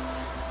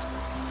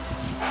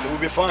 He will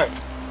be fine.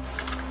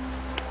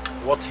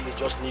 What he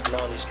just needs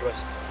now is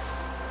rest.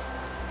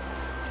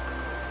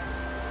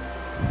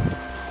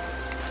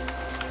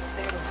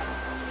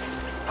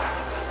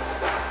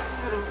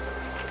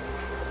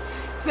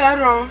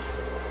 Terror!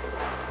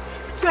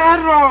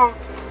 Terror!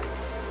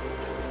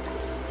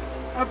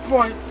 A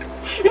boy!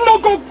 You no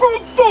go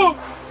good though!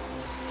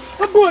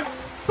 A boy!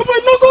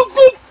 No go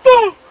good